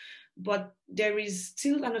impossible. But there is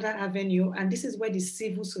still another avenue, and this is where the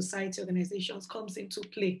civil society organizations comes into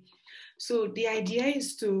play. So the idea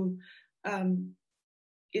is to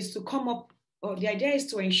come up, or the idea is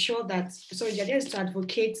to ensure that, sorry, the idea is to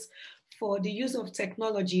advocate for the use of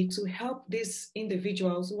technology to help these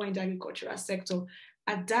individuals who are in the agricultural sector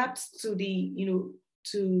adapt to the,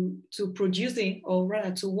 to producing, or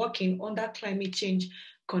rather to working under climate change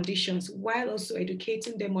conditions, while also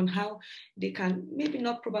educating them on how they can maybe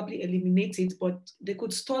not probably eliminate it, but they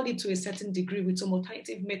could stall it to a certain degree with some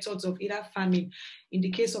alternative methods of either farming. In the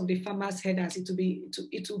case of the farmers' headers, it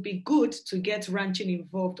will be good to get ranching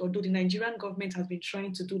involved, although the Nigerian government has been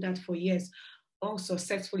trying to do that for years,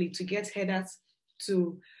 unsuccessfully, to get headers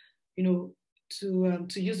to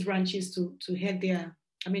use ranches to head their,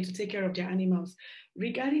 to take care of their animals.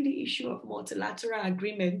 Regarding the issue of multilateral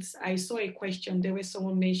agreements, I saw a question. There was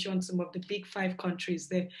someone mentioned some of the big 5 countries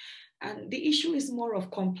there. And the issue is more of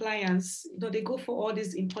compliance. They go for all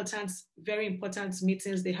these important, very important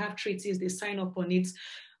meetings. They have treaties, they sign up on it.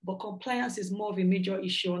 But compliance is more of a major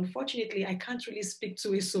issue. Unfortunately, I can't really speak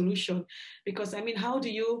to a solution because, how do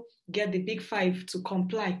you get the big 5 to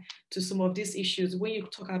comply to some of these issues when you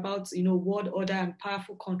talk about, world order and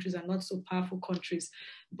powerful countries and not so powerful countries?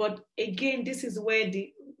 But again, this is where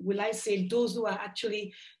those who are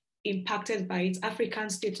actually impacted by it, African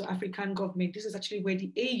states or African government, this is actually where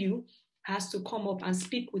the AU has to come up and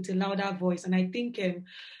speak with a louder voice. And I think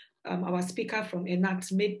our speaker from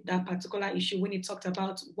ENACT made that particular issue when he talked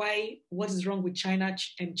about what is wrong with China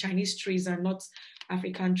and Chinese trees and not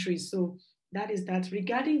African trees. So that is that.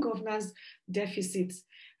 Regarding governance deficits,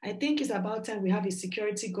 I think it's about time we have a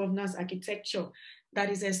security governance architecture that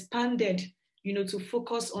is expanded, to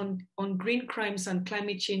focus on green crimes and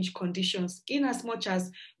climate change conditions, in as much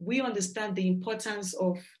as we understand the importance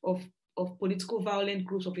of political violent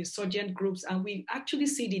groups, of insurgent groups, and we actually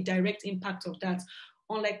see the direct impact of that.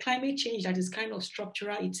 Unlike climate change that is kind of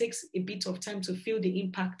structural, it takes a bit of time to feel the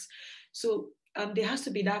impact. So there has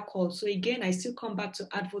to be that call. So again, I still come back to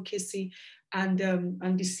advocacy and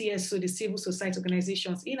the CSO, the civil society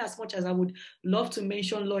organizations, in as much as I would love to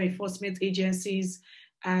mention law enforcement agencies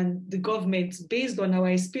and the government. Based on our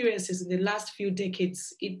experiences in the last few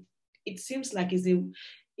decades, it seems like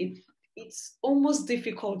it's almost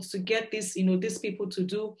difficult to get these people to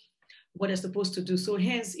do what they're supposed to do. So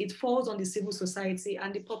hence, it falls on the civil society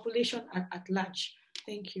and the population at large.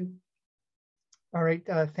 Thank you. All right,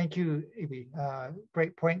 thank you, Evie.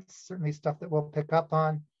 Great points, certainly stuff that we'll pick up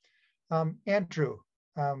on. Andrew,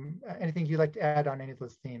 anything you'd like to add on any of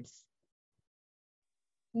those themes?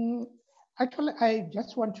 Actually, I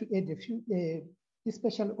just want to add a few,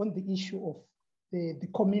 especially on the issue of the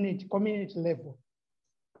community level.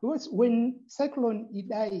 Because when Cyclone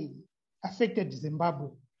Idai affected Zimbabwe,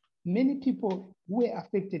 many people who were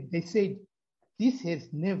affected, they said, this has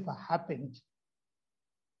never happened.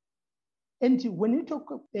 And when you talk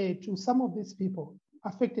to some of these people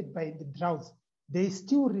affected by the droughts, they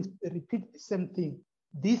still repeat the same thing.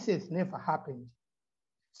 This has never happened.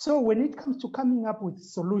 So when it comes to coming up with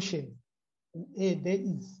solutions, there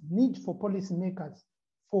is need for policymakers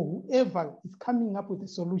for whoever is coming up with a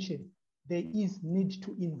solution, there is need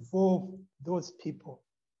to involve those people.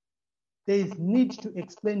 There is need to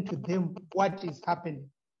explain to them what is happening,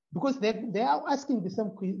 because they are asking the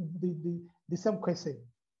same question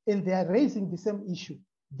and they are raising the same issue.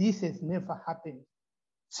 This has never happened.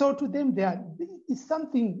 So to them, it's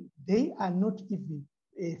something they are not even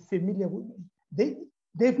familiar with.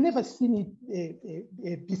 They've never seen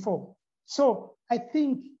it before. So I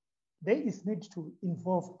think there is need to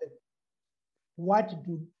involve them. What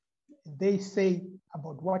do they say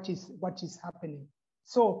about what is happening?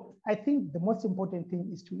 So I think the most important thing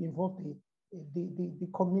is to involve the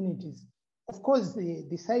communities. Of course,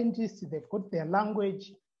 the scientists, they've got their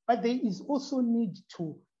language, but there is also need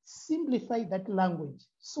to simplify that language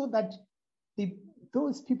so that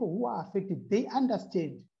those people who are affected, they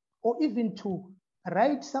understand, or even to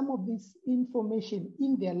write some of this information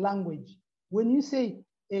in their language. When you say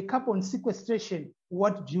carbon sequestration,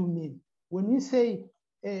 what do you mean? When you say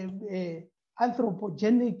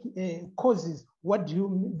anthropogenic causes, what do you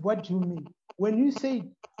mean? When you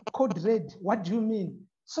say code red, what do you mean?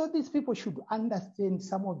 So these people should understand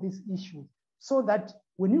some of these issues so that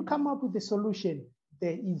when you come up with a solution,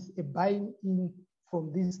 there is a buy-in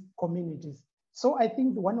from these communities. So I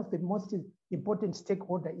think one of the most important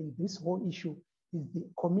stakeholders in this whole issue is the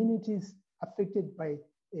communities affected by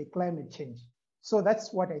climate change. So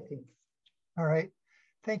that's what I think. All right.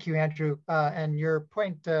 Thank you, Andrew. And your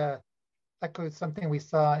point echoes something we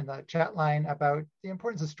saw in the chat line about the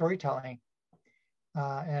importance of storytelling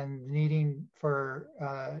and needing for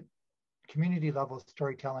community level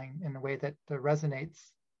storytelling in a way that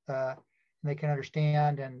resonates and they can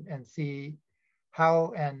understand and see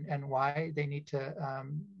how and why they need to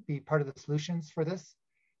be part of the solutions for this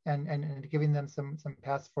and giving them some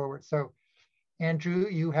paths forward. So Andrew,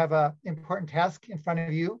 you have an important task in front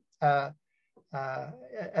of you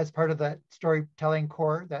as part of the storytelling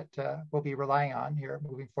core that we'll be relying on here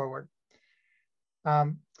moving forward.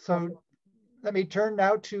 So let me turn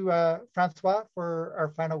now to Francois for our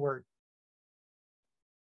final word.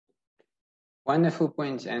 Wonderful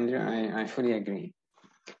points, Andrew. I fully agree.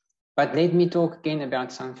 But let me talk again about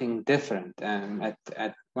something different,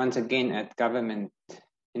 once again at government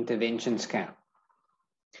intervention scale.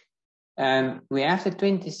 We have the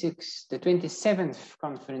 27th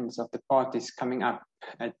conference of the parties coming up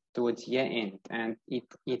towards year end, and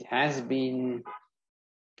it has been,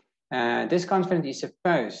 this conference is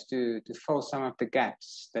supposed to fill some of the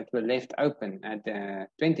gaps that were left open at the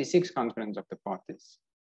 26th conference of the parties.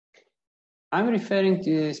 I'm referring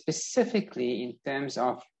to specifically in terms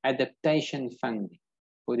of adaptation funding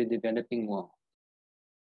for the developing world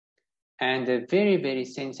and a very, very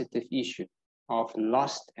sensitive issue of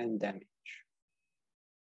loss and damage.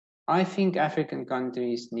 I think African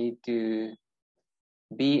countries need to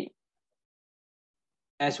be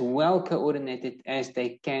as well coordinated as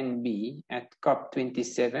they can be at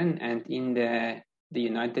COP27 and in the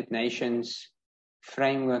United Nations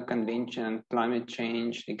Framework Convention on Climate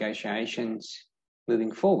Change negotiations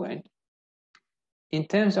moving forward, in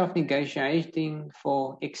terms of negotiating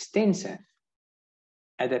for extensive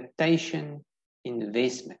adaptation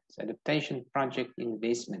investments, adaptation project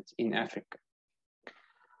investments in Africa.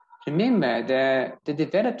 Remember, the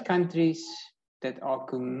developed countries that are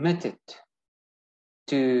committed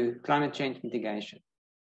to climate change mitigation,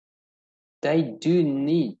 they do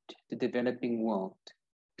need the developing world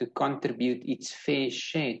to contribute its fair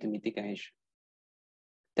share to mitigation.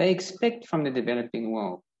 They expect from the developing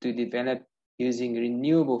world to develop using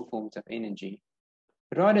renewable forms of energy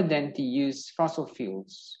rather than to use fossil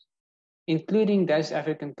fuels, including those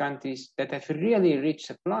African countries that have really rich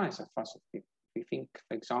supplies of fossil fuels. We think,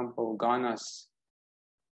 for example, Ghana's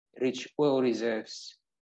rich oil reserves,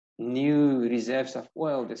 new reserves of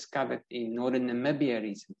oil discovered in northern Namibia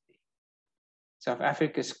recently. South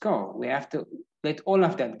Africa's coal, we have to let all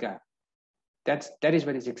of that go. That is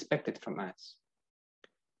what is expected from us.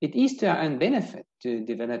 It is to our own benefit to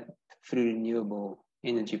develop through renewable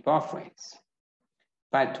energy pathways.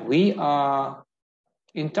 But we are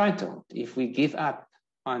entitled, if we give up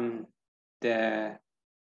on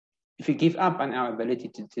our ability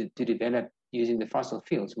to develop using the fossil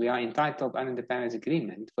fuels, we are entitled under the Paris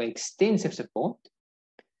Agreement for extensive support,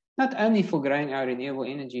 not only for growing our renewable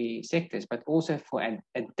energy sectors, but also for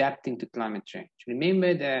adapting to climate change.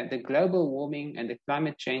 Remember, the global warming and the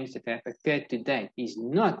climate change that have occurred to date is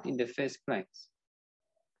not in the first place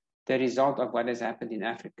the result of what has happened in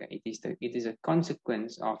Africa. It is a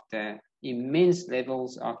consequence of the immense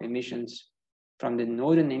levels of emissions from the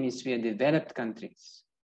Northern Hemisphere developed countries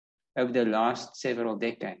over the last several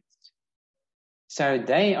decades. So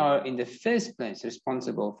they are in the first place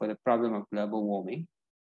responsible for the problem of global warming.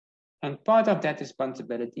 And part of that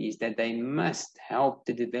responsibility is that they must help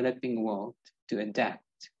the developing world to adapt.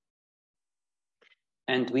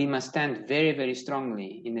 And we must stand very, very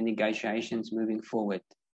strongly in the negotiations moving forward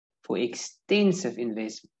for extensive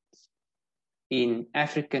investments in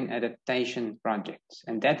African adaptation projects.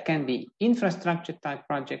 And that can be infrastructure type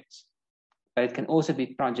projects, but it can also be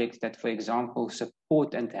projects that, for example,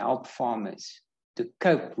 support and help farmers to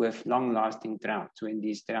cope with long-lasting droughts when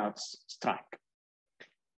these droughts strike.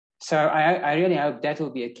 So I really hope that will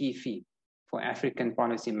be a key theme for African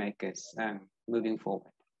policymakers moving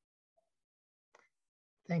forward.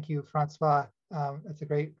 Thank you, Francois. That's a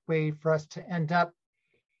great way for us to end up.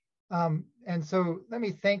 And so let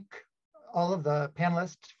me thank all of the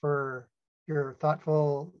panelists for your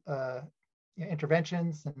thoughtful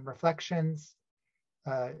interventions and reflections.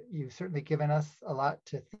 You've certainly given us a lot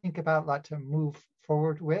to think about, a lot to move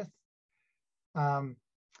forward with.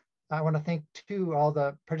 I want to thank too all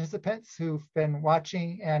the participants who've been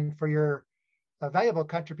watching and for your valuable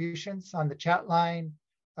contributions on the chat line.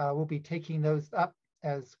 We'll be taking those up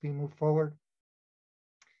as we move forward.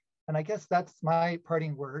 And I guess that's my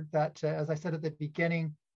parting word, that as I said at the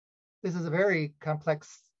beginning, this is a very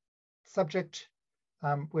complex subject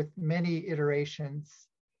with many iterations.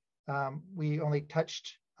 We only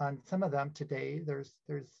touched on some of them today. There's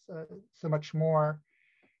so much more,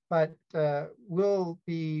 but we'll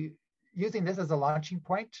be using this as a launching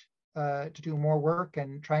point to do more work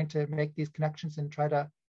and trying to make these connections and try to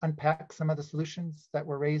unpack some of the solutions that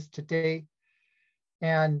were raised today.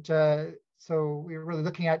 And so we're really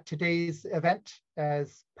looking at today's event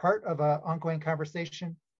as part of an ongoing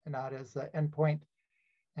conversation and not as an endpoint.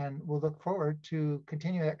 And we'll look forward to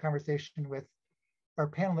continuing that conversation with our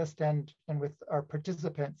panelists and with our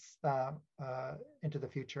participants into the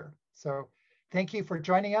future. So thank you for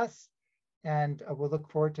joining us, and we'll look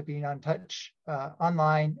forward to being on touch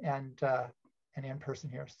online and in person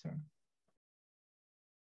here soon.